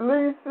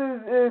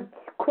releases its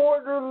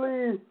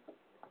quarterly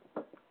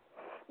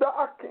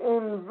stock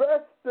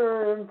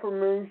investor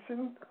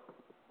information.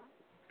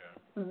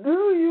 Okay.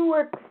 Do you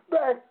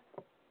expect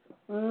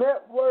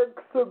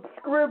network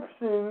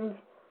subscriptions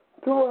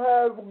to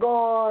have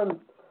gone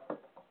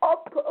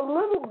up a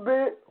little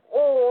bit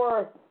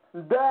or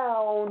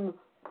down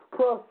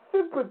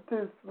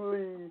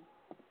precipitously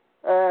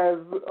as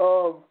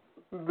of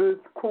this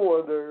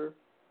quarter?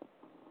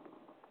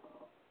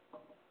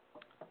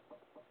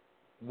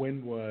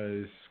 When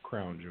was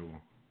Crown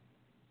Jewel?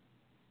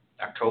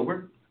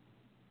 October?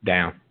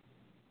 Down.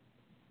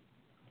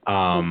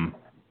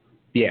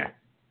 Yeah.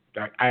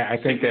 I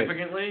think that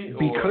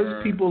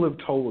because people have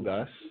told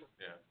us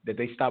that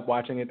they stopped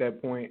watching at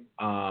that point.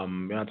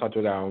 And I talked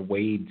to a guy on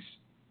Wade's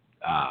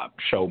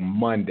show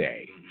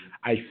Monday.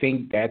 I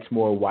think that's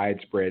more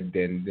widespread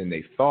than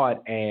they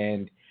thought,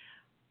 and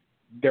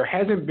there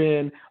hasn't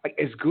been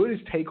as good as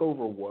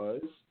TakeOver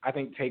was. I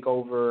think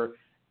TakeOver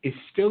is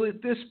still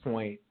at this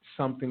point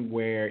something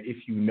where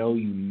if you know,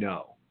 you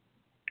know,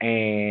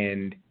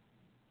 and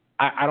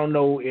I don't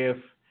know if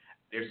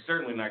they're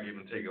certainly not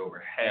giving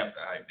TakeOver half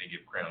the hype they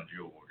give Crown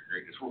Jewel or the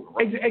Greatest World.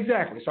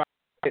 Exactly. So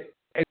as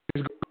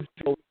good as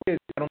TakeOver is,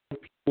 I don't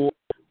think people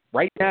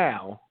right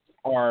now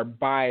are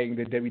buying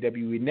the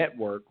WWE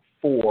Network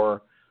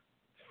for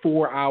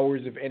 4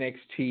 hours of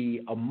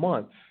NXT a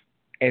month,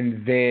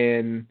 and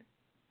then,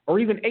 or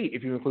even 8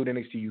 if you include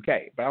NXT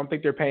UK. But I don't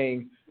think they're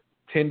paying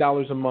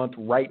 $10 a month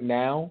right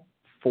now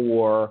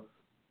for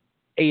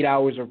 8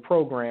 hours of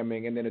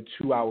programming and then a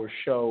 2-hour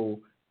show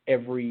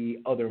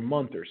every other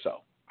month or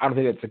so. I don't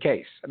think that's the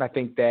case. And I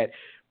think that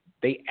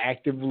they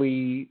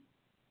actively,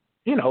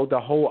 the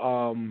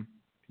whole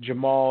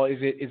Jamal, is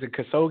it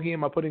Khashoggi?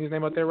 Am I putting his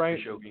name out there right?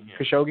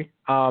 Khashoggi.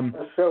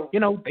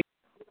 They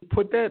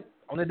put that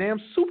on the damn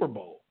Super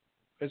Bowl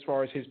as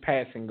far as his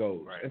passing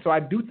goes. Right. And so I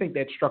do think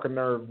that struck a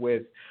nerve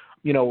with,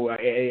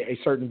 a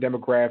certain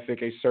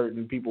demographic, a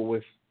certain people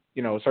with,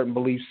 certain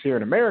beliefs here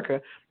in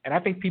America. And I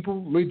think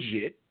people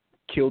legit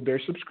killed their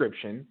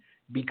subscription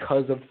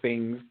because of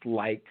things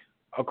like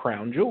a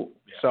Crown Jewel.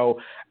 Yeah. So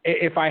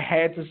if I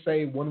had to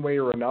say one way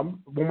or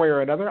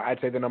another, I'd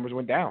say the numbers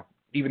went down.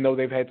 Even though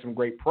they've had some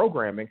great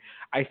programming,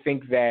 I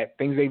think that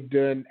things they've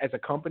done as a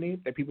company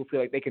that people feel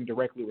like they can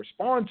directly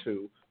respond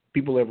to,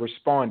 people have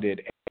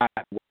responded.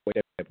 Do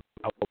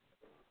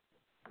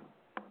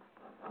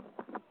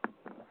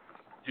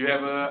you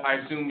have I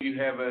assume you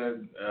have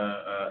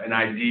an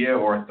idea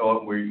or a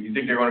thought where you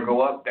think they're going to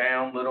go up,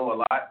 down, little, a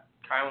lot,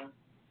 Kyle?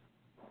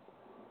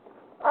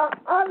 I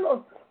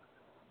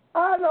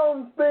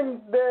don't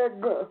think they're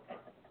good.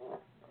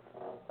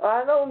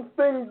 I don't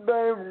think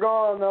they've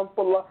gone up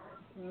a lot.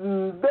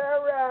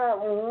 They're at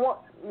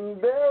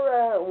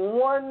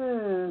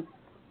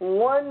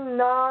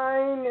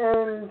 1.9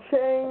 and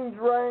change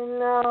right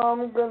now.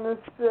 I'm gonna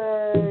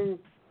say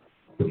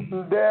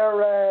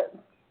they're at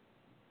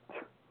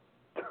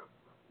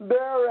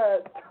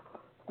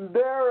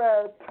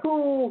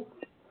 2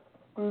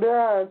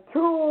 to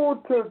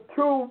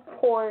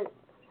 2.1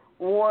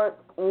 want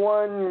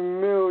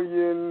 1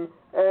 million,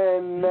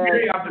 and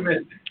Very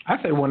optimistic.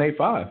 I say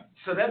 185.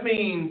 So that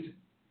means,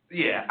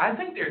 yeah, I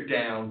think they're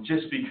down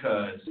just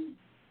because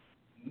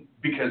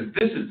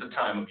this is the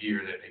time of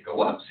year that they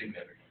go up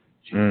significantly,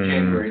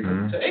 January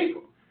to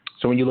April.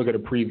 So when you look at a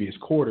previous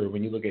quarter,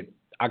 when you look at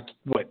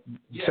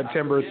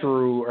September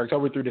through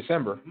October through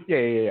December,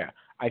 yeah,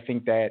 I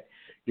think that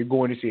you're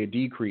going to see a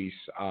decrease,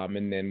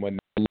 and then when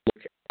they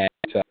look at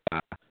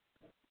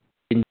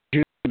in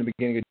June, the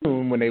beginning of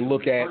June, when they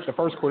look at the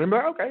first quarter,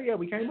 they're like, okay, yeah,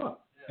 we came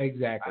up.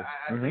 Exactly.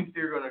 I think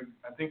they're gonna.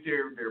 I think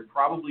they're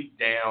probably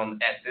down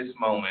at this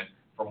moment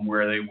from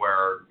where they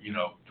were,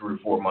 3 or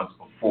 4 months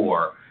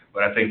before.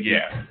 But I think,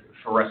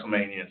 for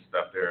WrestleMania and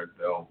stuff,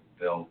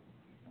 they'll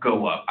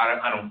go up.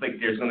 I don't think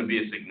there's going to be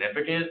a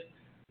significant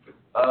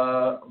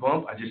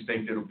bump. I just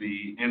think it'll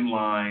be in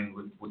line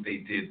with what they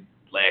did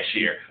last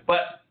year.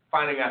 But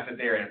finding out that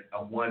they're at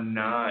a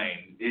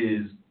 1.9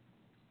 is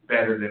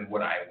better than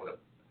what I would have.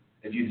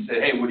 If you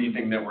said, hey, what do you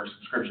think network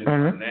subscriptions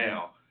are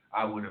now?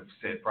 I would have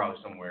said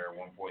probably somewhere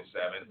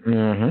 1.7.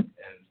 And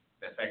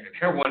the fact that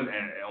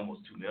they're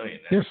almost 2 million.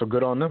 So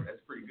good on them.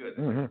 That's pretty good. That's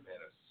been a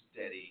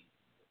steady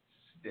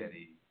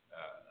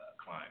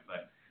climb.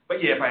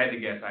 But yeah, if I had to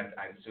guess,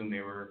 I'd assume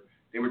they were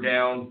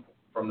down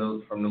from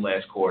the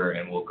last quarter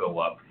and will go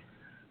up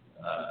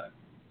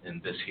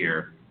in this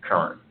here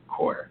current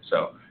quarter.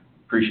 So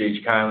appreciate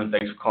you, Kylan.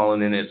 Thanks for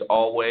calling in as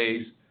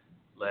always.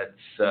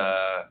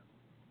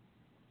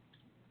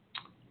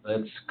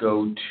 Let's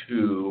go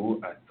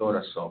to, I thought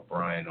I saw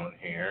Brian on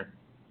here.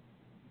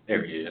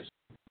 There he is.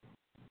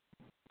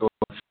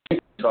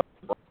 Talk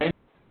to Brian,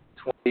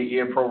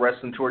 28-year Pro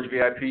Wrestling Torch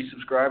VIP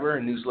subscriber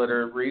and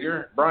newsletter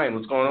reader. Brian,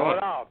 what's going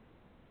on?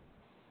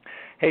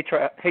 Hey,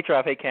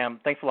 Trav. Hey, Cam.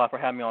 Thanks a lot for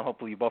having me on.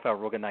 Hopefully you both have a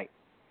real good night.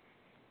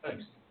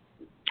 Thanks.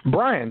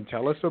 Brian,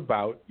 tell us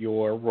about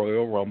your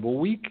Royal Rumble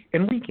week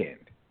and weekend.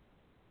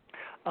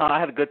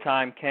 I had a good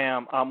time,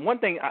 Cam. One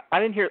thing I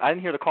didn't hear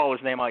the caller's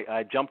name.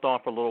 I jumped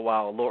on for a little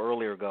while, a little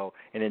earlier ago,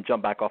 and then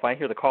jumped back off. I didn't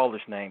hear the caller's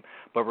name.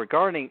 But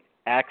regarding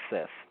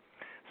Access,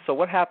 so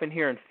what happened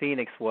here in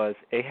Phoenix was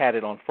they had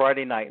it on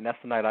Friday night, and that's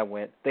the night I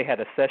went. They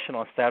had a session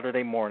on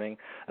Saturday morning,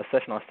 a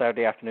session on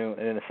Saturday afternoon,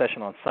 and then a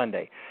session on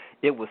Sunday.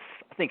 It was,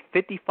 I think,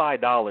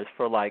 $55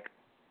 for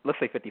let's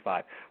say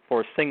 $55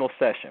 for a single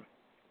session.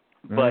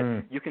 But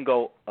you can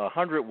go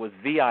 100 was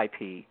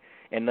VIP.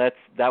 And that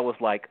was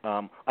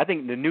I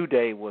think the New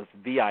Day was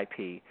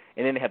VIP,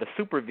 and then they had a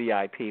Super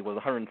VIP was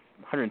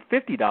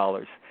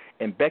 $150,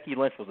 and Becky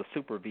Lynch was a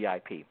Super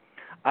VIP.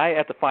 I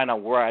had to find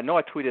out where. I know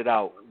I tweeted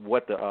out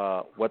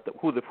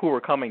who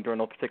were coming during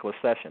those particular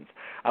sessions.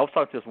 I was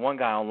talking to this one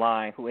guy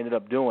online who ended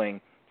up doing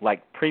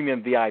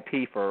premium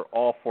VIP for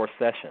all 4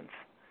 sessions.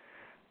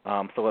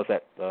 So was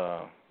that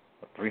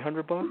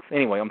 $300?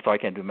 Anyway, I'm sorry,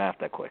 I can't do math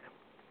that quick.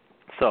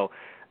 So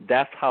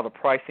that's how the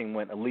pricing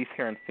went, at least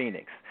here in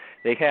Phoenix.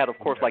 They had, of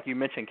course, like you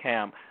mentioned,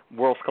 Cam,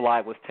 Worlds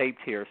Collide was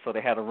taped here, so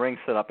they had a ring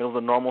set up. It was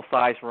a normal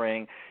size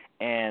ring,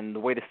 and the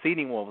way the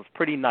seating was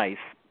pretty nice,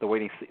 the way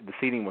the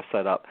seating was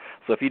set up.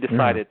 So if you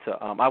decided to,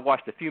 I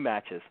watched a few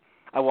matches.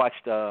 I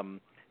watched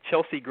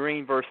Chelsea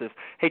Green versus,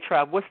 hey,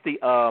 Trav, what's the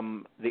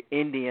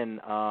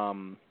Indian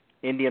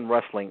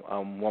wrestling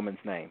woman's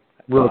name?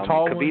 Real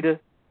tall Kavita? one?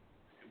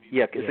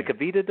 Yeah, is it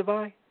Kavita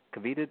Devai?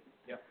 Kavita?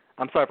 Yeah.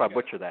 I'm sorry if I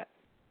butchered that.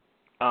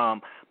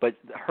 But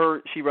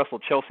she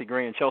wrestled Chelsea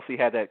Green, and Chelsea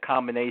had that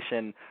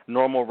combination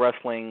normal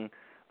wrestling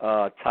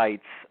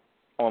tights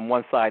on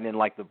one side, and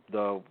then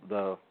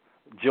the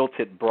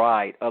jilted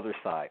bride other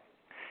side.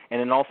 And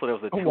then also there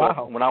was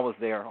a when I was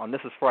there on, this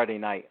is Friday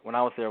night. When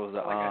I was there was a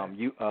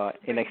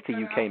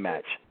NXT UK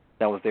match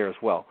that was there as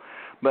well.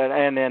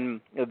 And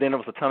then there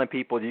was a ton of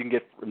people you can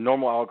get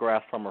normal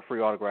autographs from or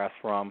free autographs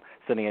from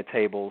sitting at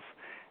tables,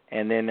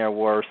 and then there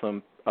were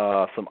some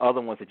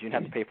other ones that you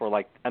didn't have to pay for.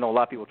 I know a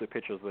lot of people took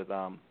pictures with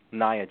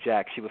Nia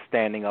Jax. She was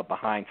standing up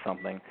behind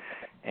something,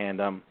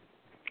 and I'm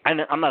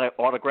not an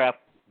autograph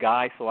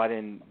guy, so I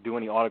didn't do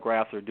any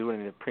autographs or do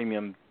any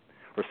premium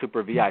or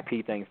super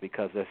VIP things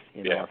because that's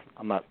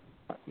I'm not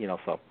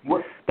so.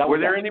 Were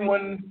there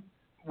anyone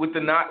with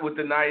the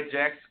Nia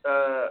Jax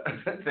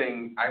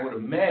thing? I would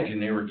imagine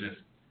they were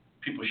just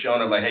people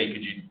showing up hey,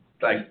 could you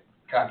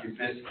cock your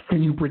fist?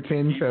 Can you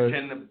pretend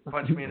to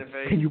punch me in the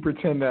face? Can you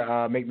pretend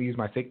to make me use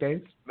my sick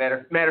days?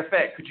 Matter of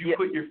fact, could you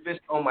put your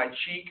fist on my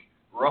cheek,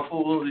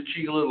 ruffle the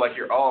cheek a little like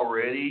you're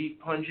already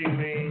punching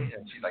me?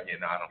 And she's like,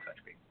 no, don't touch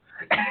me.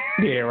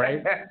 Yeah,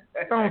 right?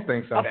 I don't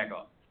think so. Back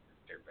off.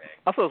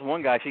 I saw this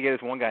one guy. She gave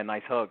this one guy a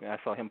nice hug, and I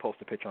saw him post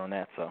a picture on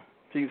that. So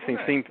she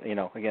seemed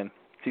again,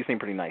 she seemed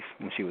pretty nice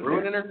when she was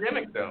ruining there. her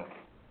gimmick, though.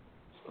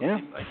 So yeah.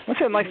 She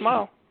had a nice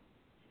smile.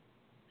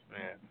 Yeah.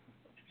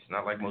 She's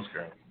not like most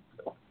girls.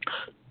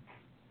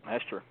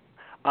 That's true.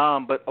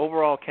 But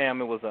overall,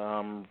 Cam, it was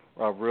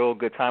a real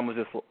good time. It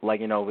was just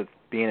with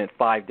being in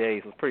 5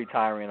 days, it was pretty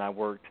tiring. I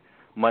worked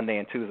Monday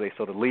and Tuesday,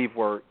 so to leave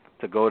work,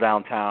 to go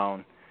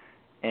downtown,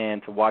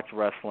 and to watch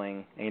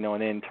wrestling, and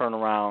then turn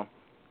around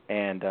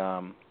and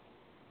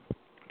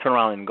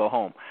go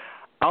home.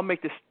 I'll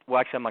make this. Well,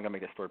 actually, I'm not gonna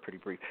make this story pretty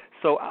brief.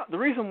 So the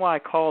reason why I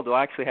called, though,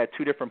 I actually had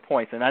two different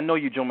points, and I know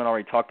you gentlemen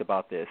already talked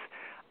about this.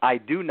 I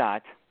do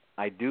not.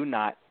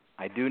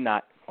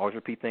 Always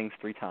repeat things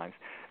 3 times.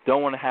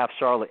 Don't want to have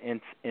Charlotte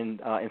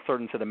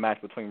insert into the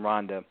match between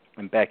Ronda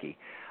and Becky.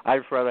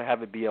 I'd rather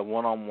have it be a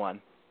one-on-one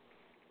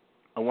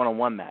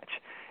match.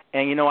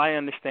 And I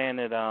understand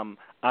that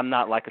I'm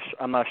not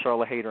a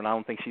Charlotte hater, and I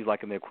don't think she's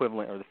like the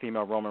equivalent or the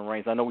female Roman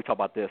Reigns. I know we talked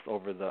about this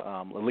over the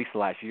at least the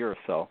last year or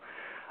so.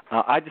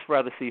 I'd just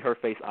rather see her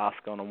face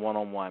Asuka on a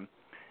one-on-one.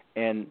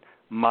 And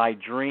my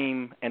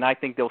dream, and I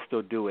think they'll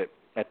still do it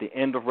at the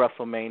end of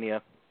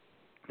WrestleMania.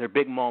 Their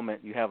big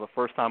moment, you have a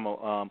first-time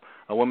a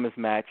women's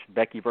match,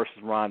 Becky versus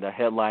Ronda,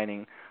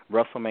 headlining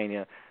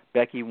WrestleMania.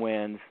 Becky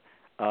wins.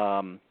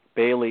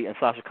 Bayley and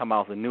Sasha come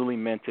out as the newly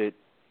minted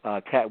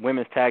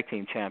women's tag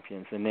team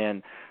champions, and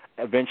then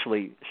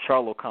eventually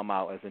Charlotte will come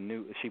out as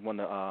she won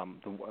the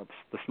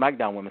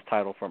SmackDown Women's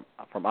title from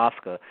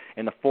Asuka,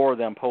 and the 4 of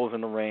them pose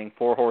in the ring,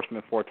 4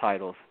 horsemen, 4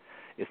 titles,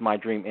 is my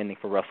dream ending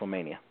for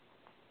WrestleMania.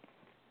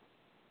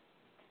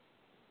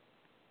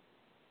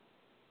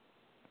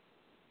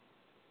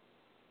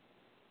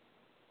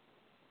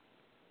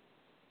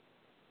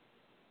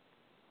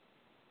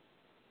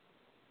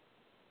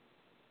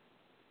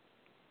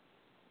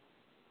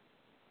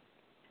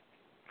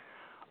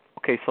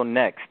 Okay, so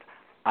next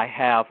I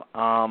have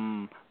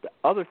the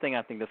other thing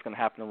I think that's going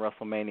to happen in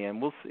WrestleMania, and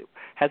we'll see.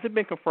 Has it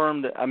been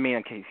confirmed? I mean,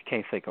 I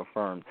can't say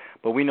confirmed,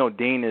 but we know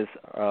Dean is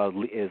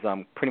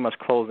pretty much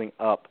closing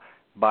up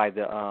by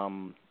by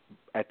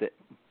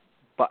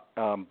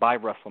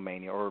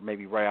WrestleMania, or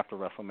maybe right after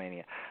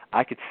WrestleMania.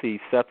 I could see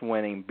Seth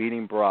winning,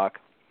 beating Brock,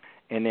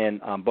 and then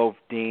both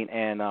Dean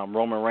and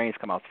Roman Reigns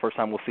come out. It's the first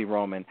time we'll see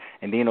Roman,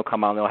 and Dean will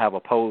come out and they'll have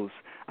a pose.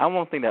 I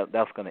don't think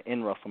that's going to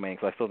end WrestleMania,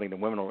 because I still think the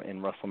women will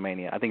end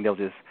WrestleMania. I think they'll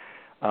just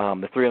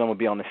the 3 of them will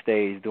be on the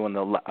stage doing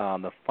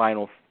the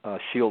final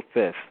Shield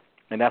fist,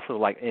 and that's sort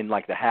of like in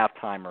like the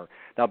halftime, or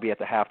that'll be at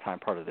the halftime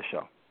part of the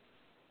show,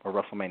 or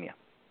WrestleMania.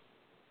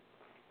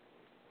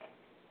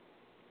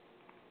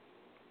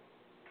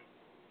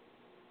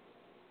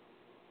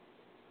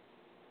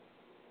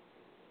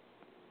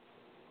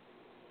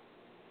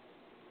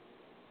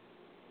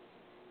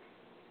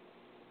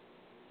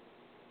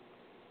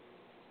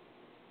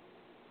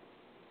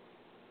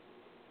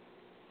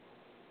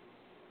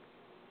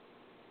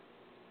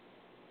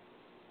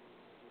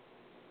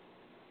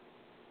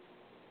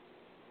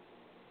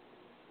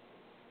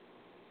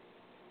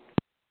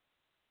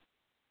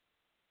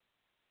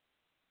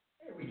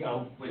 There we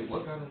go. Wait,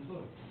 what got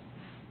unplugged?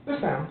 The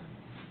sound.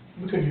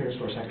 We couldn't hear us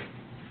for a second.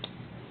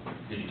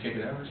 Did you kick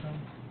it out or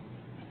something?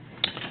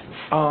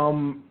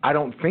 I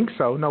don't think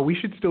so. No, we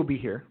should still be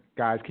here.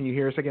 Guys, can you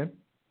hear us again?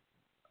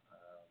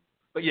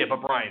 But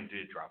Brian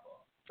did drop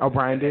off. Oh,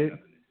 Brian did?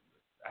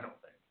 I don't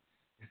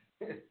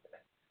think.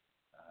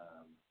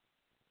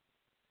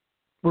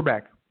 We're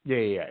back.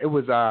 Yeah. It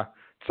was,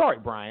 sorry,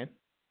 Brian.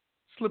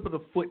 Slip of the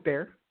foot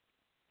there.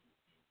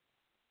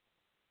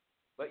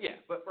 But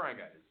Brian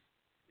got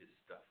his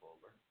stuff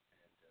over.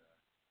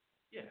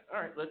 And,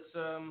 all right, let's,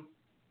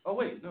 oh,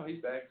 wait, no,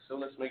 he's back. So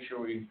let's make sure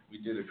we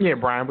did it. Yeah,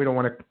 Brian, we don't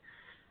want to,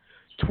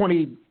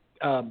 28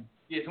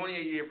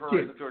 year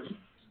program towards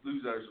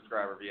lose our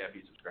subscriber,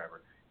 VIP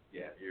subscriber.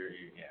 Yeah,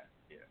 you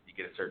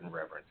get a certain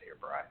reverence here,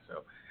 Brian.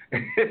 So,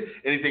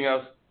 anything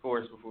else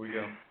for us before we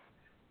go?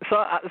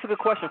 So it's a good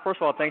question.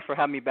 First of all, thanks for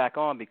having me back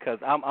on, because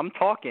I'm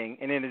talking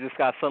and then it just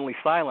got suddenly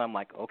silent. I'm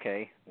like,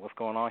 okay, what's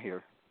going on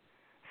here?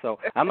 So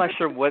I'm not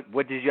sure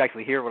what did you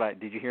actually hear?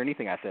 Did you hear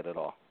anything I said at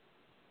all?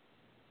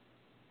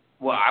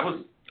 Well,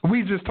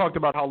 we just talked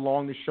about how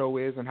long the show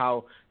is and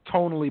how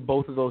tonally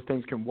both of those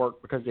things can work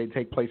because they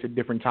take place at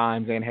different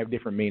times and have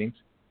different meanings.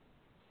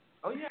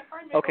 Oh yeah.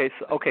 Okay,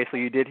 so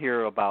you did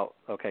hear about.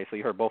 Okay, so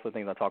you heard both of the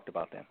things I talked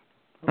about then.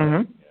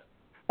 Mm-hmm. Yeah.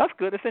 That's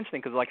good. It's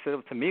interesting because, like I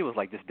said, to me it was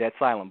like just dead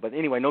silent. But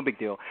anyway, no big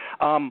deal.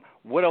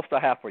 What else do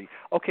I have for you?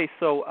 Okay,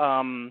 so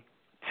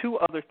 2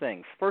 other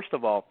things. First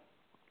of all,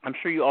 I'm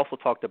sure you also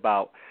talked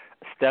about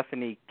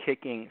Stephanie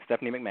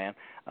McMahon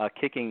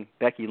kicking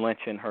Becky Lynch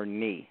in her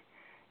knee,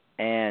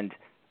 and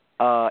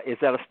is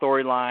that a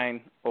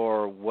storyline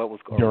or what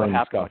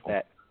happened with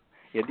that?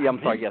 Yeah, I'm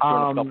sorry. Yes,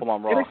 during the scuffle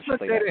on Raw. Let's put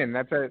that in.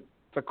 That's a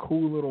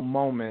cool little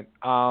moment.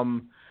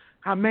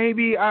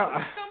 Maybe it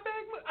was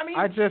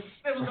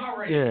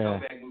already a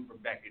scumbag move for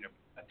Becky to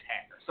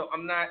attack her. So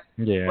I'm not.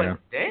 Yeah. But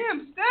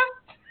damn, Steph.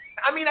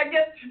 I mean, I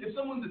guess if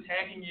someone's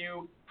attacking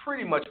you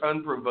pretty much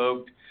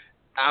unprovoked,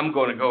 I'm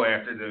going to go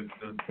after the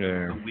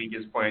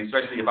weakest point,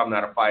 especially if I'm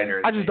not a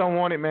fighter. I just don't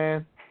want it,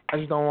 man. I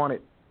just don't want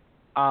it.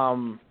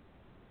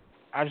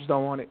 I just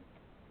don't want it.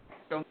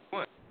 Don't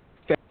want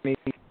it. Stephanie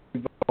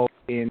involved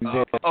in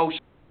this.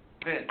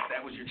 Vince.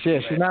 That was your.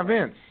 Yeah, she's not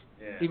Vince.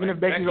 Yeah, even like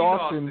if Becky's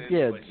Austin,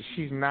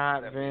 she's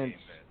not Vince. Vince.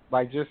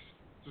 Like, just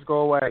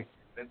go away.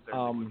 Vince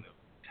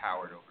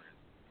towered over him.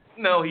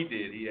 No, he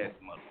did. He had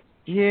muscles.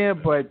 Yeah,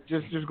 but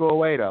just go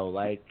away though.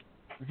 Like,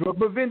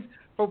 but Vince,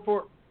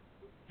 for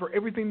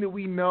everything that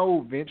we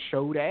know, Vince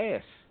showed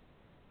ass.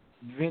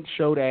 Vince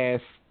showed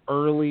ass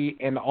early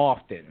and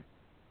often.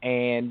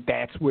 And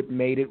that's what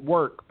made it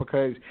work,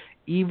 because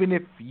even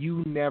if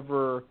you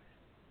never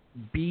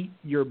beat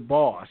your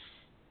boss,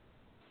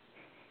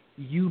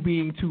 you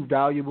being too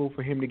valuable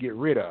for him to get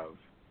rid of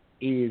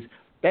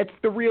that's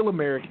the real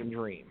American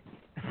dream.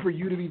 For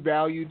you to be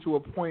valued to a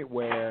point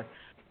where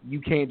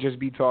you can't just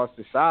be tossed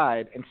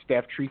aside, and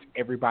Steph treats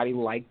everybody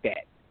like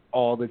that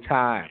all the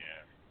time.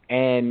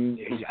 And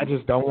I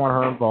just don't want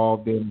her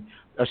involved in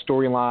a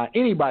storyline,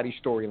 anybody's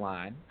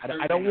storyline.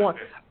 I don't want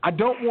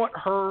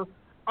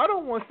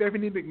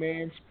Stephanie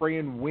McMahon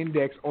spraying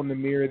Windex on the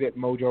mirror that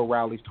Mojo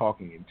Rawley's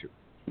talking into.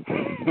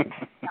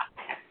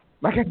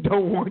 Like, I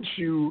don't want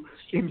you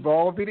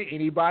involved in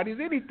anybody's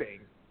anything,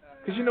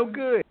 because you're no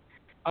good.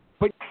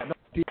 But I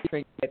did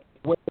think that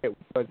what it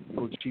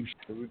was cheap.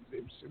 It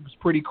was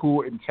pretty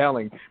cool and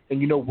telling,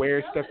 and you know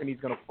where Stephanie's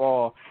gonna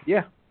fall.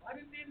 Yeah. Why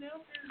did the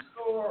announcers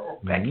score or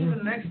Becky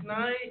the next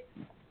night?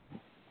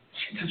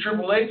 To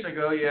Triple H, I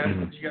go, yeah,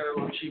 you got a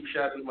little cheap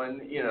shot in my,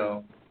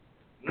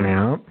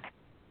 Yeah.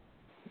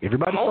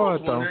 Everybody saw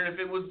it though. I'm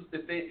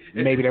wondering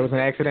maybe there was an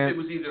accident. It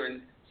was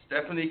either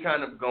Stephanie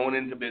kind of going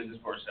into business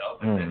for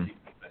herself,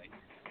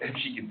 if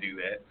she can do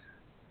that.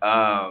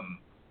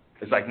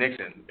 It's like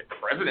Nixon. If the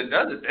president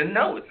does it, then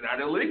no, it's not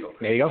illegal.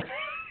 There you go.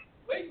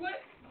 Wait,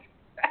 what?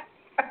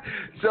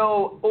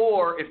 So,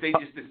 or if they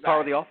just decide, power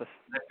of the office.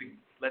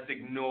 Let's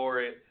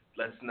ignore it.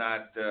 Let's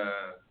not.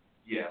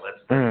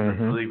 Let's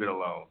leave it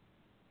alone.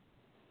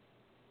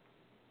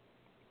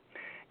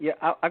 Yeah,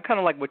 I kind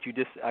of like what you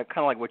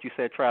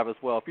said, Trav, as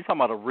well. If you're talking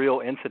about a real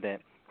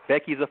incident,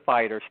 Becky's a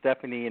fighter,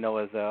 Stephanie,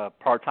 is a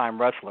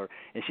part-time wrestler,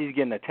 and she's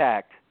getting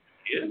attacked.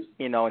 Yes.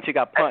 And she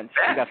got punched.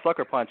 She got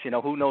sucker punched.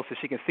 Who knows if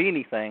she can see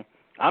anything?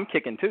 I'm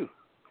kicking too.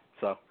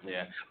 So.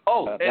 Yeah.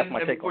 That's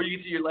my take. Before you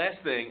get to your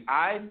last thing,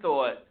 I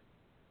thought,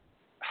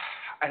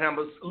 and I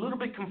was a little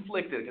bit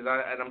conflicted because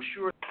I'm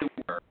sure they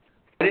were.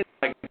 I didn't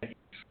like that.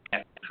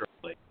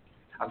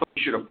 I thought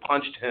she should have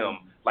punched him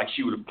like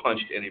she would have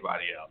punched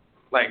anybody else.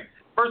 Like,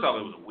 first off,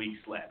 it was a weak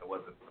slap. It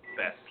wasn't the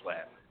best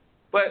slap.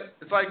 But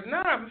it's like,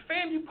 nah,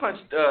 fam, you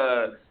punched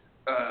the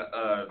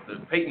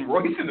Peyton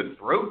Royce in the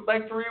throat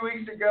like 3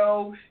 weeks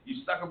ago.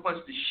 You sucker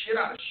punched the shit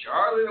out of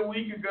Charlotte a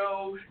week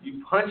ago.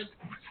 You punched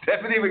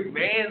Stephanie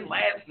McMahon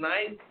last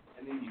night,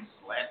 and then you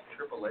slapped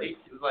Triple H.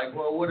 It was like,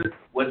 well,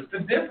 what's the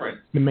difference?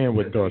 The man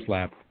wouldn't throw a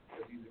slap.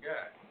 He's a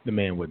guy. The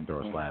man wouldn't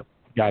throw a slap.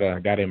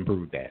 Gotta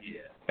improve that.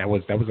 Yeah. That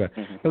was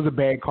a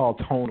bad call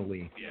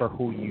tonally for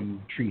who you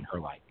treat her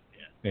like.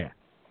 Yeah.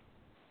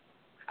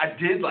 I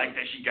did like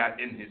that she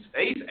got in his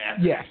face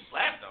after she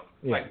slapped him.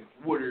 Yeah. Like,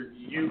 what are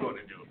you going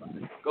to do about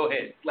it? Go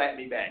ahead, slap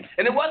me back.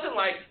 And it wasn't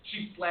like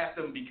she slapped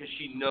him because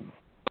she knows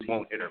he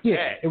won't hit her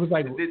back. It was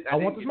like, I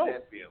want the the smoke.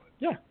 That feeling.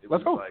 Yeah,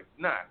 let's go. Like,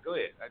 nah, go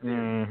ahead. I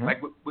did.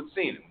 Like with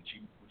Cena when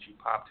she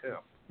popped him.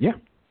 Yeah.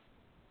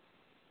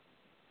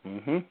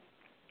 Right,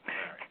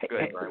 go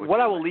ahead, Brian. What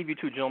I will leave you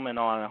two gentlemen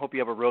on, I hope you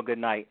have a real good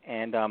night,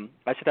 and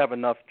I should have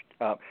enough.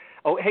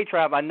 Hey,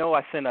 Trav, I know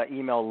I sent an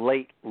email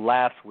late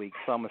last week,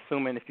 so I'm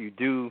assuming if you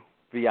do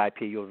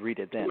VIP, you'll read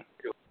it then.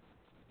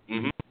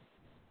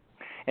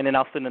 And then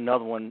I'll send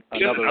another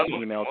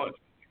email.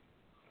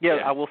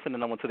 I will send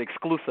another one to the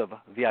exclusive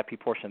VIP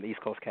portion of the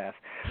East Coast cast.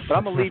 But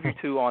I'm going to leave you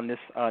two on this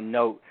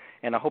note,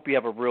 and I hope you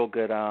have a real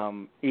good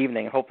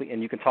evening,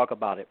 and you can talk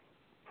about it.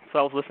 So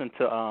I was listening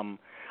to,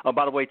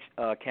 by the way,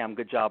 Cam,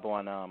 good job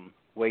on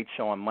Wade's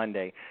show on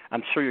Monday.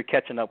 I'm sure you're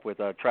catching up with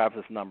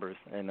Travis' numbers,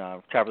 and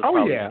Travis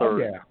probably third. Oh,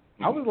 yeah.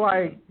 I was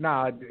like,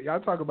 nah,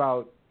 y'all talk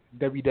about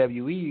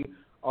WWE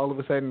all of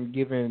a sudden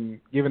giving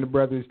the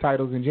brothers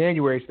titles in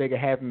January so they could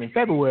have them in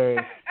February.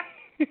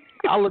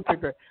 I looked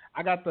at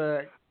I got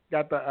the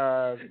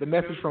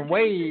message from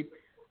Wade.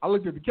 I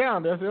looked at the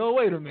calendar. I said, oh,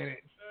 wait a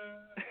minute.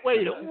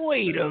 Wait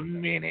a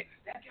minute.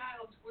 That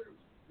guy on Twitter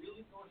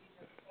really thought he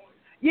had a point.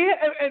 Yeah,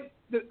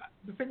 and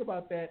the thing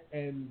about that,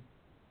 and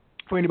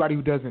for anybody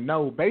who doesn't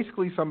know,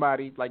 basically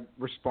somebody like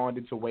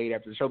responded to Wade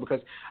after the show,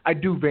 because I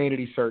do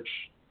vanity search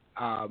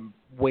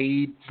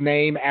Wade's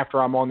name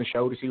after I'm on the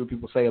show to see what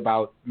people say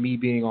about me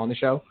being on the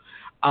show.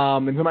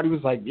 And somebody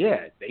was like,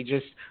 yeah, they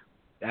just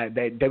that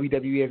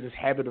WWE has this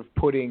habit of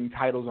putting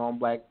titles on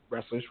black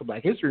wrestlers for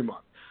Black History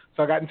Month.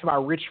 So I got into my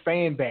rich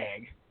fan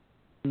bag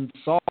and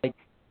saw like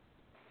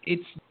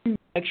it's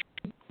actually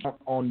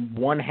on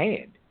one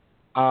hand.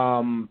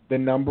 The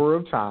number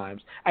of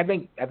times, I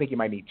think you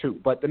might need two,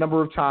 but the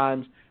number of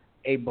times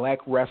a black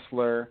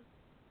wrestler,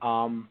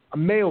 a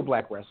male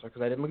black wrestler,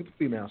 because I didn't look at the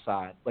female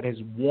side, but has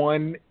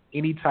won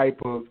any type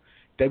of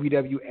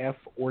WWF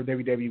or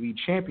WWE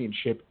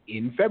championship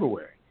in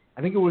February.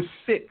 I think it was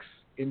 6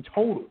 in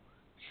total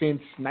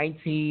since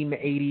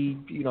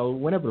 1980,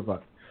 whenever the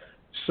fuck.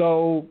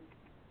 So,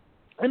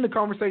 in the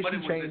conversation but it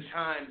was changed. the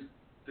times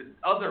the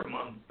other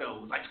month though,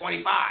 it was like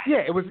 25. Yeah,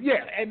 it was.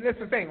 Yeah, and that's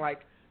the thing.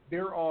 Like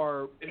there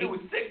are. If it was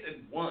 6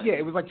 and 1. Yeah,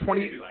 it was like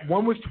 20.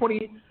 One was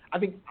 20. I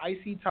think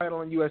IC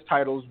title and US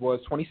titles was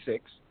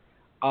 26.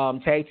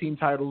 Tag team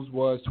titles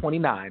was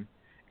 29,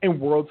 and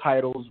world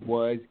titles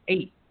was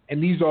 8.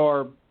 And these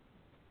are.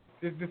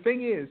 The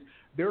thing is,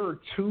 there are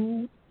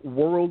 2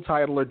 world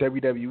title or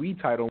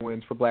WWE title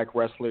wins for black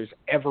wrestlers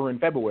ever in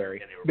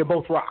February. They're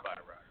both Rock,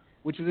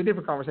 which is a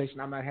different conversation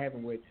I'm not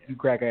having with you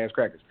crack-ass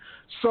crackers.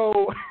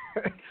 So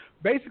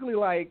basically,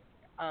 like,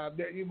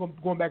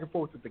 going back and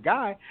forth with the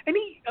guy, and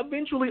he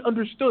eventually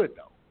understood,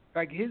 though.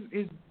 Like,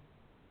 his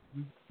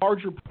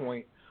larger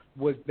point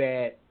was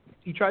that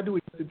he tried to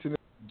adjust to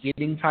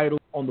getting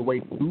titles on the way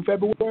through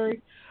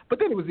February, but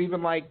then it was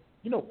even like,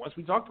 once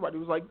we talked about it, it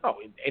was like, no,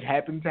 it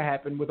happened to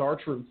happen with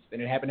R-Truth,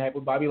 and it happened to happen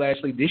with Bobby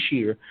Lashley this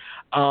year.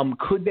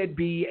 Could that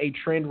be a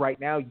trend right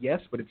now? Yes,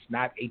 but it's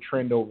not a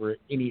trend over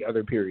any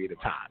other period of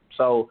time.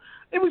 So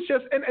it was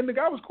just, and the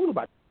guy was cool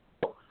about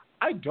it.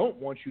 I don't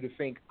want you to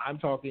think I'm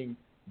talking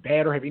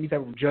bad or have any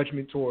type of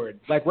judgment toward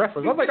black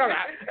wrestlers. I was like, dog,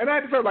 and I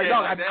had to say, like,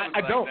 dog,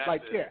 I don't.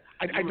 Like, yeah,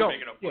 I don't.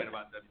 Making a point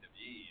about WWE.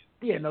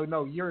 Yeah,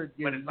 no, you're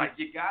but it's like,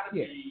 you gotta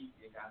be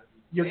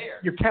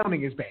your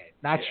counting is bad.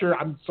 Not sure.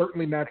 I'm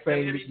certainly not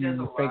saying that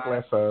you think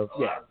less of. A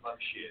lot of fuck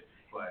shit,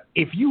 but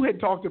if you had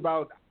talked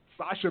about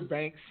Sasha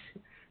Banks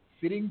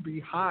sitting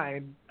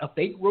behind a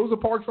fake Rosa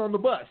Parks on the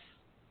bus,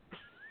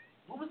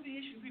 what was the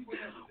issue people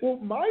had? Well,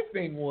 my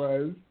thing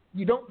was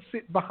you don't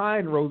sit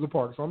behind Rosa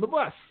Parks on the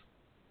bus.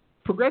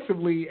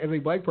 Progressively, as a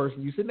black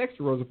person, you sit next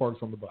to Rosa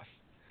Parks on the bus.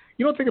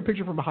 You don't take a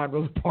picture from behind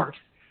Rosa Parks.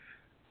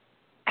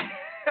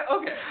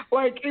 Okay.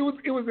 Like, it was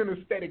an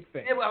aesthetic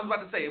thing. Yeah, well, I was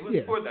about to say, it was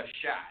for the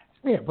shot.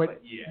 Yeah,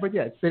 but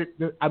there's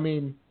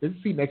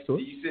a seat next to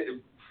it.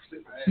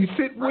 You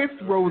sit with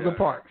Rosa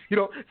Parks.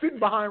 Sitting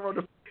behind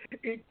Rosa Parks,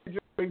 it just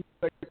makes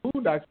like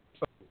Boondocks.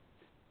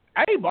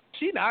 Hey, boss,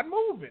 she not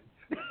moving.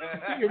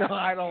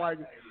 I don't like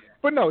it.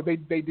 But no, they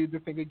did the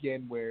thing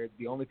again where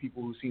the only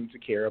people who seem to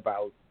care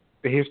about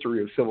the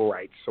history of civil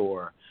rights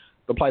or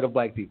the plight of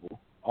black people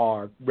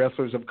are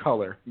wrestlers of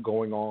color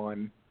going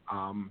on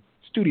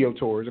studio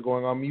tours or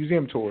going on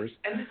museum tours.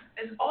 And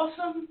as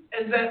awesome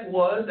as that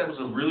was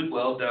a really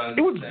well done.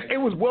 It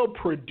was well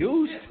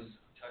produced. Yeah, it was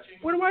touching.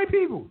 We're the white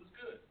people. It was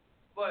good.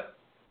 But,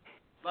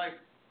 like,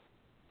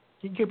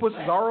 you can't put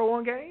Cesaro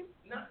on game?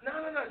 No,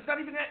 it's not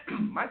even that.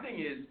 My thing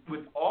is,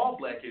 with all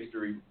Black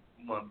History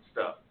Month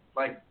stuff,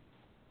 like,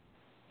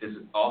 does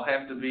it all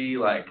have to be,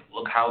 like,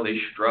 look how they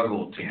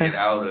struggled to get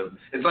out of...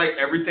 It's like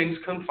everything's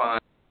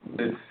confined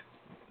to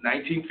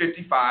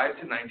 1955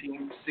 to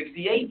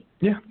 1968.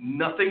 Yeah.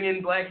 Nothing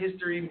in Black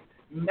history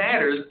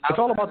matters. It's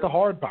all about the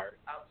hard part.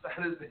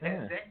 Outside of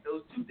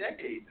those 2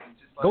 decades. It's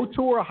just like, go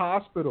tour a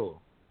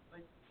hospital.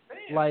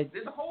 Like,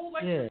 there's a whole,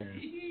 like, the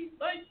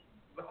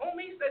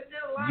homies that did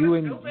a lot of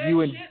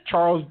you and shit.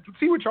 Charles,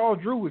 see what Charles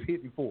Drew was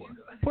hitting for.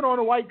 Put on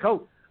a white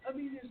coat. I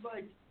mean, it's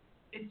like,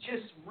 it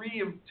just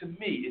reinforces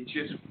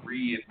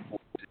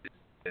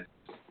this.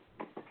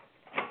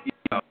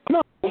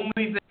 The only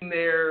thing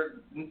there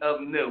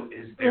of note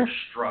is their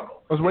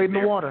struggle. I was waiting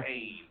in the water.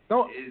 Pain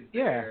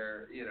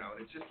Their,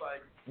 it's just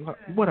like,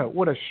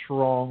 what a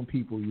strong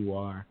people you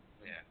are.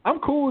 Yeah. I'm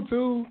cool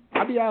too.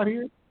 I be out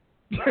here.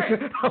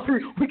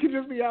 We can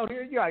just be out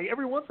here. Yeah,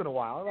 every once in a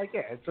while. Like,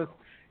 yeah, it's just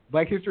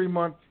Black History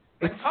Month.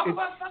 Talk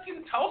about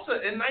fucking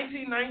Tulsa in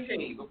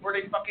 1919 before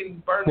they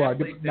fucking burned that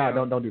place down.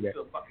 No, don't do that.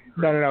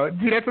 No.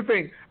 See, that's the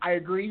thing. I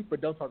agree,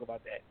 but don't talk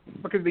about that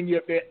because then you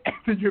have to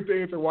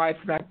answer why it's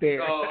not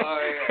there.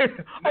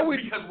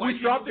 We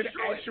dropped an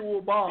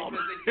actual bomb.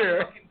 Because they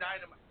got fucking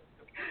dynamite.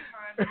 The first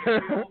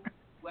time real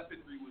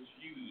weaponry was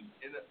used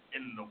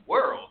in the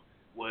world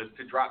was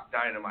to drop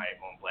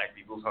dynamite on black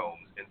people's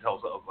homes in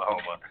Tulsa,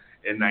 Oklahoma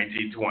in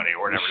 1920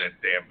 or whatever that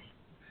damn.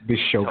 This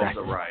show got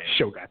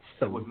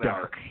so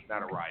dark.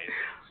 Not a riot, it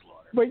was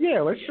slaughter. But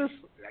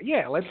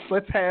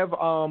let's have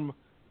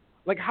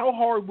like, how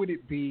hard would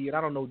it be? And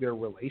I don't know their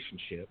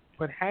relationship,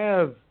 but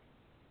have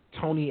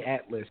Tony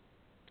Atlas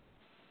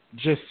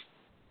just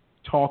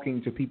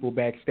talking to people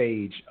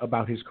backstage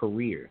about his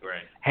career.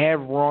 Right.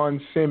 Have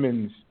Ron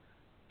Simmons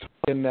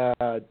talking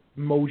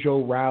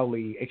Mojo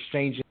Rawley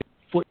exchanging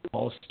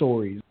football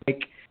stories.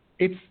 Like,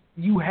 it's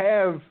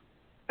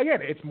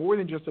more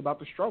than just about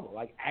the struggle.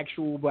 Like,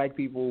 actual black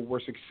people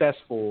were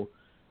successful,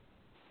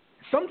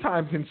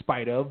 sometimes in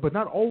spite of, but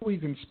not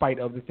always in spite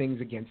of the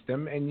things against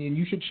them, and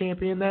you should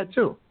champion that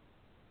too.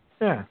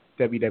 Yeah,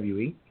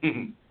 WWE.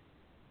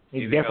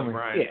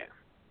 Definitely,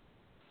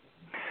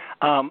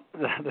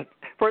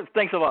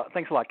 Thanks a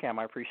lot, Cam.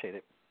 I appreciate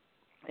it.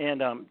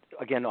 And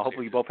again,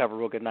 hopefully you both have a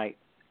real good night.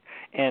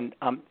 And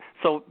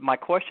so my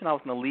question I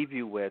was going to leave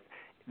you with,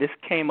 this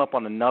came up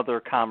on another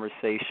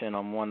conversation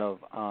on one of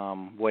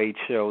Wade's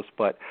shows,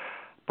 but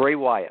Bray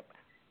Wyatt,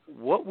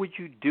 what would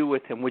you do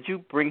with him? Would you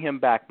bring him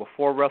back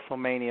before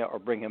WrestleMania or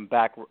bring him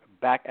back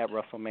at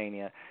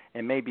WrestleMania?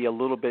 And maybe a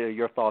little bit of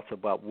your thoughts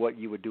about what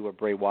you would do with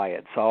Bray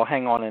Wyatt. So I'll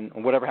hang on, and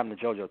whatever happened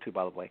to JoJo too,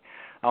 by the way.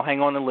 I'll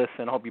hang on and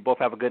listen. I hope you both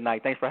have a good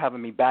night. Thanks for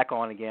having me back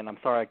on again. I'm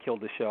sorry I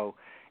killed the show,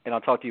 and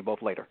I'll talk to you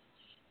both later.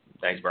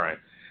 Thanks, Brian.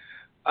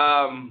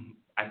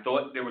 I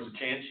thought there was a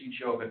chance he'd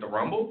show up at the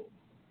Rumble,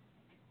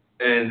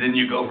 and then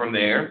you go from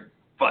there.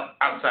 But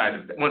outside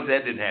of that, once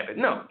that didn't happen,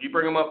 no, you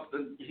bring him up.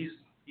 He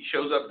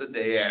shows up the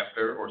day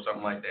after or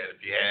something like that.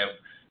 If you have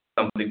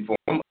something for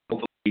him,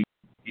 hopefully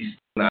he's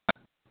not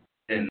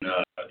in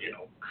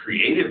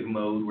creative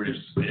mode where they're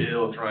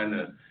still trying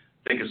to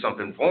think of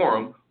something for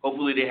him.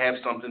 Hopefully they have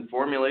something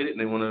formulated and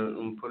they want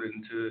to put it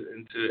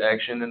into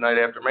action the night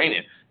after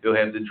Mania. He'll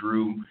have the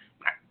Drew.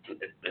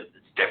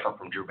 It's different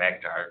from Drew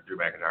McIntyre. Drew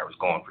McIntyre was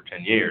gone for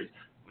 10 years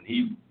when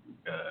he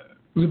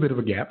it was a bit of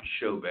a gap.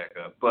 Show back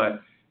up,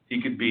 but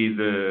he could be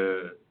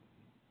the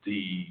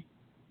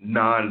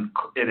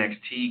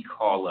non-NXT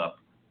call-up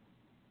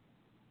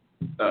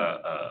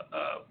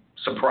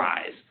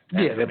surprise.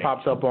 Yeah, that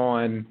pops up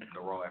on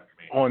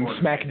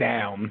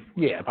SmackDown.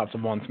 Yeah, it pops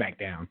up on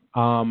SmackDown.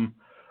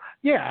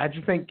 Yeah, I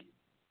just think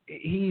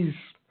you've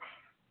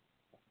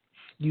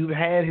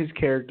had his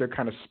character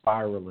kind of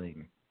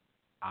spiraling.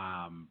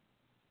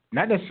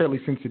 Not necessarily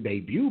since the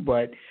debut,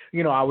 but,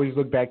 I always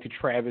look back to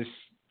Travis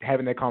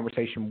having that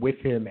conversation with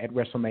him at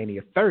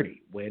WrestleMania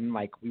 30 when,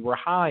 we were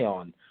high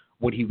on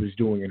what he was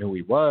doing and who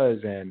he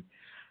was. And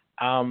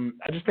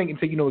I just think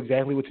until you know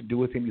exactly what to do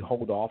with him, you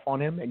hold off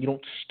on him and you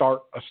don't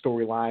start a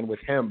storyline with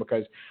him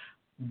because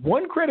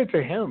one credit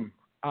to him,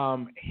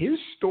 his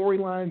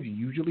storylines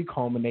usually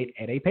culminate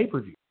at a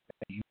pay-per-view.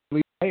 They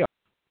usually pay off.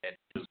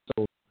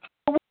 So,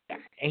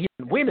 and he's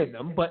been winning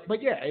them, but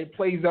yeah, it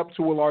plays up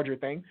to a larger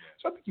thing.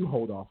 So I think you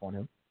hold off on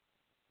him.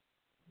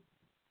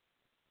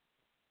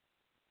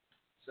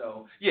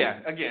 So yeah,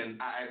 again,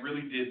 I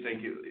really did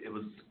think it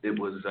was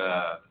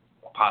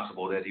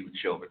possible that he would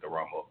show up at the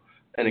Rumble,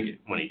 and again,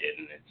 when he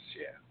didn't,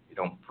 you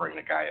don't bring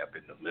the guy up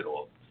in the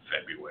middle of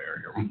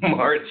February or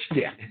March.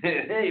 Yeah.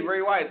 Hey,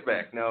 Bray Wyatt's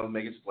back. No,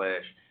 make a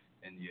splash,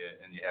 and you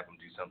have him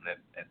do something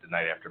at the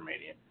night after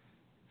Mania.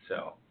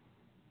 So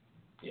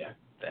yeah,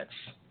 that's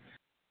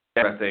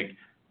what I think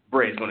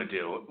Bray's going to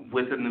do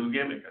with a new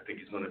gimmick. I think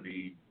he's going to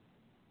be,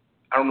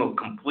 I don't know,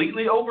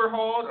 completely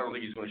overhauled. I don't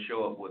think he's going to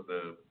show up with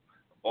a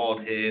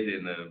bald head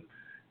and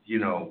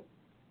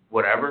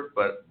whatever.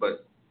 But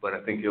I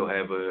think he'll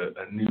have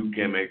a new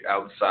gimmick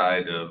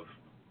outside of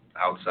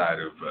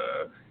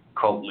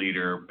cult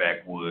leader,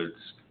 backwoods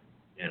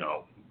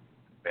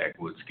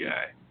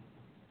guy.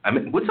 I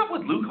mean, what's up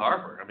with Luke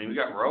Harper? I mean, we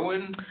got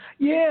Rowan.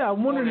 Yeah,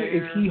 I'm wondering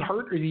if he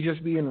hurt or is he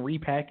just being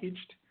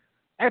repackaged?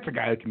 That's a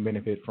guy who can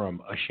benefit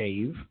from a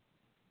shave.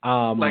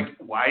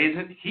 Why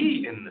isn't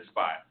he in the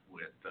spot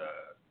with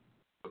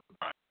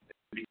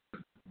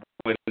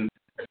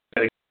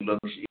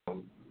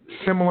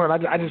similar?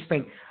 I just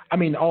think,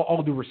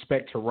 all due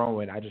respect to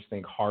Rowan, I just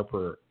think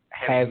Harper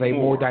has a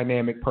more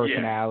dynamic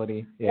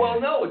personality. Yeah. Yeah. Well,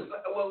 no,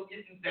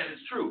 that is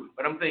true.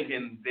 But I'm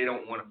thinking they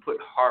don't want to put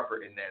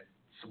Harper in that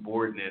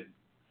subordinate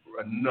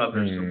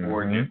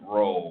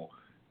role.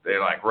 They're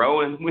like,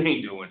 Rowan, we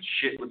ain't doing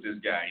shit with this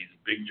guy. He's a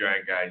big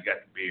giant guy. He's got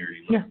the beard.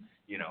 He looks,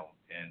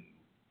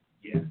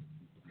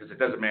 because it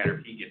doesn't matter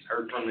if he gets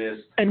hurt from this.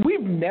 And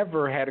we've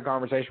never had a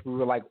conversation where we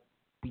were like,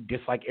 we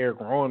dislike Eric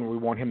Rowan. We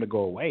want him to go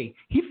away.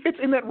 He fits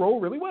in that role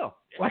really well.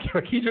 Yeah.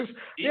 He just,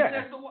 he's in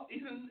the Wyatt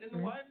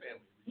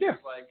family. Yeah.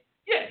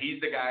 He's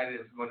the guy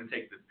that's going to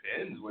take the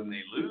pins when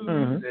they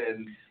lose,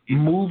 and he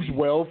moves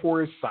well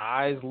for his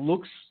size,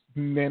 looks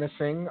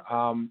menacing.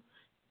 I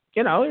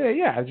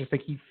just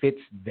think he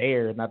fits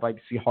there, and I'd like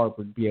to see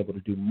Harper be able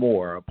to do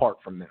more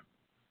apart from them.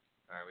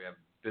 All right, we have a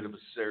bit of a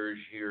surge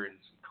here in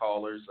some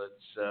callers.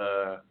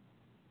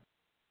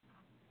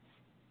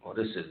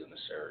 This isn't a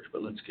surge,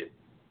 but let's get.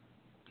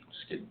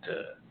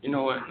 You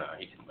know what? No,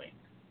 he can wait.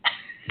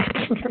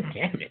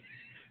 Damn it!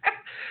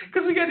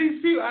 Because we got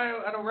these people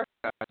I don't recognize.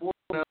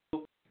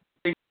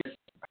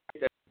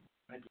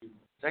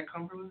 Is that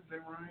Cumberland? Is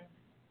that Ryan?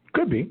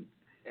 Could be.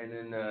 And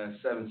then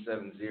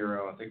 770,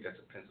 I think that's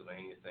a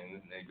Pennsylvania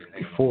thing.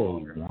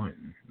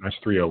 401. That's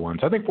 301.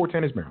 So I think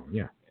 410 is Maryland,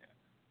 yeah.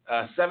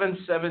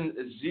 770,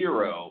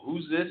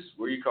 who's this?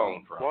 Where are you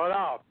calling from? What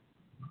up?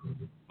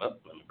 Well,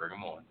 let me bring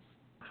him on.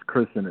 It's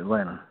Chris in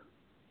Atlanta.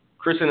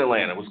 Chris in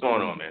Atlanta, what's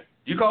going on, man?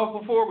 You called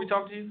before we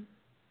talked to you?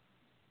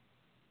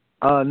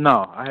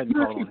 No, I hadn't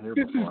called on here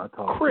before. I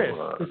talked Chris.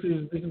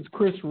 to This is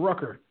Chris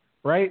Rucker,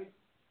 right?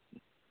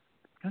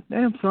 God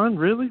damn, son,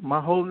 really? My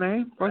whole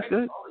name like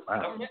that?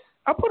 Wow.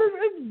 I put his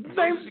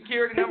name.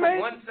 Security number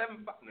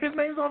 175. His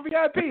name's on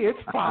VIP. It's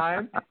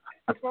fine.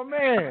 That's my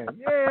man.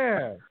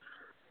 Yeah.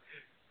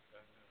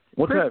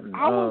 What's happening?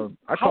 How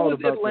was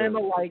Atlanta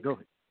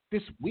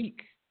this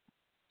week?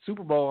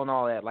 Super Bowl and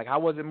all that. How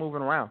was it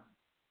moving around?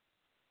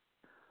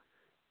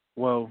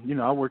 Well,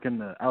 I work in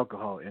the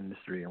alcohol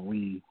industry, and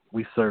we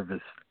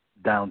service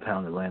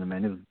downtown Atlanta,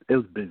 man. It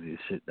was busy as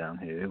shit down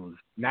here. It was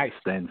nice.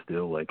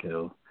 Standstill like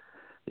hell.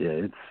 Yeah,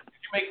 it's.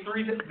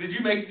 Did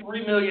you make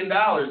 $3 million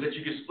that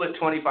you could split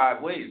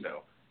 25 ways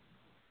though?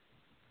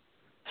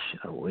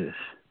 Shit, I wish.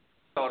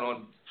 I saw it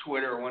on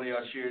Twitter. One of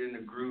y'all shared in the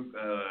group.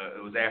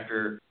 It was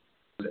after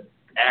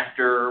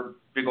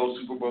big old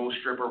Super Bowl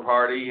stripper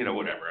party,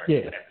 whatever. Yeah.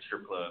 At the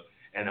strip club,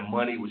 and the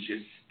money was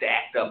just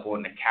stacked up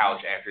on the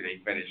couch after they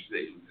finished.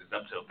 It was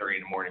up till 3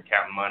 a.m.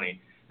 counting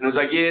money. And it was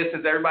like,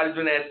 since everybody's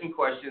been asking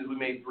questions, we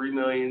made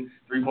 $3.2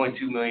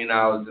 million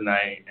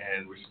tonight,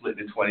 and we're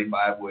splitting it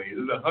 25 ways. It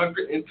was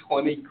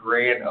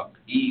 $120,000 a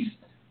piece.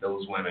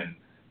 Those women.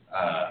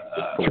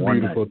 It's a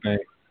beautiful thing.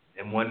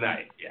 In one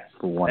night, yes.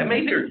 For one that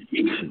made their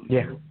year.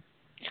 Yeah.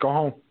 Just go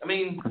home. I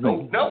mean,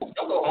 don't go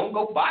home.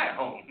 Go buy a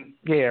home.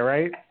 Yeah,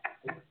 right?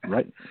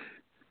 Right.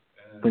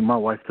 I think my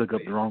wife took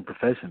up the wrong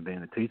profession,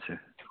 being a teacher.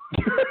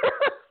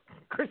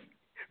 Chris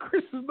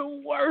is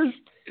the worst.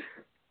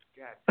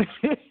 All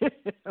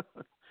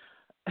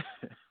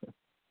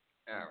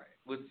right.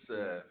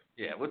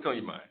 What's on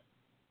your mind?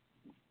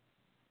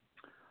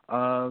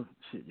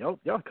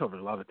 Y'all covered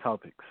a lot of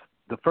topics.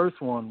 The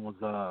first one was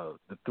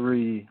the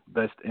 3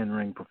 best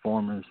in-ring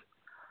performers.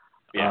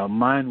 Yeah.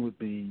 Mine would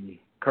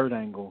be Kurt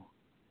Angle,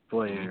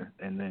 Flair,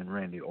 and then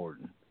Randy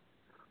Orton.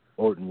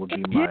 Orton would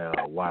be my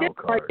wild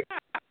card.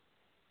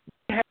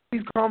 We had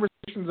these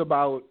conversations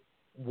about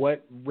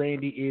what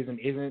Randy is and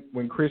isn't.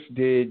 When Chris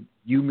did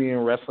You, Me,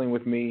 and Wrestling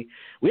with Me,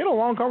 we had a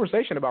long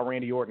conversation about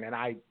Randy Orton, and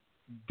I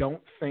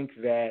don't think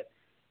that,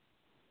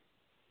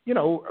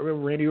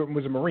 Randy Orton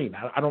was a Marine.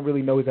 I don't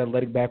really know his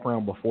athletic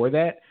background before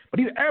that, but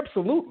he's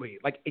absolutely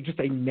just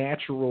a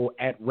natural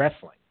at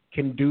wrestling.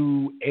 Can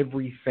do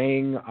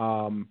everything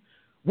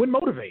when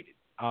motivated.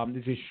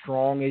 Is as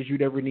strong as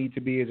you'd ever need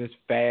to be, is as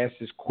fast,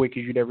 as quick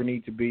as you'd ever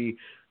need to be.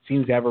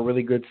 Seems to have a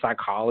really good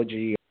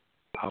psychology.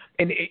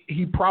 And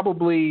he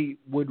probably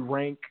would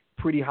rank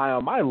pretty high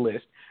on my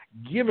list,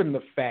 given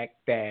the fact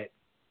that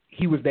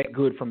he was that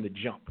good from the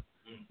jump.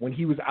 When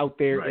he was out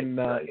there in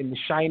the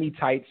shiny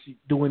tights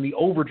doing the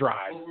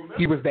overdrive,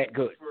 he was that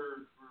good.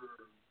 For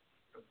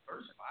the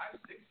first 5,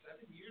 6,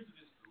 7 years of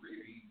his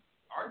career, he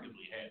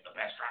arguably had the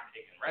best drop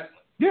kick in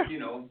wrestling. Yeah.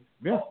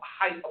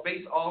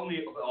 Based on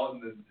the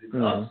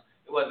ups.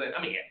 It wasn't.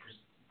 I mean, he had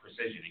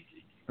precision.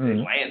 They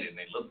landed and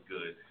they looked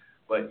good.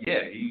 But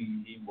yeah,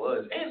 he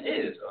was and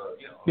is a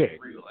real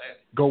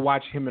athlete. Go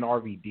watch him and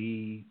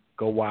RVD.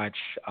 Go watch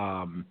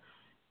him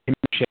and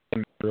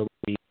Shane early.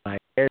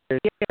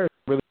 There's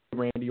really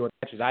Randy Orton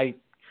matches.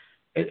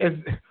 As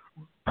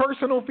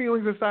personal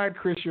feelings aside,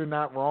 Chris, you're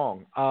not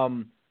wrong.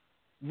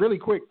 Really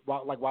quick,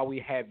 while we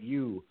have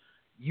you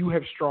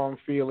have strong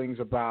feelings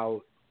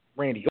about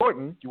Randy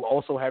Orton. You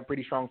also have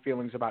pretty strong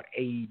feelings about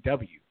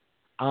AEW.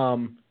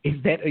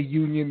 Is that a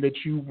union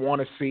that you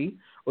want to see,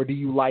 or do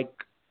you like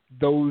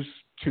those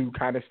two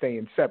kind of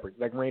staying separate,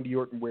 like Randy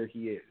Orton where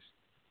he is?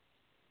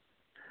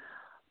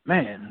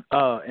 Man,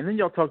 and then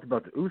y'all talked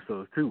about the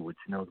Usos too, which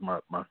is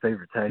my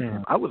favorite tag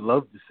team. I would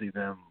love to see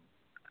them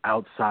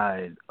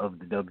outside of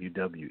the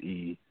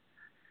WWE,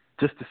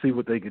 just to see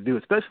what they could do,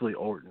 especially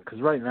Orton,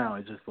 because right now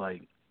it's just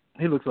like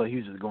he looks like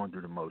he's just going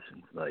through the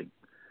motions. Like,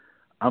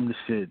 I'm the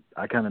shit.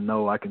 I kind of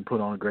know I can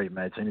put on a great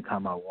match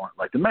anytime I want.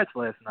 Like, the match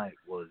last night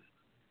was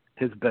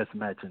his best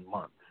match in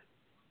months.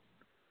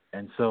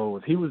 And so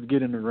if he was to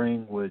get in the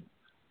ring with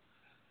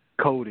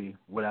Cody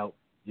without,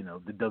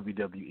 the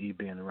WWE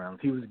being around,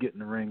 if he was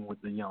getting in the ring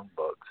with the Young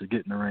Bucks or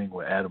getting in the ring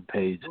with Adam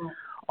Page,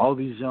 all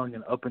these young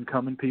and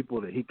up-and-coming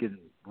people that he can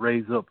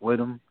raise up with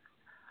him,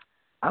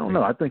 I don't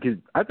know. I think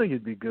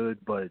it'd be good,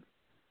 but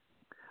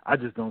I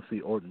just don't see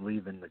Orton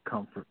leaving the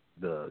comfort.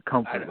 I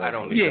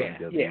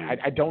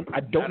don't. I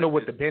don't know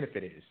what the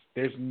benefit is.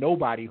 There's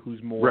nobody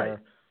who's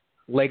more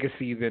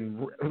legacy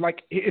than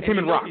it's him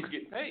and Rock. He's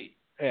getting paid.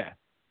 Yeah.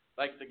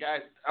 Like the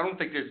guys, I don't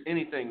think there's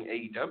anything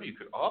AEW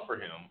could offer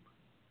him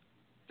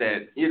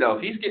that he's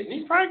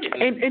probably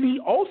getting. And he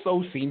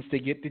also seems to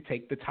get to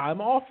take the time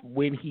off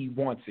when he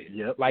wants it.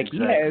 Yep. He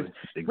has.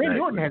 Randy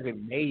Orton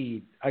hasn't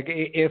made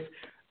if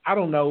I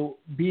don't know,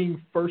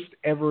 being first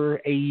ever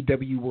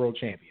AEW World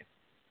Champion.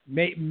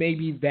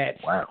 Maybe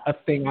that's a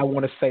thing I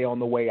want to say on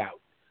the way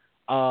out.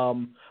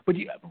 But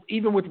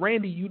even with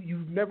Randy,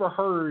 you've never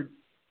heard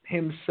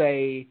him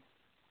say,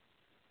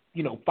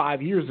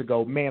 5 years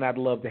ago, man, I'd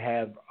love to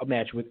have a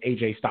match with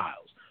AJ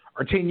Styles.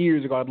 Or 10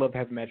 years ago, I'd love to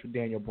have a match with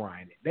Daniel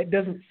Bryan. That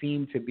doesn't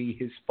seem to be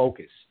his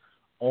focus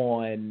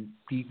on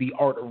the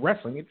art of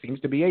wrestling. It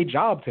seems to be a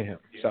job to him.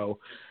 So,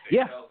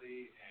 yeah.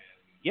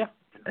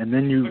 And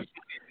then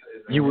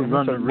you would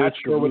run the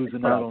risk of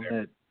losing out on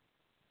that.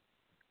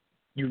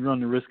 You run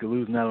the risk of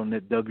losing out on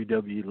that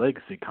WWE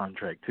Legacy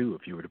contract too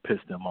if you were to piss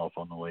them off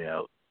on the way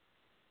out.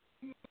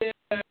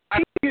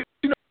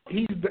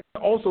 He's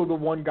also the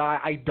one guy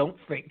I don't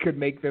think could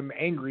make them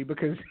angry,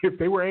 because if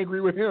they were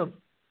angry with him,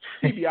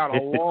 he'd be out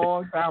a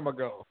long time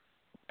ago.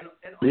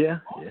 Yeah.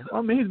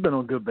 I mean, he's been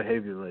on good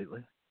behavior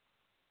lately.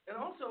 And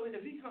also,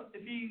 if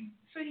he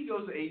say he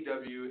goes to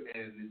AEW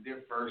and is their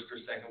first or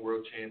second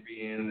world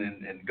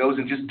champion and goes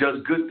and just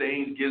does good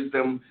things, gives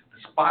them the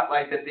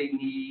spotlight that they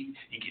need,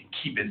 he can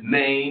keep his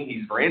name.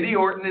 He's Randy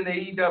Orton in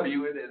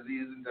AEW as he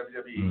is in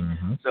WWE.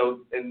 Mm-hmm.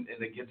 So and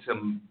it gets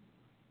him,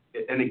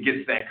 and it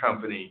gets that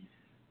company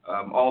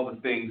all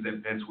the things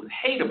that Vince would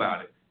hate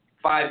about it.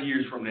 5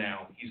 years from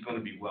now, he's going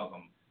to be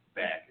welcome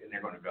back, and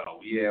they're going to go,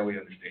 yeah, we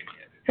understand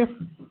that.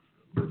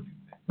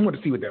 I want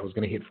to see what that was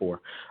going to hit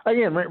for.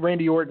 Again,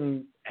 Randy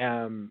Orton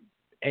and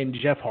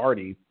Jeff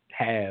Hardy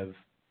have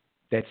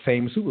that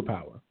same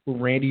superpower, where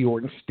Randy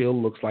Orton still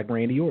looks like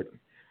Randy Orton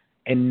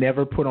and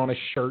never put on a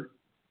shirt,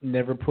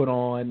 never put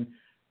on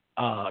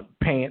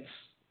pants.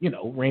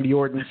 Randy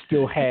Orton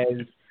still has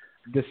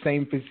the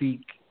same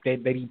physique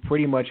that he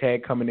pretty much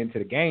had coming into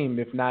the game,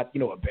 if not,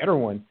 a better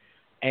one.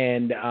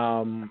 And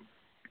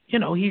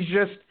he's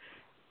just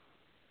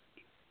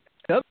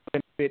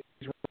doesn't fit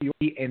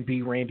and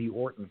be Randy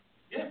Orton.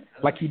 Yeah.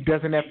 Like he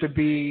doesn't have to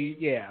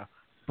be,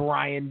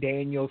 Bryan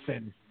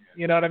Danielson.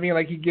 You know what I mean?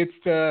 Like he gets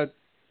to.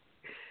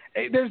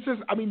 There's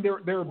just,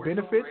 there are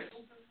benefits.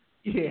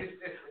 Yeah,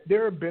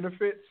 there are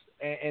benefits,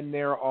 and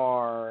there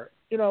are,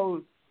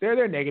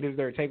 there are negatives,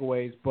 there are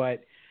takeaways,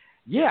 but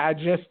yeah,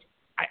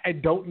 I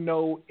don't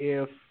know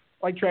if,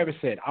 like Travis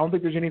said, I don't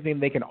think there's anything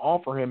they can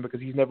offer him because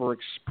he's never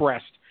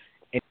expressed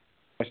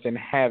interest in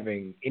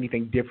having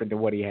anything different than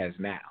what he has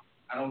now.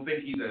 I don't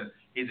think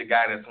he's a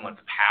guy that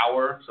wants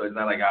power, so it's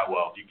not like,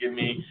 if you give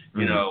me,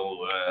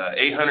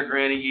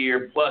 $800,000 a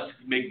year plus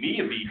you make me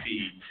a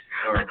VP.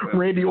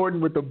 Randy Orton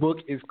with the book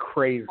is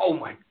crazy. Oh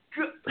my god!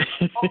 And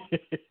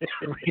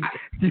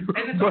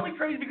it's only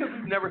crazy because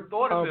we've never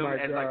thought of him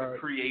as like a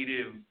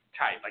creative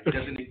type. Like he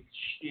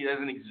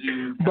doesn't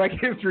exude. Black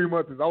History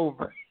Month is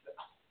over.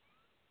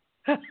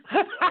 Oh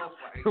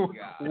my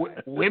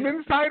god!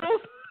 Women's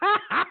titles?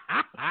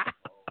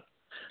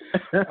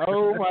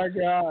 Oh my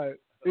god!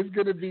 It's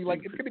gonna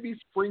be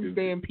Spring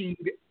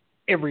Stampede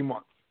every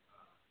month,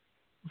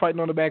 fighting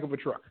on the back of a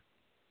truck.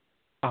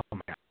 Oh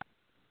my god!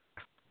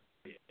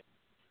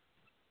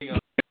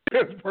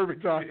 That's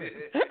perfect time.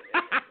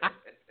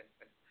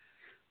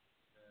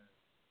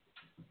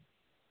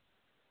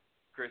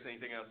 Chris,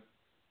 anything else?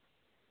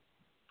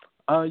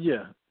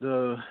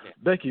 The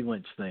Becky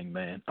Lynch thing,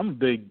 man. I'm a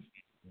big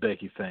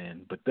Becky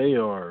fan, but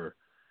they're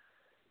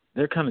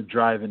kind of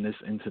driving this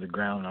into the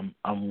ground.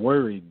 I'm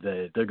worried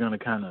that they're going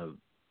to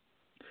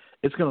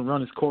it's going to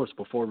run its course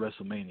before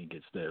WrestleMania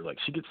gets there. Like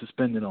she gets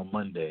suspended on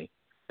Monday,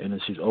 and then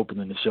she's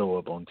opening the show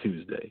up on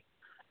Tuesday,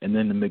 and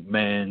then the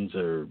McMahons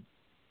are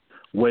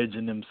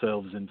wedging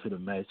themselves into the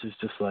match. It's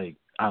just like,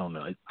 I don't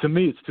know. To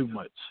me, it's too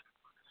much.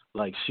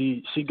 Like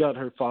she got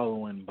her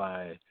following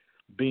by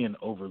being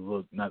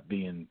overlooked, not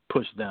being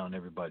pushed down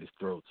everybody's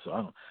throats.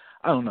 So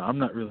I don't know. I'm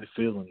not really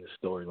feeling this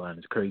storyline,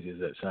 as crazy as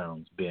that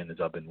sounds, being as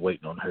I've been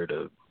waiting on her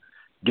to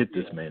get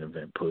this main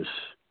event push.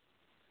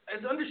 I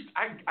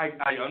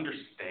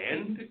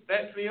understand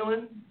that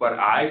feeling, but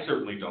I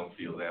certainly don't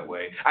feel that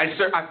way. I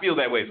feel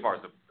that way as far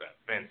as the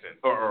Vincent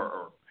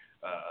or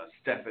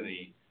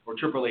Stephanie or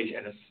Triple H,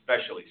 and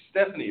especially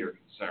Stephanie, are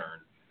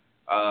concerned.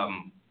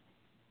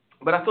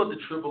 But I thought the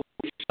Triple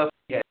H stuff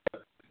had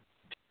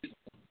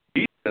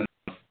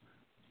enough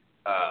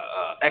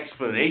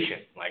explanation.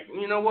 Like,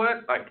 you know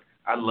what? Like,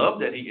 I love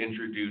that he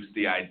introduced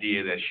the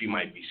idea that she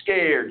might be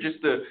scared,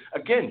 just to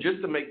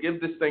give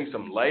this thing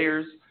some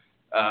layers.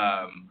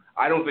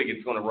 I don't think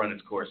it's going to run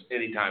its course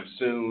anytime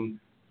soon.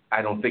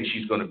 I don't think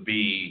she's going to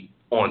be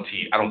on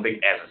TV. I don't think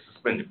as a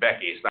suspended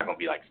Becky, it's not going to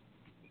be like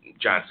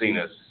John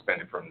Cena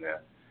suspended from the,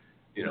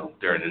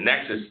 during the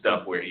Nexus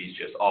stuff where he's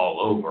just all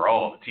over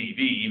all the TV,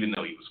 even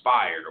though he was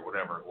fired or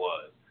whatever it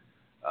was.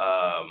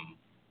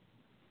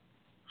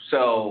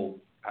 So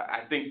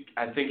I think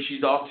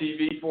she's off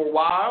TV for a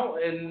while,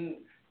 and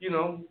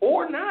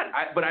or not.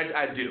 I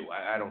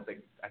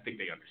think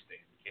they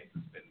understand. You can't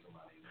suspend somebody.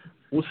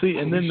 Well, see,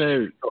 and then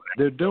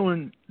they're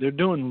doing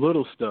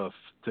little stuff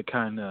to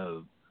kind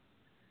of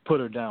put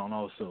her down.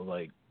 Also,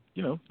 like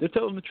they're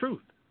telling the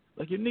truth.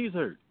 Like, your knees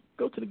hurt.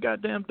 Go to the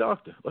goddamn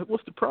doctor. Like,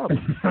 what's the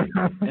problem?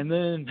 and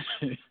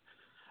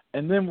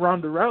then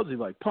Ronda Rousey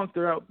punked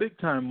her out big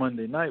time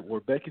Monday night, where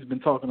Becky's been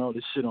talking all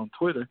this shit on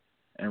Twitter,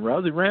 and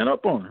Rousey ran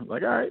up on her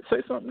like, all right,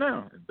 say something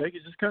now. And Becky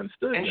just kind of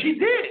stood. And there. she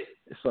did.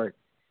 It's like,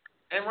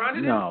 and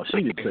Ronda no,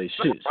 she didn't say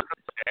shit.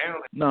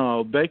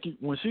 No, Becky,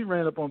 when she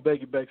ran up on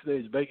Becky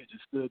backstage, Becky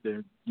just stood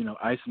there,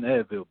 ice and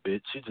Advil,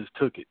 bitch. She just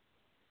took it.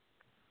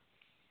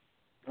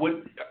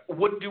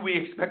 What do we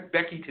expect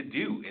Becky to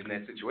do in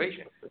that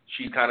situation?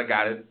 She's kind of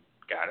got to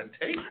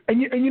take.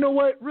 And you know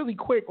what? Really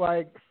quick,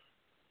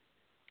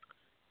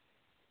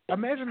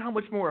 imagine how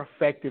much more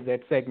effective that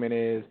segment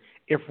is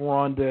if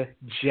Ronda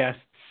just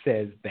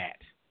says that.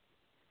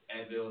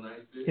 Advil,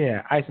 nice bitch.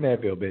 Yeah, ice and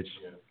Advil, bitch.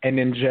 Yeah. And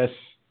then just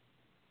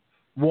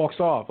walks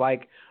off.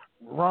 Like,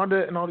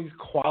 Ronda and all these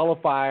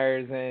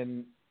qualifiers,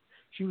 and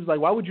she was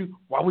like, why would you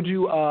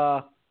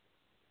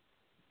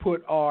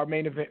put our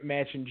main event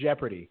match in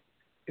jeopardy?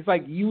 It's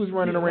like you was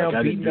running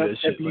around beating up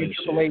Stephanie and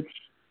Triple H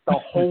the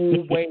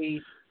whole way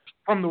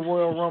from the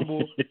Royal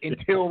Rumble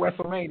until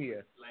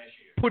WrestleMania,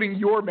 putting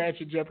your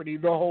match in jeopardy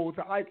the whole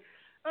time. Like,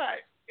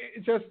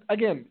 it's just,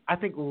 again, I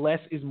think less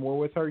is more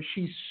with her.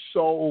 She's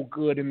so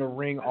good in the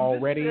ring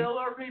already.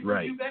 Right.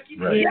 Right.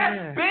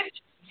 Yes,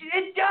 bitch.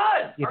 It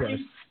does. It Are does.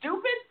 you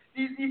stupid?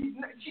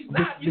 She's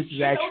not. This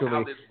is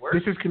actually,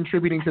 this is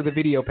contributing to the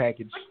video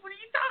package. Like, what are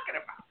you talking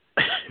about?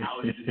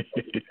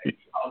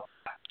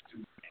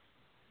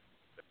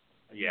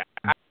 Yeah,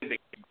 I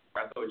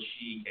thought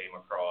she came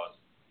across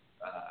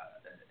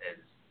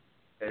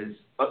as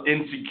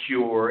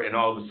insecure, and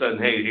all of a sudden,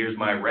 hey, here's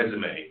my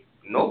resume.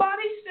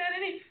 Nobody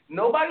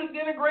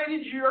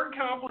denigrated your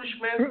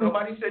accomplishments.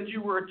 Nobody said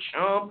you were a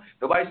chump.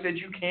 Nobody said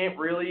you can't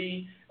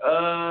really.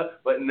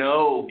 But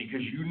no,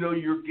 because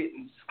you're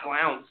getting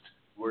sclounced,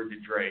 word to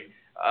Dre.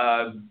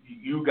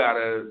 You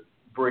gotta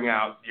bring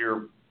out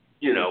your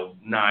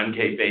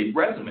non-kayfabe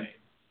resume.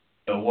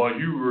 well,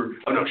 you were.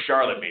 Oh no,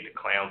 Charlotte made the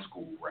clown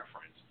school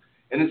reference,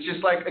 and it's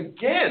just like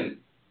again,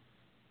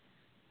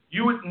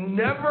 you would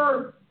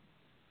never.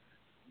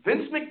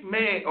 Vince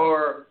McMahon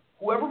or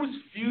whoever was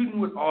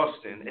feuding with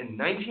Austin in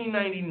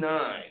 1999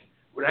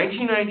 or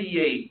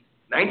 1998,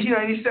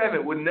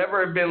 1997 would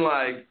never have been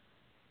like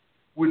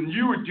when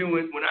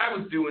I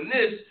was doing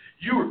this,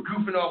 you were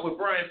goofing off with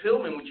Brian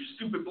Pillman with your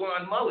stupid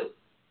blonde mullet.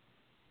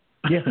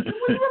 Yeah. We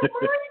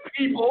remind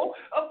people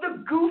of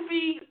the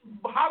goofy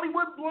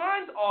Hollywood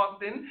blonde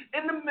Austin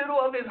in the middle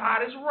of his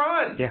hottest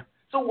run. Yeah.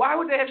 So why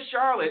would they have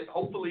Charlotte?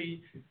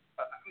 Hopefully,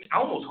 I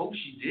almost hope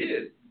she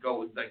did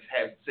go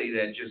say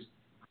that. Just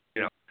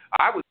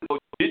I would go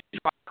to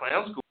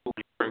clown school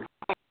during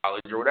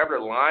college or whatever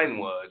the line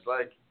was.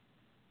 Like,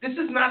 this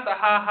is not the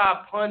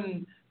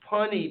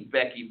punny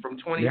Becky from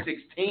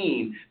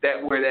 2016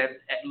 where that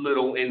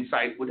little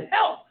insight would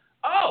help.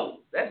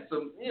 Oh, that's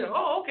some,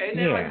 okay,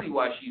 now I see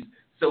why she's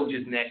so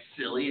just next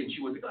silly, and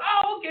she would go,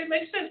 oh, okay, it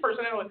makes sense,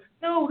 personality.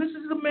 No, this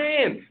is the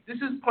man. This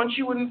is punch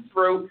you in the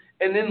throat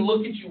and then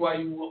look at you while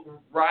you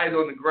rise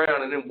on the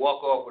ground and then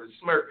walk off with a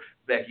smirk,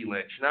 Becky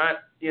Lynch.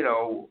 Not,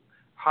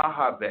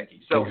 ha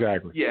Becky. So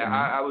exactly. Yeah,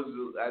 I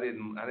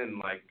didn't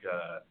like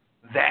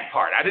that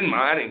part. I didn't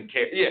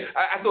care. Yeah,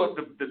 I thought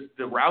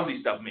the Rousey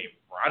stuff made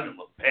Ronda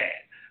look bad.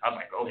 I was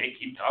like, oh, hey,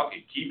 keep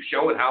talking, keep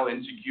showing how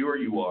insecure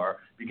you are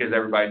because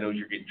everybody knows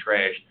you're getting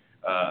trashed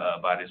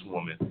by this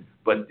woman.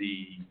 But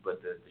the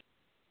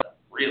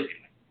really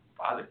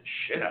bothered the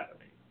shit out of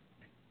me.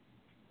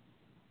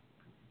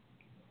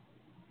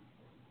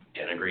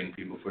 Denigrating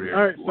people for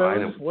their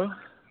line of. Well.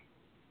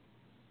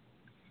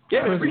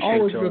 Yeah, it was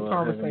always y'all good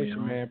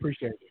conversation, man.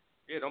 Appreciate it.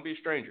 Yeah, don't be a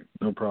stranger.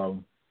 No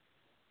problem.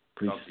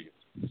 Talk to you.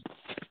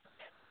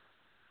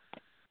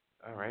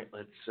 All right,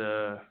 let's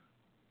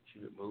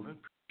keep it moving.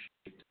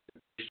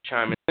 Just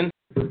chime in.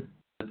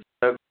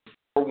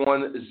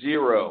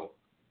 410.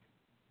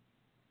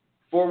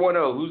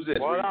 410. Who's this?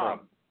 Where are you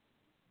from?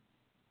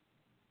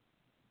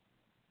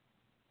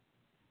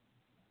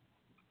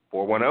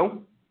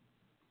 410.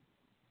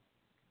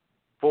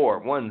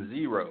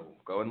 410.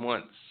 Going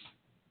once.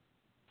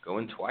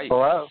 Going twice.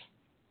 Hello.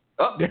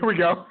 Oh, there we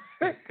go.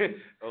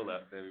 Hold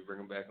up, let me bring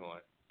him back on.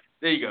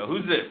 There you go.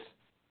 Who's this?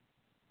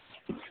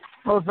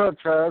 What's up,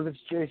 Trav? It's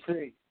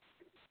JC.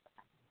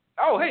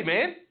 Oh, hey,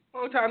 man.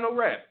 Long time no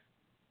rap.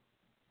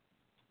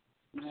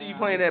 See you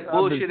playing that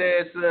bullshit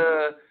ass.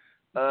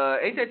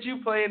 Ain't that you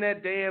playing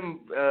that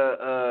damn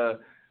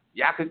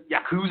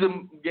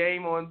Yakuza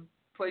game on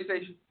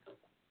PlayStation?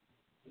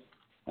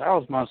 That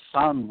was my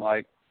son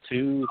like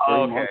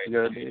 2-3 months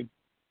ago, dude.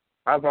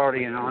 I've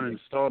already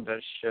uninstalled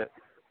that shit.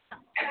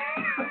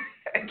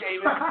 That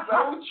game is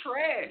so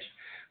trash.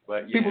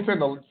 But yeah.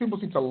 People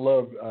seem to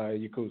love Yakuza.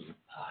 Oh, it's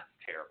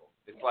terrible.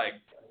 It's like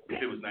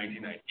if it was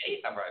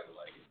 1998, I probably would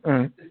like it.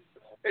 Mm-hmm.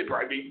 It'd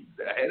probably be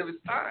ahead of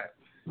its time.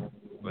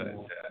 But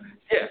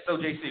yeah. So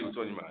JC, what's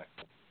on your mind?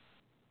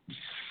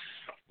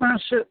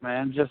 Well, shit,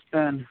 man. Just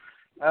been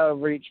out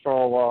of reach for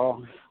a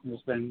while.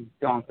 Just been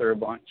going through a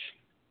bunch.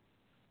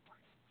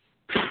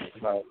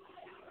 But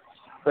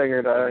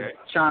figured I'd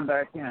chime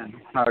back in.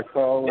 I'd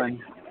call and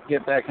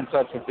get back in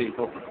touch with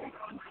people.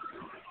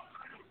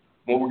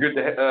 Well, we're good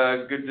to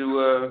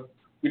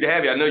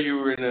have you. I know you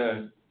were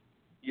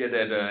you had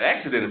that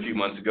accident a few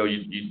months ago.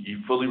 You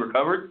fully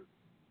recovered?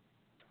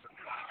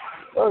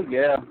 Oh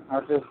yeah,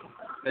 I've just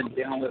been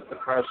dealing with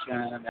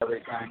depression and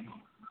everything.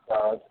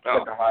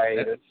 Took a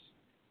hiatus.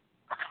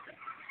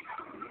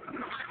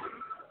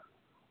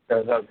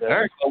 All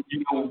right, so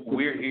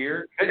we're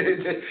here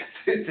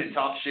to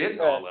talk shit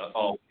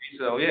all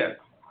so yeah.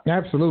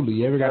 Absolutely.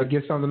 You ever got to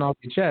get something off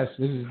your chest?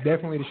 This is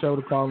definitely the show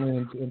to call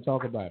in and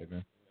talk about it,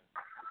 man.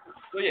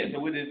 So yeah, so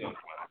what is on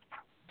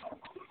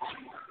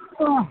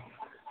your mind?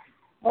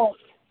 Well,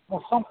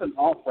 something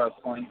off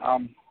wrestling.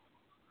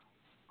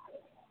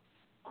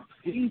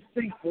 Do you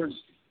think we're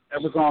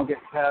ever going to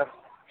get past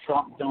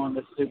Trump doing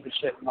this stupid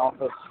shit in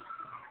office?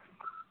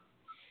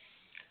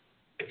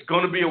 It's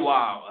going to be a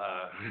while,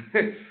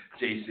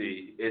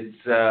 JC. It's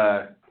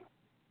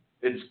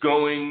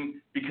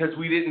going because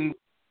we didn't.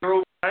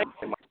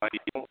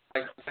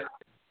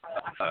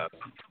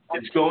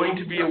 It's going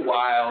to be a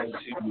while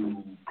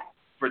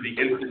for the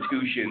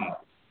institution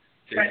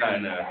to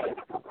kind of,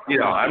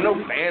 I'm no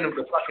fan of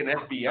the fucking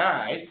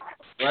FBI,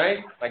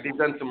 right? Like they've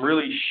done some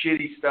really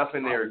shitty stuff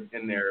in their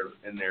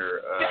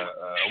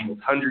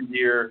almost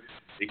 100-year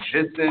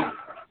existence.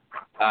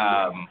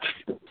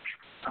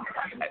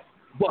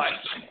 But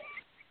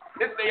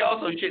they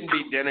also shouldn't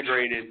be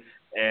denigrated.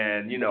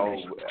 And,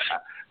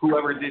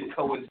 whoever did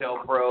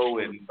COINTELPRO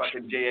and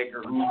fucking J.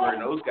 Edgar Hoover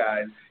and those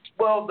guys,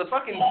 well, the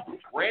fucking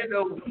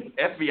random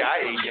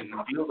FBI agent in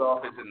the field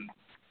office in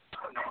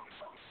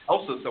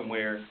Tulsa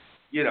somewhere,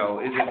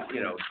 isn't,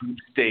 deep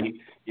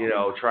state,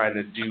 trying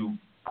to do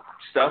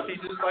stuff. He's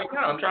just like, no,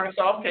 I'm trying to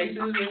solve cases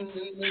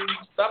and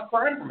stop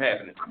crime from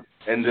happening.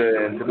 And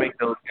to make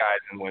those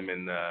guys and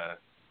women,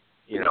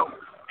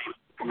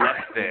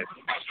 less than,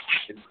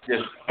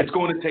 it's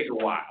going to take a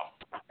while.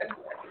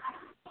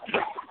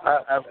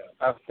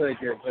 I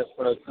figured just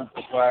for a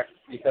simple fact,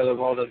 because of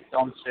all this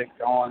dumb shit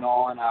going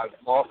on, I've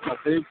lost my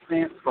food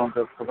stamps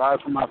to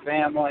provide for my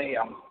family.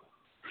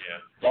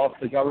 Lost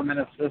the government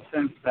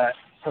assistance that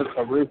puts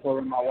a roof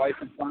over my wife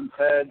and son's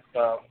head.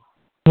 So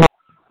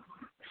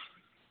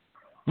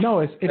no,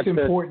 it's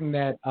important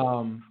that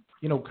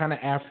kind of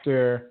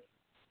after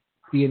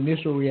the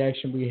initial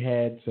reaction we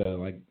had to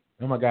like,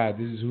 oh my God,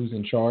 this is who's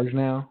in charge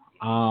now.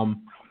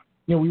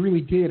 We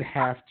really did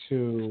have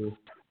to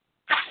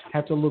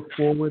look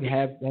forward,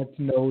 have to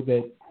know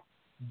that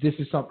this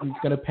is something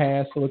that's going to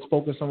pass. So let's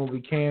focus on what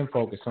we can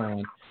focus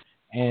on.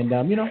 And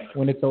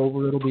when it's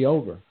over, it'll be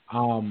over.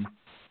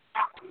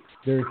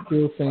 There are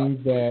still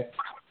things that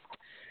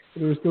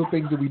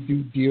we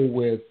do deal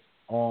with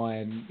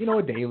on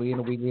a daily and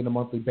a weekly and a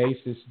monthly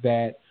basis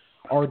that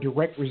are a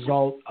direct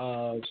result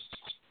of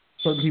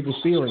certain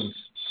people's feelings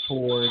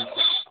towards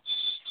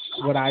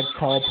what I'd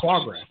call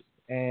progress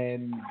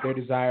and their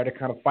desire to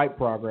kind of fight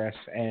progress.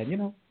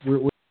 And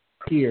we're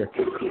here,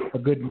 a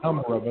good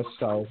number of us,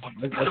 so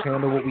let's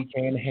handle what we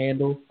can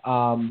handle.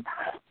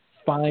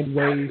 Find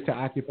ways to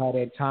occupy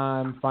that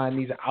time, find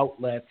these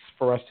outlets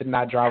for us to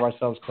not drive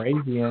ourselves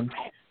crazy and,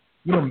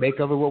 make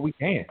of it what we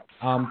can.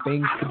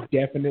 Things could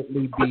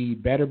definitely be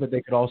better, but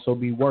they could also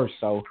be worse.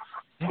 So,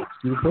 let's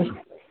do the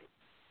pushing.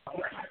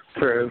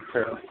 True.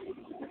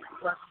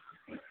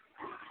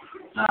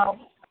 Now,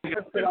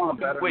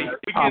 wait,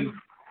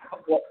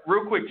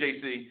 real quick,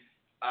 JC.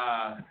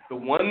 The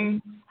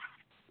one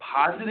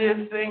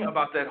positive thing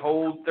about that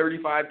whole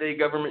 35-day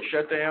government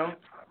shutdown,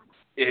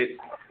 it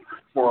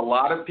for a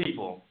lot of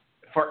people,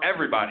 for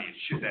everybody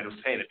that was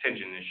paying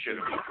attention, it should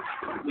have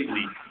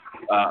completely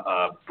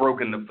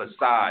broken the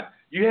facade.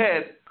 You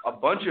had a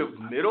bunch of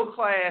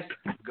middle-class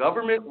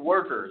government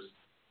workers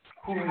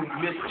who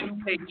missed 2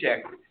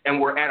 paychecks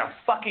and were at a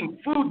fucking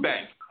food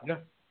bank. Yeah.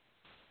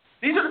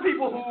 These are the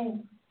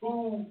people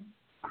who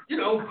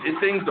did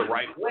things the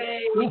right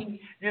way.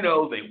 They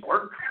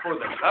work for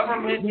the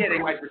government. Yeah, they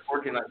might be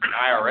working like an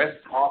IRS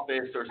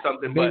office or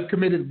something. They've but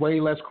committed way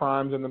less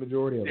crimes than the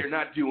majority of them. They're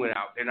not doing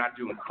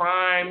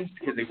crimes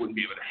because they wouldn't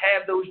be able to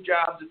have those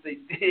jobs if they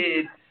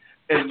did.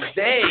 And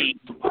they,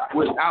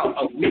 without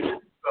a week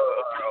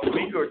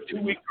or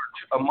 2 weeks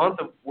or a month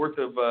of worth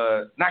of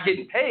not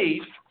getting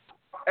paid,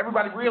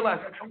 everybody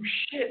realized, oh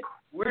shit,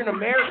 we're in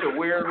America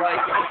where like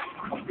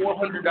a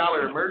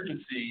 $400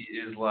 emergency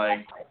is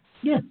like.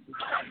 Yeah.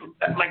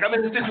 Like I'm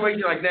in a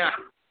situation like now.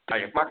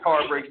 Like if my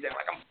car breaks down,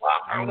 like I'm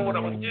fucked. I don't know what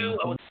I'm gonna do.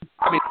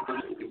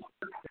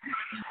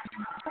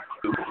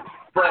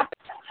 But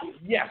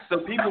yes, so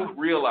people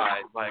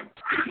realize like,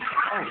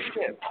 oh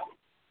shit,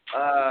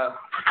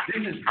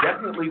 this is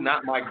definitely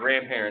not my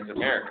grandparents'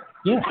 America.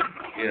 Yeah.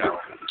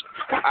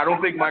 I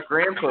don't think my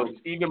grandfolks,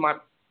 even my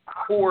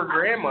poor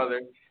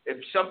grandmother, if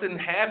something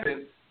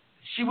happened,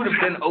 she would have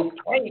been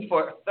okay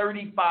for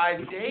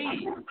 35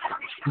 days.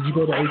 Did you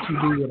go to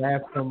HEB and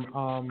ask them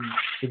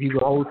if you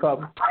could hold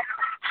something?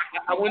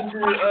 I went to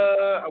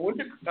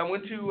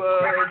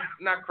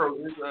not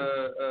Kroger's,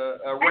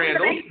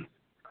 Randall's,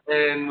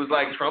 and was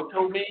like, Trump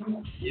told me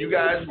you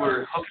guys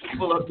were hooking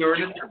people up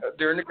during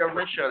the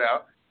government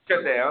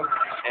shutdown,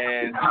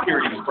 and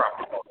security was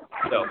proper.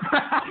 So,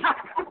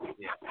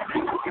 yeah.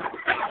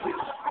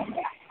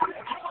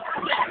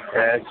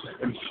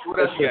 What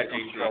else you got,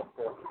 JC?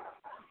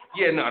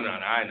 Yeah, no, I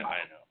know.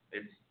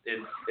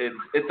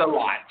 It's a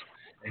lot,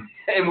 and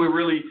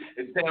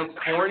it sounds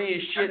corny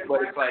as shit,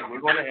 but it's like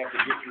we're gonna have to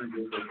get through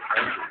this as a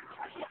country,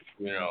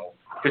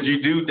 because you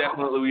do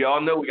definitely. We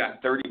all know we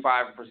got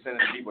 35% of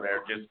the people that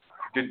are just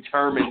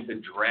determined to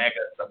drag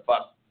us the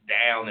fuck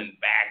down and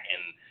back,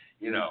 and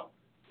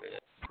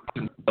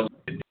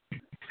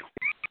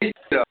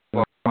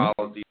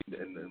policies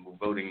and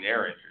voting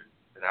their interests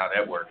and how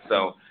that works.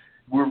 So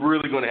we're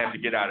really gonna have to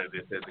get out of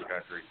this as a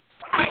country.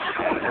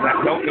 And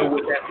I don't know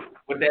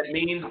what that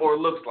means or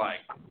looks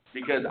like,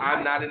 because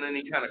I'm not in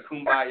any kind of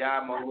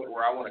kumbaya moment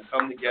where I want to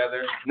come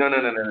together. No.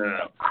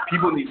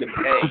 People need to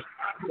pay.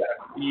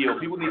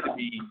 People need to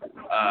be.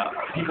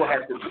 People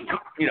have to,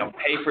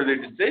 pay for their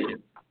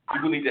decisions.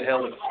 People need to be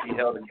held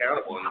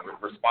accountable and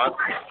responsible.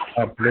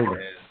 Absolutely.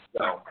 And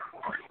so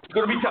it's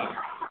going to be tough,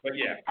 but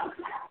yeah.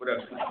 What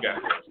else you got?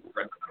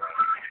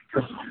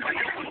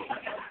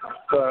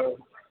 So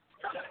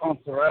on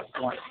to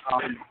wrestling.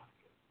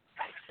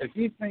 If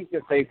you think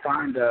if they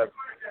find a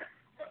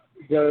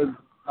good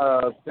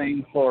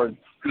thing for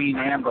Dean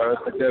Ambrose,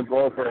 a good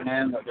role for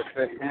him that would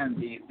fit him,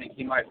 do you think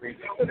he might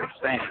reconsider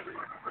staying?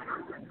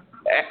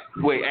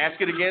 Wait, ask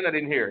it again? I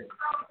didn't hear it.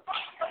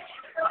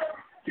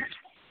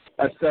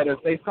 I said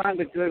if they find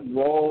a good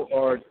role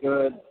or a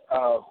good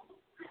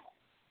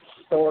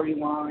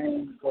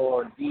storyline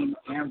for Dean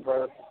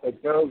Ambrose to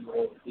go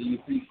with, do you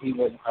think he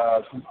would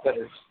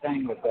consider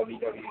staying with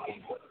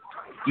WWE?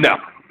 No.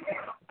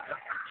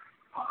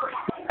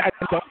 I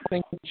don't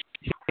think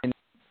he can.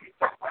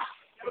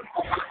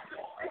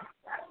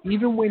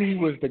 Even when he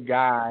was the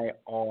guy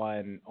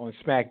on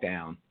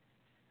SmackDown,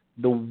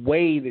 the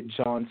way that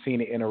John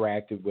Cena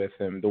interacted with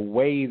him, the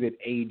way that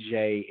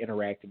AJ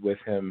interacted with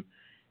him,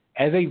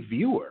 as a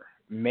viewer,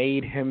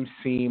 made him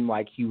seem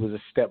like he was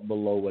a step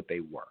below what they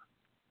were.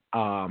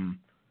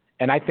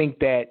 And I think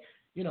that,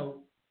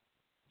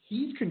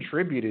 he's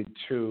contributed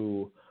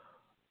to,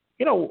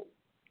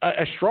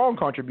 a strong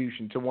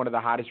contribution to one of the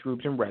hottest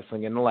groups in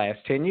wrestling in the last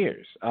 10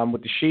 years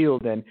with the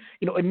Shield. And,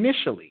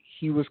 initially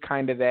he was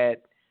kind of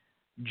that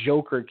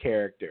Joker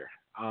character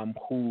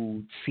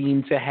who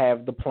seemed to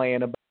have the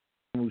plan about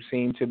him, who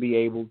seemed to be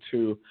able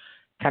to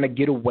kind of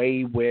get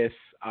away with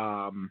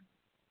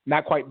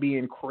not quite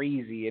being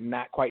crazy and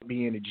not quite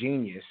being a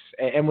genius,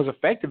 and was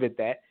effective at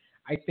that.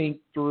 I think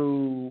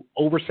through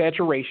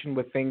oversaturation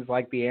with things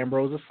like the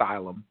Ambrose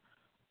Asylum.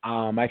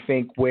 I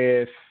think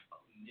with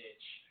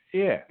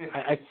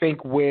I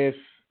think with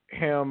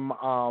him,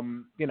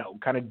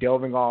 kind of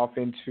delving off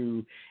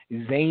into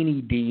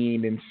zany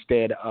Dean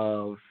instead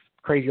of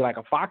crazy like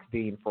a Fox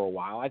Dean for a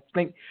while. I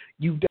think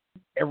you've done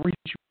everything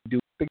you can do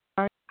with the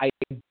guy. I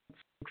think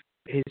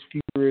his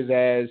future is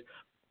as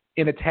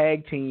in a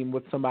tag team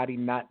with somebody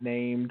not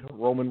named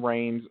Roman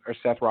Reigns or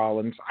Seth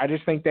Rollins. I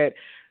just think that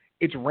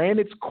it's ran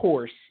its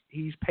course.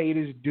 He's paid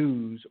his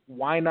dues.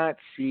 Why not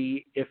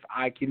see if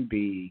I can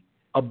be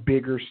a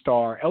bigger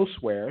star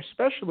elsewhere,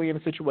 especially in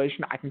a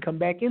situation I can come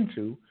back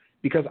into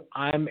because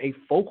I'm a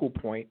focal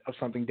point of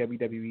something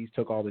WWE's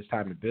took all this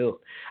time to build.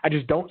 I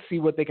just don't see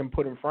what they can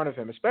put in front of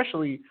him,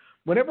 especially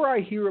whenever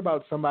I hear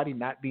about somebody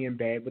not being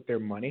bad with their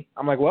money.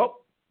 I'm like, well,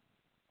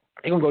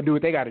 they're going to go do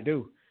what they got to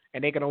do,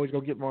 and they can always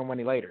go get more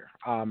money later.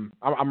 I'm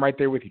right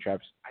there with you,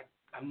 Travis.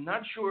 I'm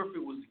not sure if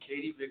it was the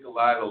Katie Vick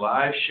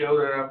Alive show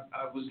that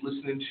I was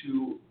listening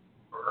to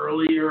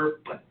earlier,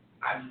 but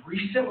I've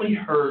recently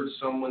heard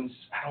someone's,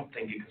 I don't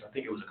think it, because I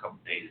think it was a couple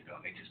of days ago,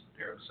 and they just put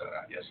their episode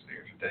out yesterday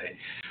or today,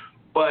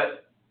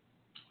 but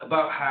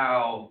about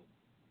how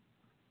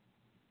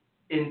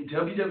in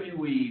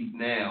WWE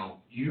now,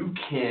 you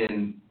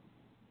can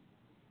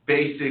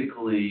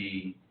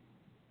basically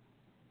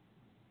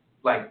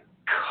like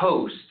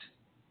coast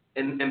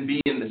and be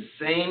in the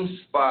same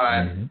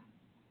spot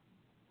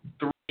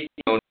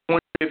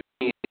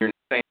 2015, you're in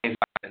the same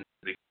spot in the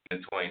beginning of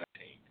 2019,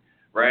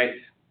 right?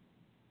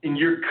 And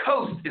your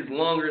coast is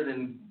longer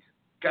than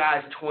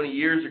guys 20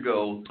 years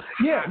ago.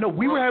 Yeah, no,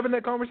 we were having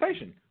that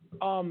conversation.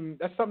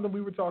 That's something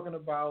we were talking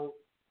about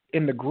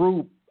in the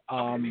group.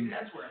 Maybe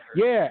that's where I heard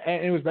Yeah,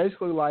 and it was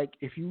basically like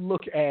if you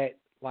look at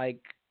like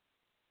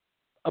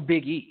a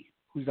Big E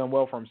who's done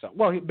well for himself.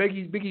 Well, Big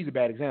E's a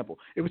bad example.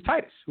 It was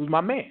Titus, who's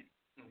my man.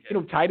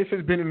 Okay. Titus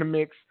has been in the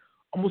mix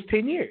almost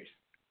 10 years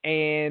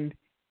and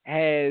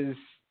has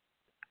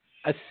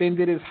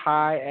ascended as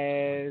high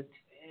as.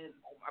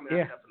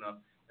 That's enough.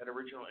 That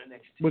original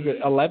NXT. Was it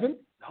 11?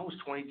 That was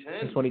 2010.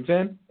 It's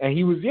 2010, and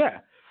he was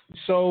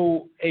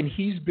So, and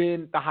he's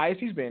been the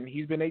highest he's been.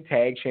 He's been a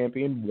tag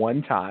champion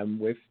one time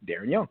with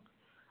Darren Young,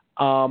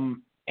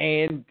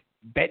 and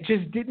that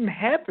just didn't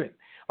happen.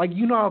 Like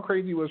how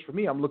crazy it was for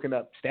me. I'm looking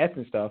up stats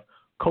and stuff.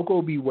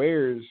 Coco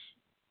Beware's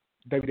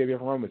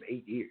WWF run was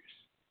 8 years,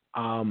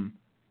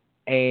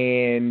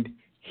 and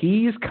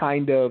he's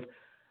kind of,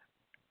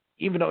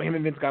 even though him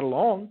and Vince got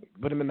along,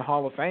 put him in the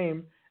Hall of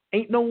Fame.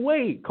 Ain't no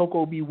way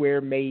Coco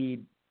Beware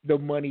made the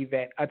money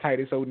that a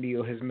Titus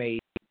O'Neil has made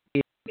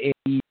in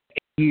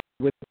years.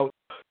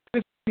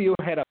 Titus O'Neil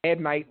had a bad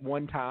night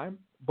one time,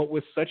 but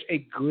was such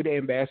a good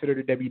ambassador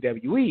to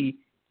WWE,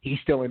 he's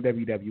still in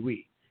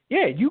WWE.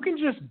 Yeah, you can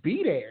just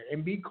be there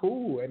and be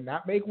cool and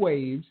not make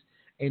waves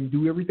and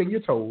do everything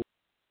you're told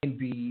and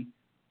be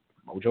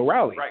Mojo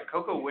Rawley. Right,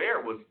 Coco Ware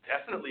was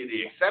definitely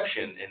the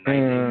exception in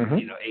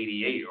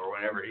 1988 or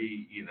whenever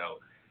he,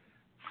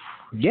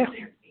 Yeah.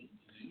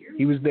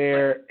 He was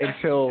there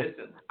until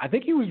I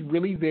think he was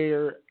really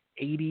there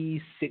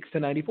 86 to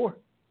 94.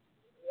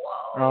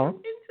 Whoa!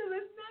 Into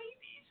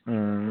the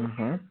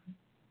 90s.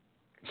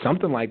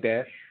 Something like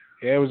that.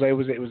 Yeah, it was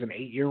an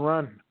 8-year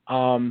run.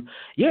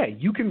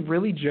 You can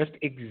really just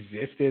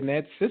exist in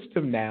that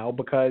system now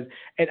because,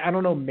 and I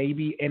don't know,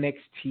 maybe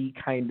NXT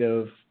kind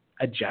of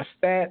adjusts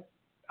that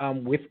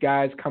with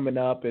guys coming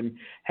up and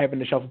having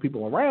to shuffle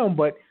people around.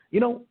 But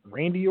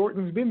Randy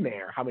Orton's been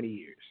there how many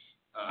years?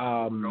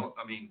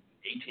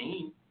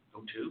 18,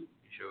 02,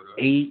 he showed up.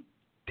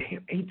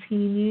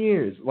 18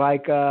 years.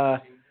 Like, I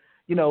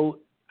know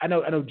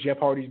Jeff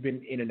Hardy's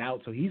been in and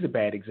out, so he's a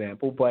bad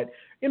example. But,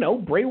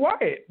 Bray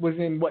Wyatt was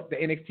in, the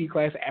NXT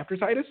class after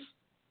Titus?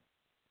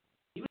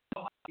 You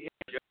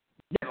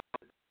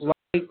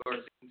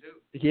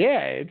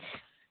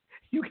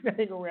can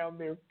hang around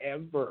there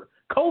ever.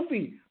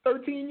 Kofi,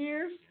 13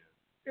 years?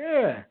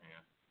 Yeah.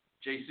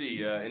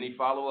 JC, any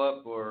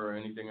follow-up or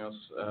anything else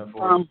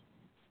for us?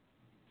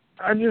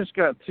 I just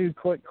got 2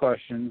 quick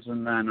questions,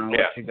 and then I'll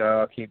let you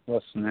go. I'll keep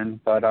listening.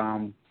 But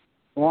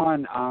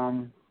one,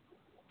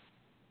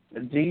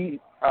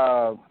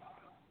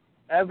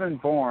 Evan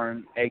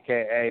Bourne,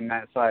 a.k.a.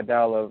 Matt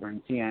Sydal over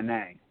in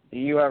TNA, do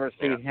you ever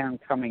see him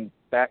coming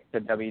back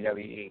to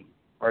WWE?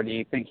 Or do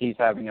you think he's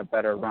having a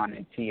better run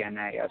in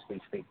TNA as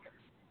we speak?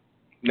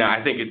 No,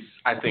 I think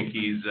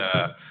he's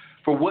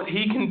for what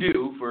he can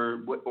do,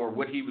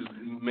 what he was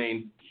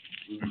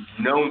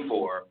known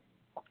for.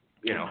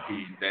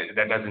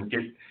 that doesn't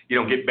get, you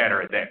don't get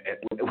better at that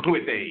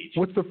with age.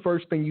 What's the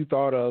first thing you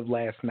thought of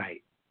last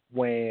night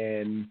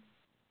when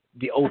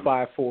the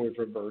 05 Fords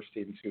reversed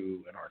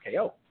into an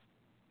RKO?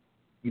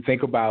 You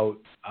think about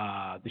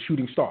the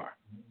Shooting Star,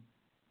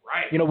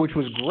 right? Which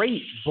was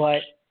great,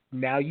 but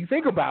now you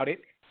think about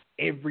it,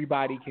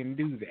 everybody can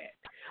do that.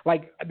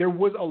 Like, there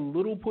was a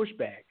little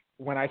pushback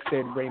when I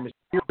said Rey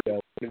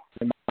Mysterio was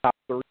in my top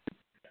 3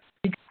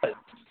 because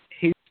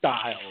his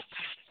style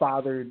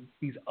fathered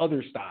these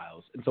other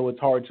styles, and so it's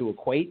hard to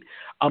equate.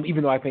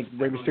 Even though I think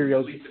Rey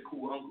Mysterio's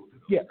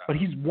but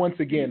he's once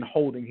again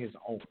holding his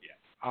own.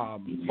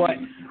 Like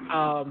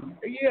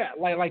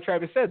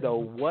Travis said though,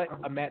 what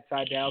a Matt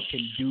Sydal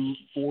can do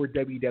for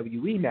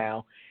WWE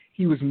now,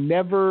 he was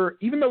never,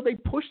 even though they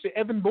pushed to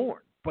Evan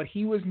Bourne, but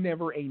he was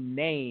never a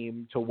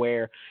name to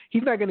where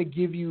he's not going to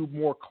give you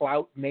more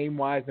clout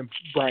name-wise than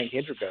Brian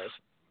Kendrick does.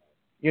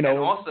 And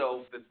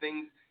also the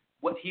thing,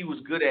 what he was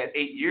good at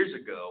 8 years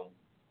ago,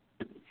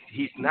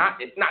 he's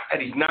not. It's not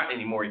that he's not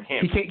anymore. He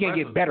can't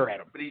get better at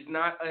him. But he's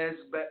not as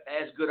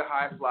good a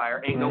high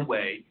flyer. Ain't no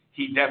way.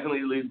 He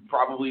definitely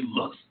probably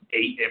looks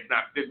 8, if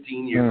not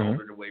 15 years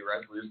older the way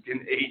wrestlers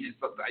can age.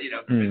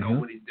 Sometimes, depending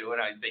on what he's doing,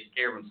 how he takes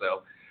care of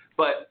himself.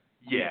 But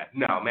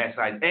Matt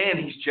Sydal, and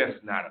he's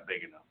just not a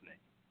big enough name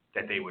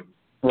that they would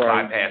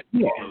bypass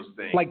all those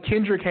things. Like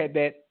Kendrick had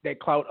that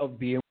clout of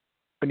being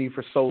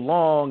for so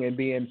long and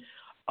being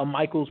a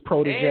Michaels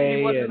protege. And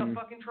he wasn't a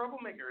fucking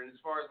troublemaker, and as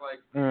far as like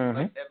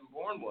Evan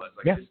Bourne was,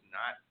 just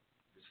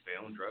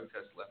failing drug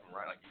tests left and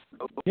right.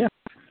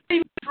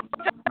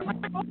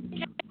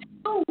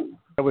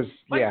 It was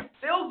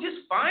they'll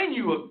just fine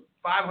you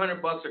 $500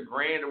 a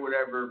grand or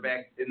whatever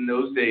back in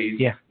those days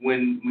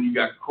when you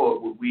got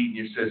caught with weed in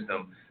your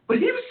system. But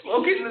he was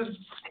smoking the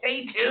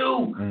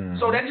K2,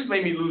 so that just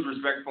made me lose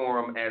respect for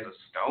him as a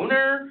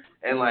stoner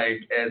and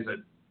as a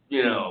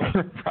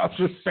props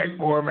respect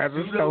for him as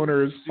a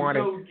stoner is funny.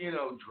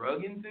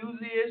 Drug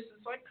enthusiast.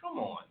 It's like, come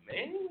on,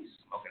 man, you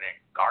smoking that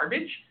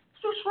garbage.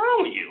 What's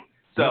wrong with you?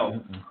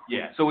 So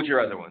So what's your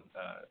other one?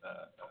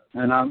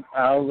 And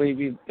I'll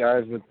leave you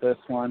guys with this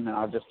one, and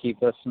I'll just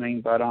keep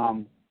listening. But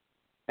in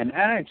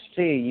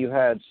NXT, you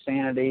had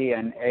Sanity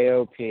and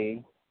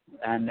AOP,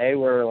 and they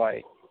were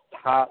like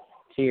top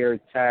tier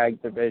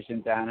tag division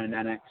down in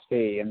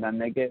NXT, and then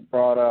they get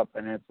brought up,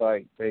 and it's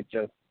like they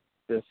just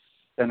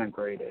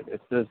disintegrated.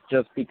 It's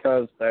just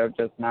because they're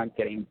just not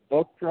getting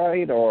booked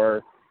right,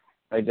 or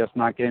they're just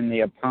not getting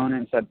the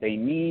opponents that they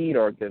need,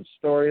 or good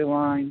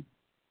storyline.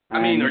 I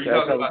mean, are you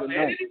talking about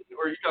Sanity,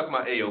 or are you talking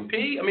about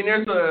AOP? I mean,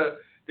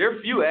 there are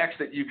a few acts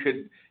that you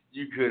could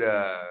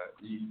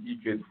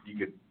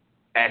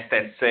ask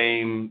that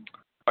same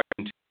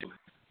question to.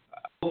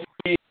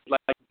 Hopefully,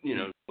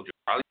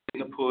 Charlie's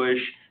getting a push.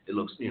 It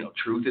looks,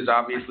 Truth is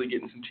obviously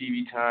getting some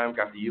TV time,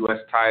 got the U.S.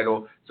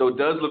 title. So it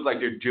does look like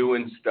they're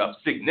doing stuff,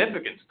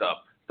 significant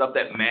stuff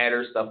that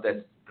matters, stuff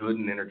that's good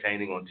and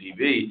entertaining on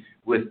TV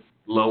with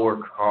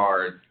lower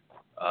card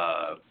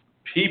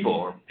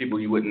people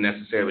you wouldn't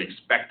necessarily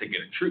expect to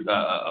get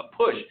a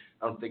push.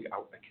 I don't think I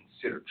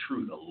consider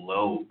Truth a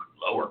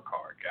lower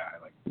card guy.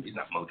 Like, he's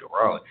not Mojo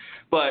Rawley.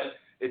 But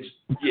it's,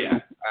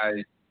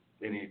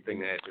 anything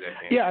to add to that?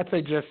 Yeah, I'd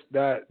say just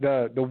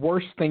the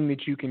worst thing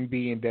that you can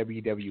be in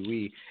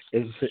WWE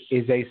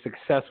is a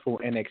successful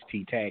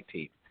NXT tag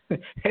team.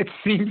 It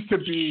seems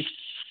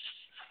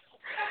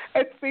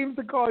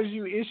to cause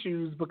you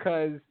issues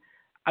because,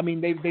 I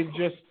mean, they've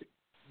just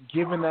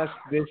given us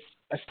this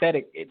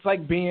aesthetic. It's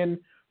like being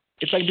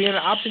an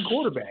option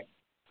quarterback.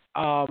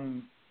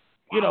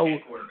 You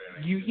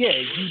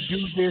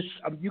do this.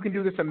 You can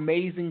do this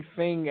amazing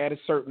thing at a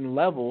certain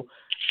level,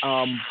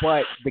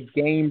 but the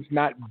game's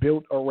not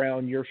built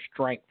around your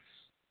strengths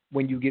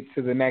when you get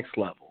to the next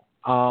level.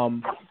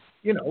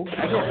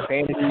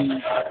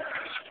 Sanity,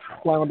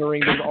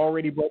 floundering is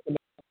already broken.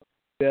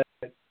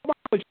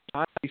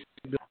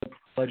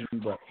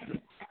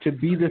 To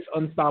be this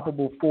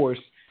unstoppable force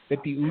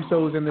that the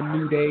Usos and the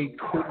New Day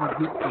couldn't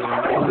get to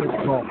on its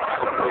own.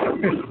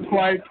 It's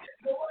like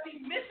nobody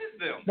misses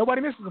them.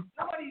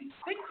 Nobody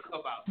thinks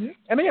about them.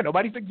 And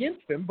nobody's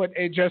against them, but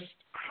it just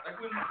like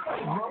when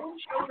Rowan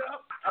showed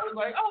up, I was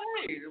like, oh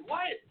hey,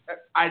 Wyatt.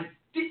 I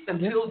did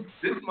until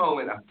this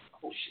moment.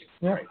 Oh shit!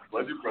 Right,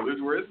 Bludgeon Brothers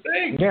were a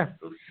thing. Yeah.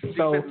 Those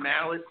stupid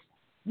mallets.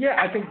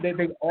 Yeah, I think that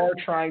they are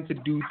trying to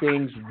do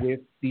things with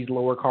these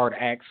lower card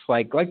acts,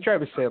 like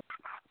Travis said,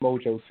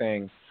 Mojo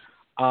thing.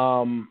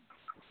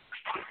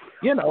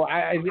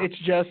 It's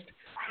just,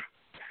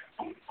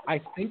 I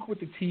think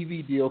with the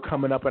TV deal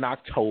coming up in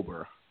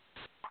October,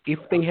 if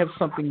they have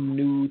something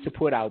new to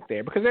put out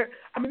there, because they're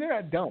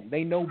not dumb.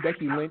 They know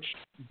Becky Lynch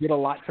did a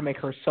lot to make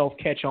herself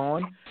catch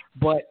on,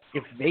 but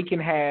if they can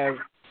have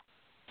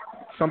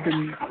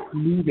something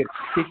new that's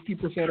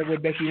 60% of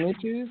what Becky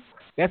Lynch is,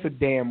 that's a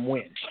damn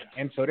win.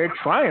 And so they're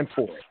trying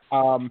for it.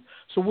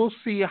 So we'll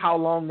see how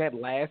long that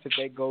lasts, if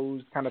that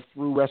goes kind of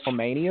through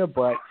WrestleMania,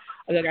 but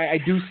I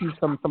do see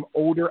some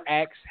older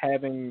acts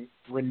having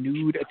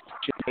renewed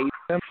attention paid to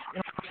them.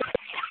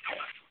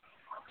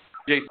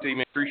 JC,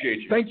 man,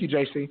 appreciate you. Thank you,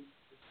 JC.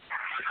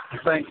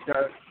 Thanks,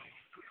 guys.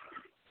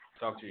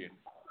 Talk to you.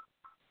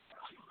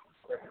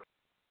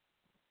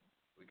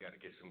 We got to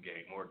get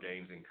more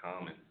games in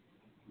common.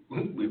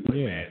 We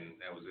played Madden.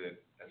 That was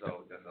it. That's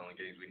the only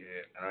games we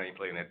had. And I ain't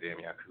playing that damn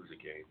Yakuza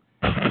game.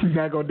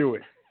 You're not gonna do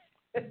it.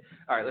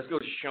 All right, let's go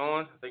to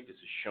Sean. I think this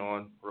is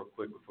Sean, real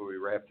quick before we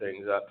wrap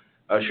things up.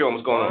 Sean,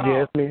 what's going on?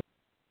 Yeah, it's me.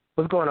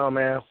 What's going on,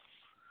 man?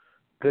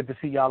 Good to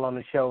see y'all on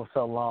the show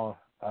so long.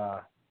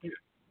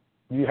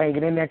 You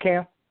hanging in there,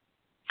 Cam?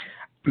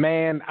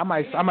 Man, I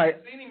might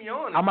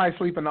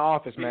sleep in the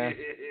office, man.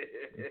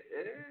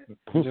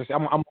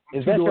 I'm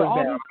Is that your doing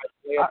office?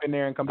 Stay up in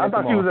there and come back. I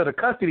thought you was at a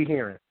custody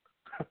hearing.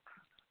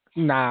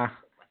 Nah.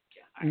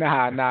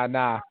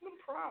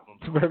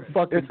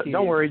 Fuck them kids.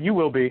 Don't worry, you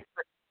will be.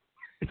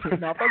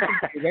 Nah, fuck them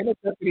kids. Ain't no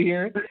custody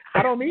hearing.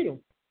 I don't need them.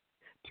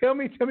 Tell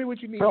me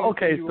what you need.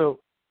 Okay,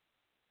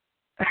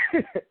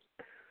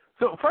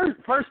 so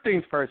first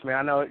things first, man.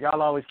 I know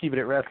y'all always keep it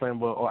at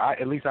wrestling,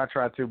 at least I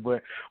try to.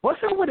 But what's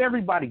up with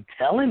everybody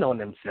telling on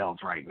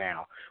themselves right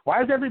now?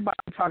 Why is everybody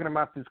talking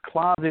about this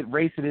closeted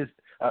racist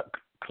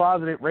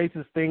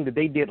thing that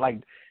they did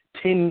like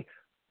 10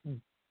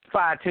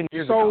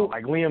 years ago,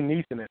 like Liam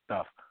Neeson and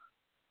stuff?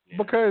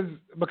 Because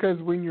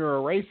when you're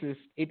a racist,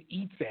 it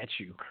eats at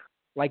you.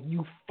 Like,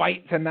 you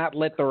fight to not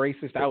let the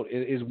racist out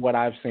is what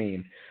I've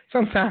seen.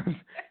 Sometimes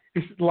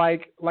it's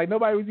like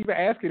nobody was even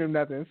asking him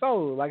nothing. So,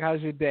 like,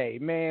 how's your day?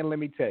 Man, let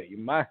me tell you,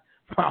 my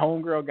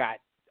homegirl got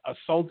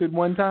assaulted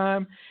one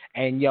time,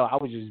 and, I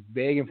was just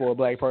begging for a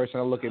black person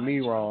to look at me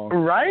wrong.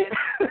 Right?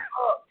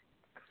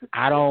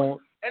 I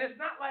don't. And it's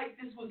not like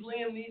this was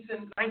Liam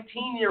Neeson,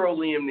 19-year-old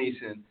Liam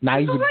Neeson. Now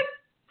this was like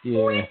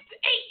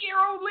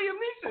 8-year-old Liam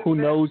Neeson. Who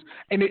knows?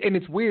 And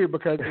it's weird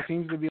because it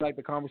seems to be like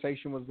the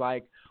conversation was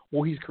like,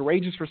 well, he's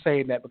courageous for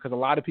saying that because a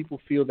lot of people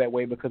feel that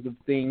way because of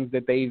things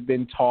that they've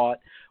been taught,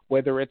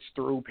 whether it's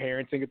through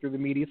parenting or through the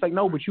media. It's like,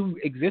 no, but you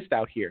exist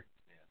out here.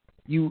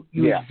 You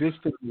exist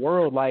in the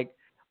world. Like,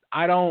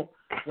 I don't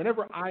 –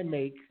 whenever I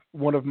make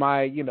one of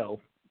my,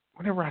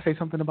 whenever I say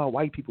something about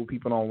white people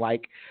don't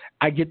like,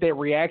 I get that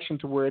reaction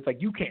to where it's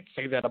like, you can't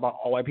say that about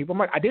all white people. I'm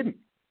like, I didn't.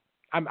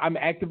 I'm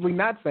actively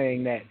not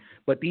saying that.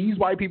 But these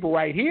white people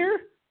right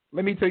here,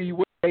 let me tell you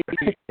what they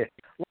did.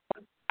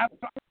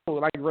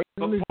 Like,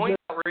 pointing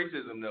out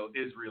racism, though,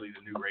 is really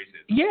the new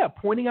racism. Yeah,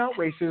 pointing out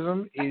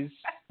racism is.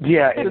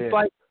 It is.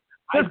 Like,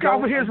 this guy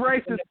over here is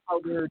racist.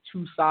 There are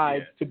two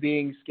sides to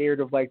being scared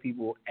of black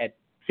people at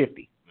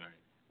 50. Right.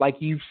 Like,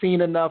 you've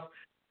seen enough.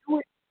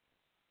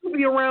 You'll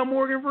be around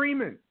Morgan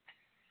Freeman.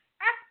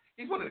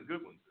 He's one of the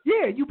good ones.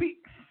 Yeah, you be.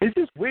 It's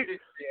just weird.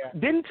 Yeah.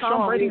 Didn't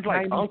Tom Brady's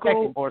like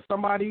uncle or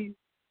somebody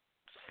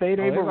say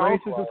they were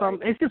racist or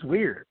something? It's just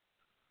weird.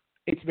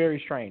 It's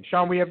very strange.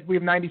 Sean, we have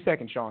 90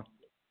 seconds, Sean.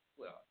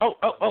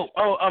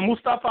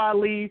 Mustafa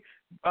Ali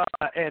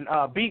and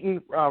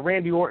beating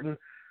Randy Orton.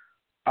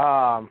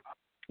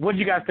 What do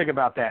you guys think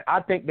about that?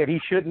 I think that he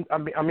shouldn't. I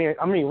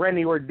mean,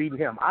 Randy Orton beating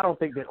him. I don't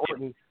think that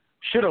Orton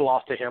should have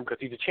lost to him because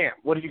he's a champ.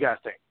 What do you guys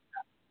think?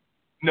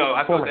 No,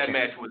 I thought that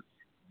match was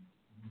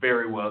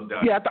very well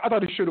done. Yeah, I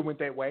thought it should have went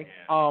that way.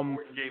 Yeah. Orton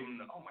gave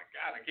him oh my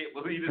God, I can't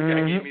believe this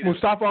guy gave me this.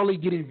 Mustafa Ali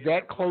getting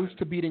that close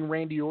to beating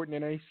Randy Orton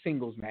in a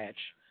singles match.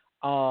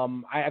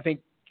 I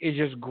think it's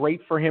just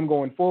great for him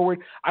going forward.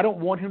 I don't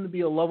want him to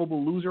be a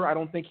lovable loser. I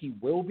don't think he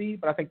will be,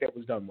 but I think that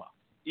was done well.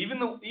 Even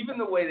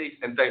the way they,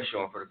 and thanks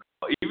Sean for the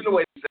call, even the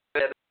way they said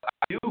that, I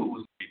knew it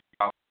was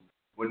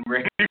when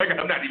Randy,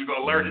 I'm not even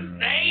going to learn his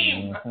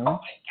name. Oh my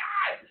God.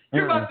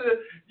 You're about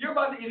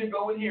to either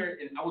go in here,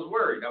 and I was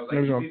worried. I was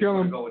like, he's either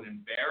going to go and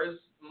embarrass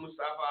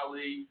Mustafa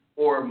Ali,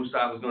 or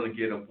Mustafa's going to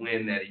get a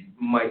win that he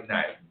might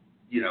not,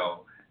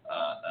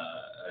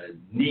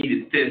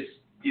 needed this,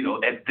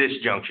 at this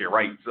juncture,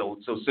 right? So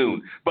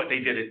soon. But they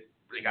did it.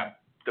 They got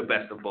the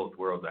best of both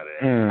worlds out of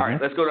it. All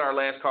right, let's go to our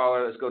last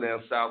caller. Let's go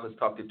down south. Let's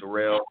talk to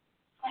Darrell.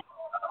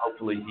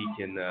 Hopefully he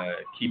can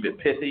keep it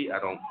pithy. I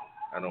don't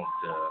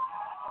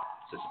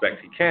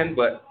suspect he can,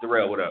 but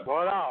Darrell, what up?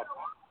 What up?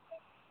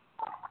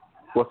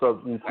 What's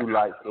up, you two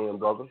light-skinned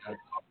brothers?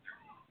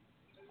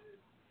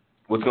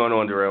 What's going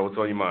on, Darrell? What's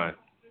on your mind?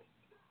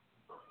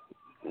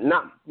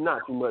 Not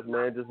too much,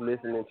 man. Just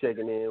listening and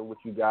checking in with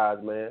you guys,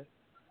 man.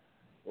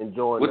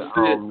 Enjoying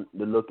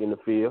the look in the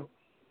field.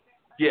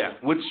 Yeah.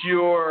 What's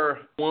your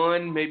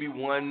maybe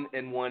 1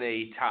 and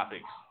 1A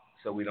topics,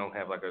 so we don't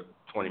have like a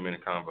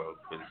 20-minute convo?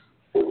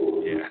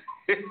 Yeah.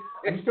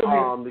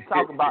 To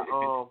talk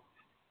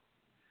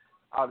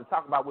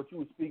about what you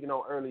were speaking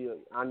on earlier.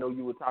 I know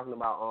you were talking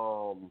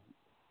about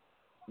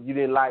you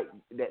didn't like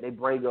that they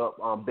bring up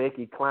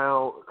Becky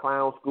Clown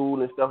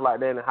School and stuff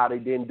like that, and how they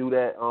didn't do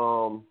that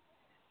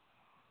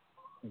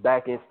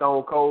back in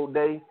Stone Cold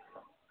Day.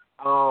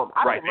 I don't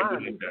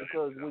mind it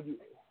because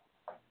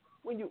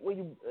when you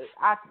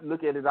I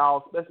look at it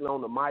all, especially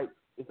on the mic,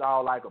 it's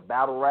all like a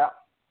battle rap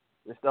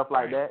and stuff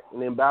like that,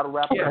 and then battle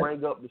rap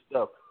bring up the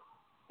stuff.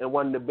 And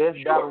one of the best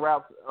battle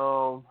raps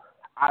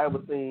I ever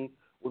seen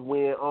was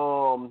when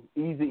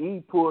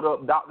Eazy-E pulled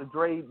up Dr.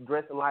 Dre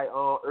dressing like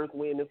Earth,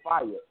 Wind, and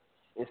Fire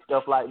and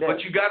stuff like that.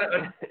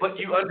 But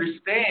you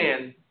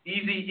understand,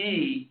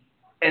 Eazy-E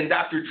and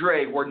Dr.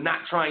 Dre were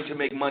not trying to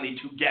make money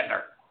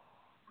together.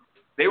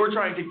 They were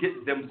trying to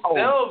get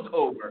themselves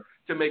over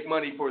to make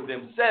money for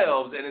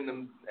themselves,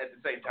 and at the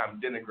same time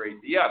denograte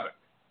the other.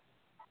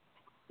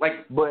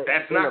 Like, but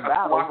that's not a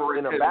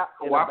cooperative.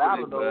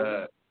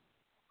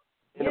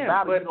 In a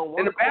battle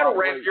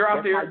rap, you're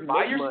out there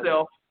by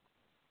yourself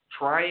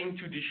trying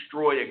to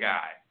destroy a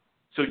guy.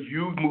 So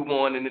you move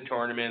on in the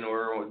tournament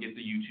or get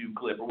the YouTube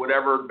clip or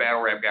whatever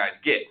battle rap guys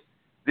get.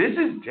 This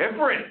is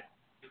different.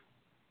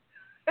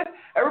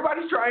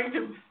 Everybody's trying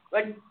to,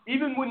 like,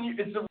 even when you,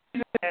 it's the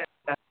reason that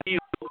he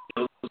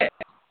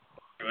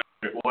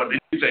well, you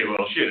say,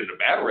 well, shit, in a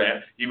battle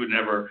rap, he would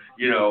never,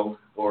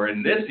 or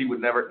in this, he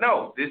would never.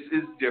 No, this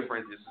is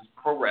different. This is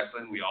pro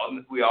wrestling. We all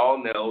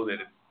know that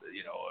it's, a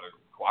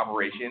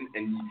cooperation,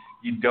 and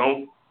you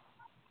don't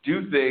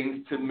do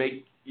things to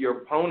make your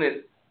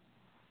opponent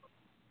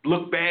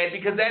look bad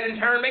because that in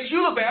turn makes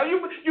you look bad.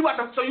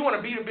 So you want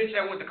to beat a bitch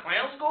that went to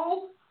clown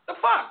school? The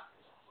fuck?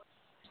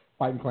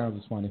 Fighting clowns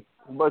is funny.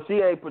 But she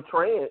ain't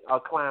portraying a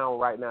clown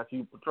right now.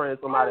 She's portraying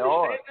somebody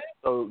hard.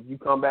 So you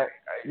come back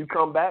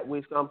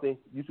with something.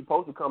 You're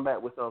supposed to come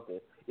back with something.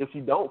 If she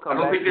don't come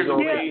back, you're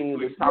going to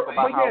continue to talk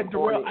about how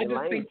Darrell, I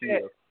just think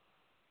that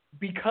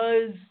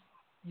because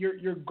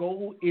your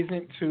goal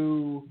isn't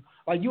to,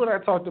 like you and I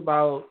talked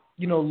about,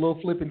 Lil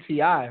Flip and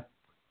T.I.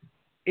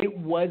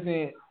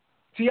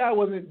 T.I.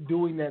 wasn't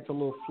doing that to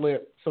Lil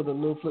Flip so that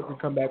Lil Flip could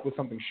come back with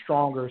something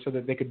stronger so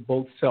that they could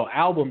both sell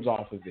albums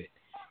off of it.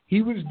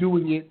 He was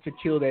doing it to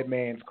kill that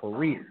man's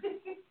career.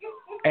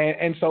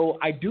 And so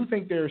I do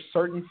think there are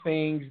certain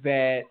things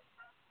that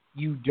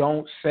you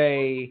don't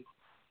say,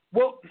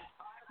 well,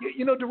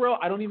 Darrell,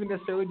 I don't even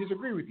necessarily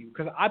disagree with you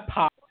because I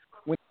popped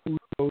when it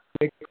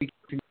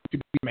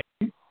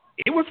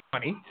was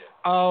funny.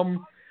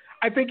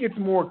 I think it's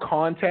more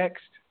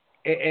context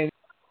and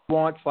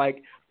wants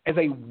like as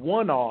a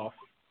one-off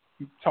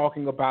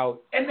talking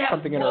about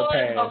something in her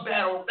past.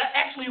 That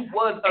actually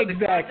was the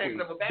context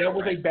of a battle. That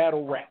was a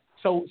battle rap.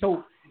 So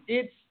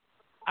it's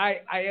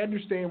I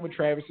understand what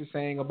Travis is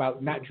saying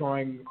about not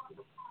drawing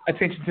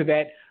attention to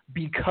that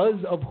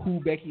because of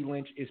who Becky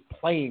Lynch is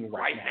playing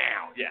right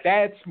now. Yes.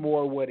 That's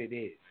more what it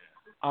is.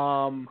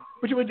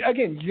 Which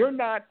again, you're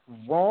not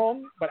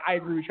wrong, but I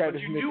agree with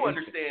Travis. But you do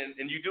understand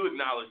and you do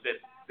acknowledge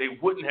that they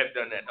wouldn't have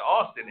done that to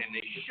Austin and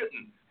they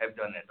shouldn't have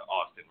done that to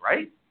Austin,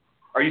 right?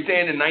 Are you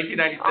saying in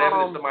 1997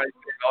 if somebody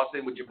said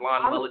Austin with your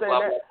blonde mullet, blah,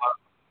 blah, blah,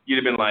 you'd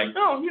have been like,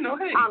 oh, hey.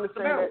 I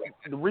understand that.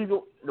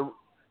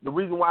 The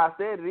reason why I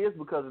said it is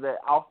because of that.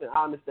 Austin,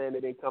 I understand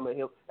that they come at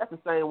him. That's the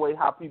same way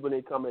how people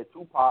didn't come at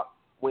Tupac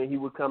when he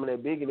was coming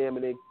at Big and them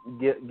and they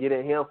get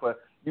at him for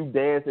you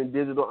dancing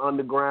Digital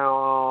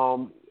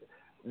Underground,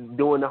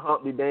 doing the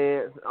Humpty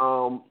dance,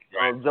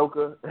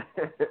 Joker.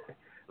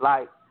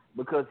 Like,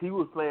 because he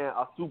was playing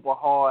a super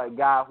hard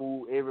guy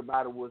who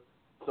everybody was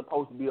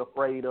supposed to be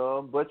afraid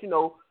of. But,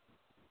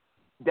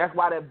 that's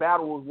why that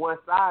battle was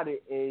one-sided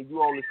and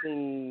you only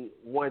seen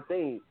one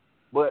thing.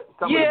 But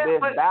some of the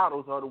best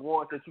battles are the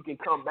ones that you can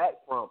come back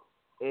from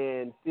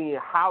and seeing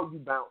how you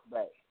bounce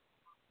back.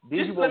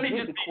 Let me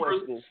just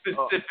be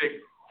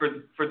specific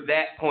for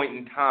that point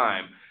in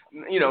time.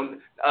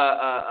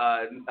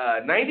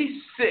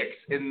 96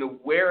 and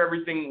where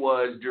everything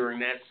was during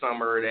that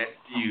summer, that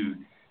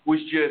feud,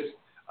 was just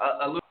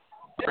a little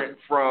different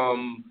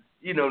from,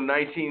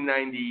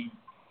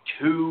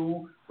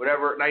 1992,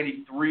 whatever,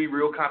 93,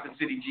 Real Compton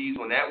City G's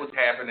when that was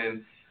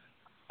happening.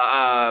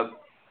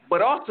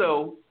 But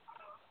also,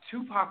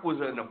 Tupac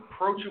was an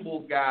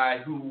approachable guy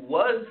who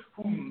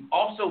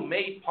also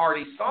made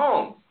party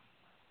songs.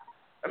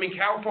 I mean,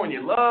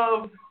 California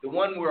Love, the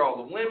one where all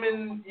the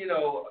women,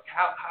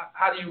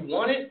 how do you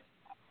want it?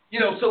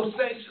 So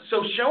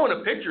showing a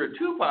picture of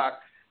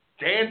Tupac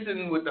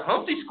dancing with the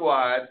Humpty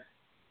Squad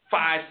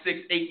 5,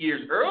 6, 8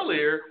 years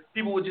earlier,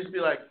 people would just be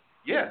like,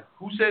 yeah,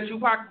 who said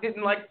Tupac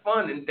didn't like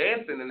fun and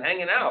dancing and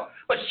hanging out?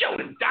 But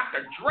showing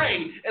Dr.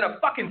 Dre in a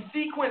fucking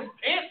sequin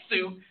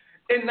pantsuit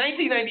in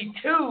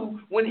 1992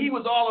 when he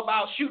was all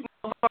about shooting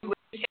with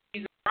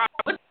keys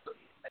and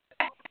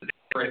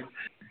different.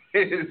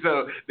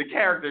 So the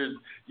characters,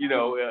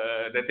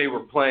 that they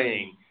were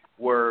playing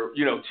were,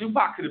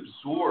 Tupac could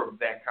absorb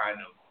that kind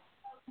of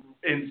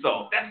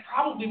insult. That's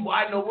probably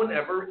why no one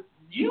ever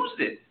used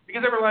it.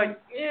 Because they were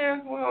like, yeah,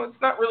 well, it's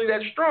not really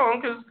that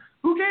strong because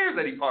who cares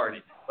that he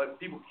partied? But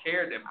people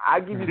cared that. I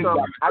give you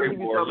something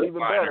even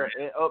better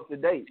and up to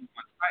date.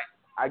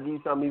 I give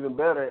you something even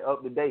better and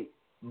up to date.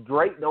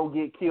 Drake don't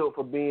get killed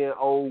for being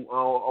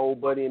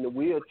old buddy in the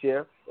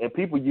wheelchair, and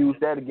people use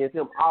that against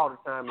him all the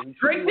time. And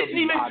Drake didn't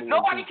even.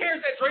 Nobody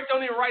cares that Drake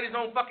don't even write his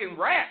own fucking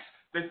raps.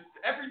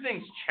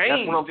 Everything's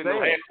changed in the last 25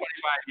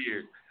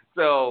 years.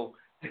 So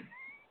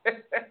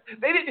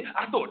they didn't.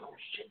 I thought, oh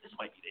shit, this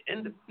might be the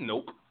end of.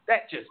 Nope.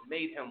 That just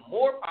made him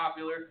more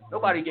popular.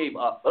 Nobody gave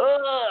up.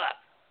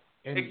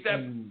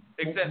 Except more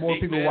Big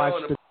people Bill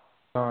watched it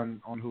on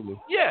Hulu.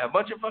 Yeah, a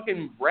bunch of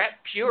fucking rap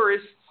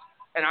purists.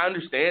 And I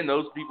understand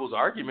those people's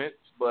arguments,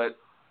 but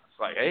it's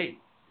like, hey,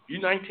 if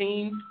you're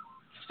 19,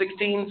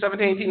 16,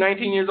 17, 18,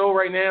 19 years old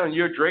right now, and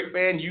you're a Drake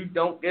fan, you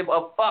don't give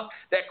a fuck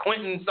that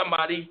Quentin,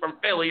 somebody from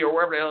Philly or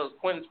wherever the hell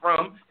Quentin's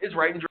from, is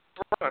writing Drake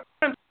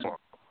song.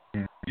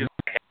 You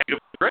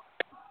just Drake.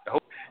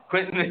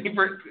 Quentin, like,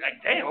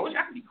 damn, I wish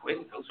I could be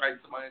Quentin.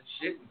 Ghostwrite somebody's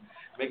shit and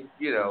make,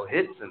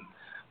 hits and,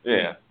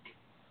 yeah.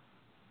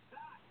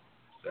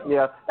 So.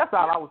 Yeah, that's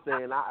all I was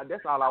saying.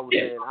 That's all I was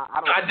saying.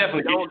 I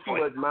don't too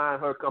much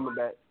mind her coming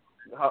back.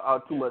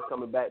 Too much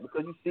coming back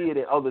because you see it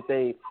in other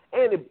things,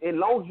 and as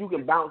long as you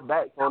can bounce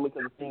back from it,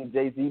 because I've seen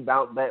Jay-Z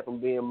bounce back from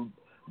being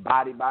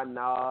bodied by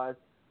Nas.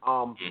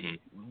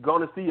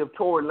 Gonna see if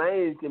Tory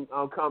Lanez can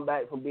come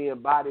back from being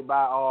bodied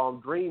by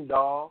Dream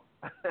Dog.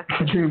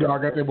 Dream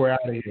Dog got that boy out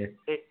of here.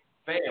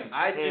 Fam,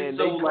 I just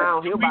so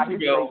like 2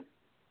 weeks ago.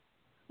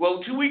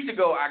 Well, 2 weeks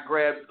ago I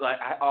grabbed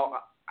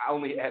I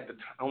only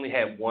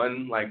had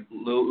one like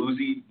Lil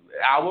Uzi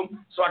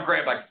album, so I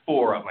grabbed like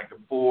 4 of them, like the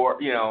 4,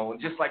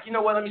 just like, you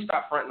know what, let me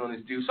stop fronting on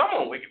this dude. So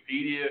I'm on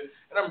Wikipedia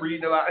and I'm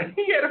reading about it.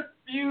 He had a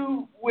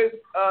few with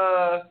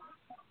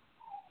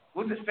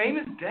was it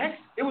Famous Dex?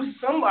 It was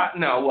somebody.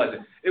 No, it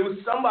wasn't. It was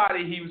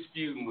somebody he was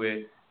feuding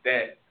with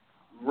that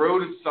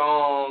wrote a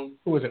song.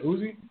 Who was it?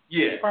 Uzi?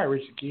 Yeah, probably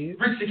Rich the Kid.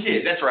 Rich the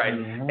Kid, that's right.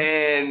 Mm-hmm.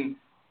 And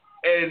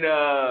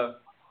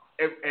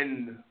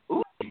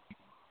Uzi.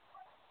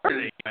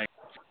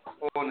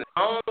 On the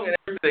song and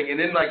everything, and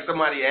then like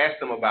somebody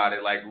asked him about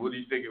it, like, what do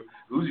you think of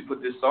Uzi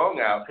put this song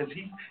out? Because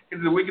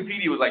the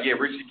Wikipedia was like, yeah,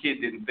 Rich the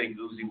Kid didn't think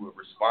Uzi would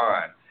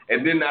respond,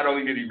 and then not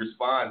only did he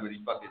respond, but he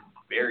fucking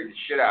buried the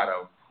shit out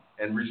of him,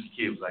 and Rich the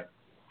Kid was like,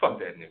 fuck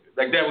that nigga,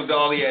 like that was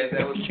all he had,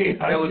 that was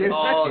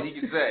all he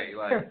could say,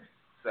 like,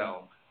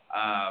 so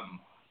I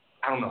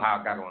don't know how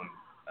I got on.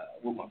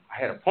 I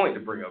had a point to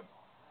bring up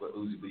with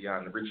Uzi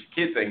beyond the Rich the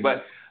Kid thing,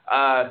 but.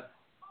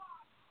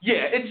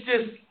 Yeah, it's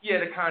just,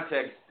 the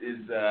context is,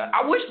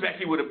 I wish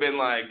Becky would have been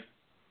like,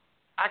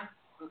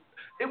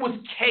 it was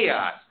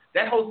chaos.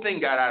 That whole thing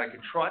got out of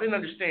control. I didn't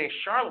understand.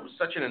 Charlotte was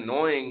such an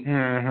annoying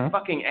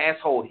fucking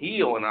asshole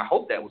heel, and I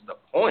hope that was the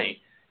point,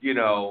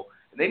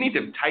 They need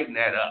to tighten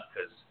that up,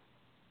 because,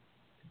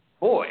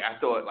 boy, I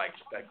thought, like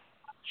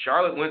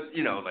Charlotte went,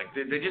 like,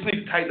 they just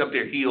need to tighten up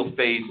their heel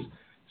face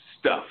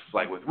stuff,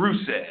 like with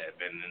Rusev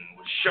and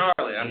with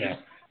Charlotte.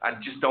 I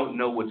just don't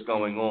know what's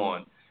going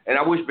on. And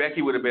I wish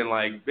Becky would have been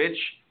like, bitch,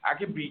 I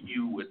could beat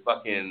you with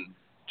fucking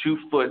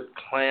 2-foot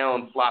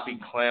floppy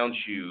clown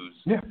shoes.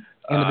 Yeah.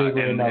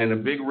 And a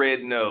big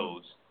red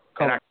nose.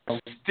 And I could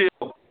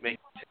still make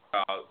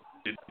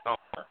it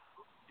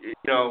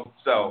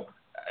so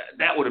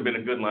that would have been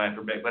a good line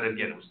for Becky. But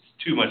again, it was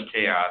too much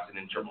chaos, and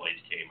then Triple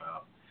H came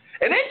out.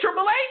 And then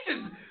Triple H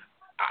is,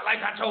 like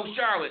I told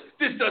Charlotte,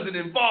 this doesn't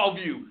involve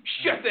you.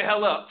 Shut the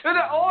hell up. To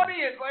the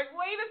audience, like,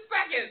 wait a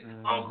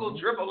second, Uncle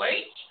Triple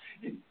H.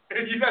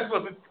 You're not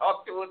supposed to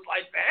talk to us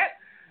like that.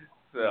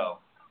 So,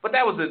 but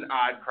that was an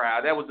odd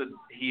crowd. That was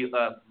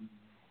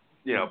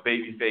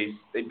babyface.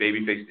 They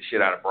babyfaced the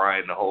shit out of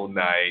Bryan the whole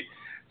night.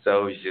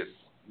 So it's just,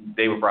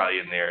 they were probably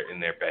in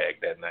their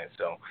bag that night.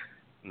 So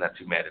I'm not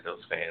too mad at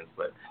those fans.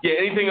 But yeah,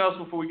 anything else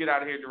before we get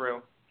out of here,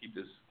 Darrell? Keep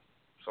this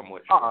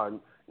somewhat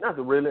short.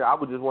 Nothing really. I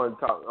would just want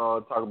to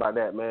talk about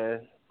that,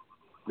 man.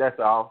 That's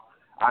all.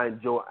 I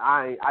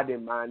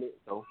didn't mind it.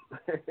 So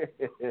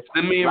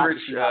Send me and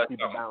Rich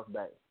bounce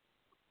back.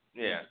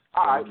 Yeah,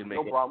 all right, we can make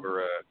no it problem.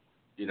 For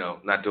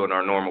not doing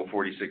our normal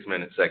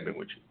 46-minute segment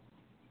with you.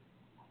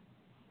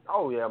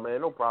 Oh yeah,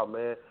 man, no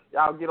problem, man.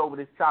 Y'all get over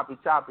this choppy.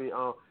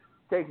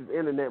 Texas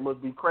internet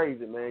must be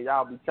crazy, man.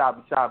 Y'all be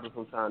choppy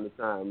from time to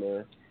time,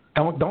 man.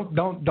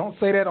 Don't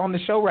say that on the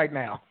show right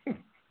now.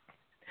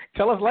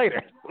 Tell us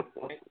later.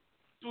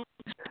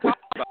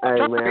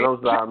 Hey man, I'm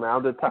sorry, man. I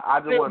just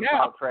want to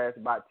talk trash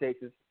about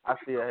Texas. I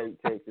still hate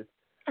Texas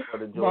for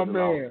the Georgia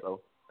law.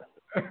 So.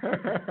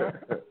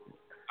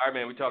 All right,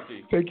 man, we talk to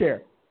you. Take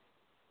care.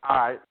 All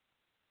right.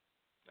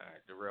 All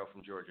right, Darrell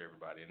from Georgia,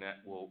 everybody. And that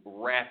will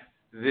wrap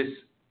this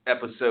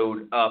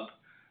episode up.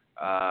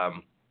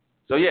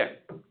 So, yeah,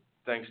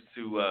 thanks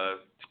to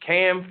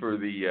Cam for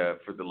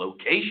the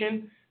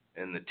location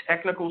and the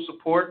technical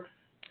support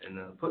and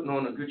putting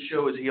on a good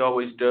show as he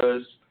always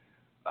does.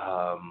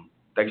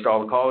 Thanks to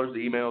all the callers, the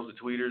emails, the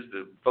tweeters,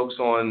 the folks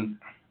on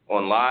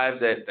live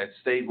that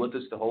stayed with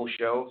us the whole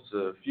show. So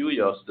a few of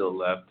y'all still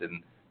left,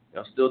 and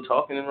y'all still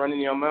talking and running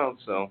your mouth.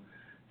 So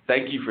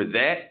thank you for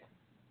that.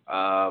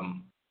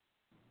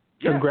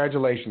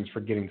 Congratulations for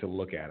getting to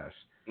look at us.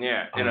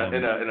 Yeah, in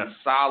a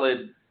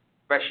solid,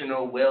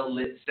 professional, well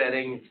lit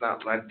setting. It's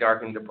not my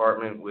darkened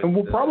apartment. And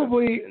we'll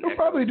probably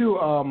do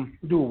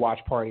a watch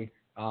party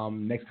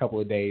next couple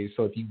of days.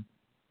 So if you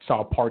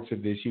saw parts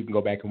of this, you can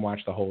go back and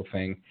watch the whole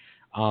thing.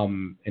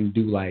 And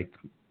do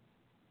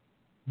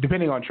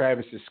depending on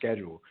Travis's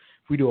schedule,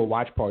 if we do a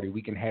watch party,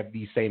 we can have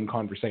these same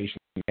conversations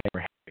that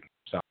we're having.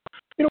 So,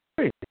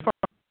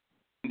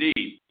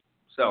 Indeed.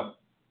 So,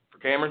 for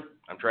Cameron,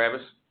 I'm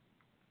Travis.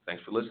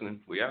 Thanks for listening.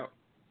 We out.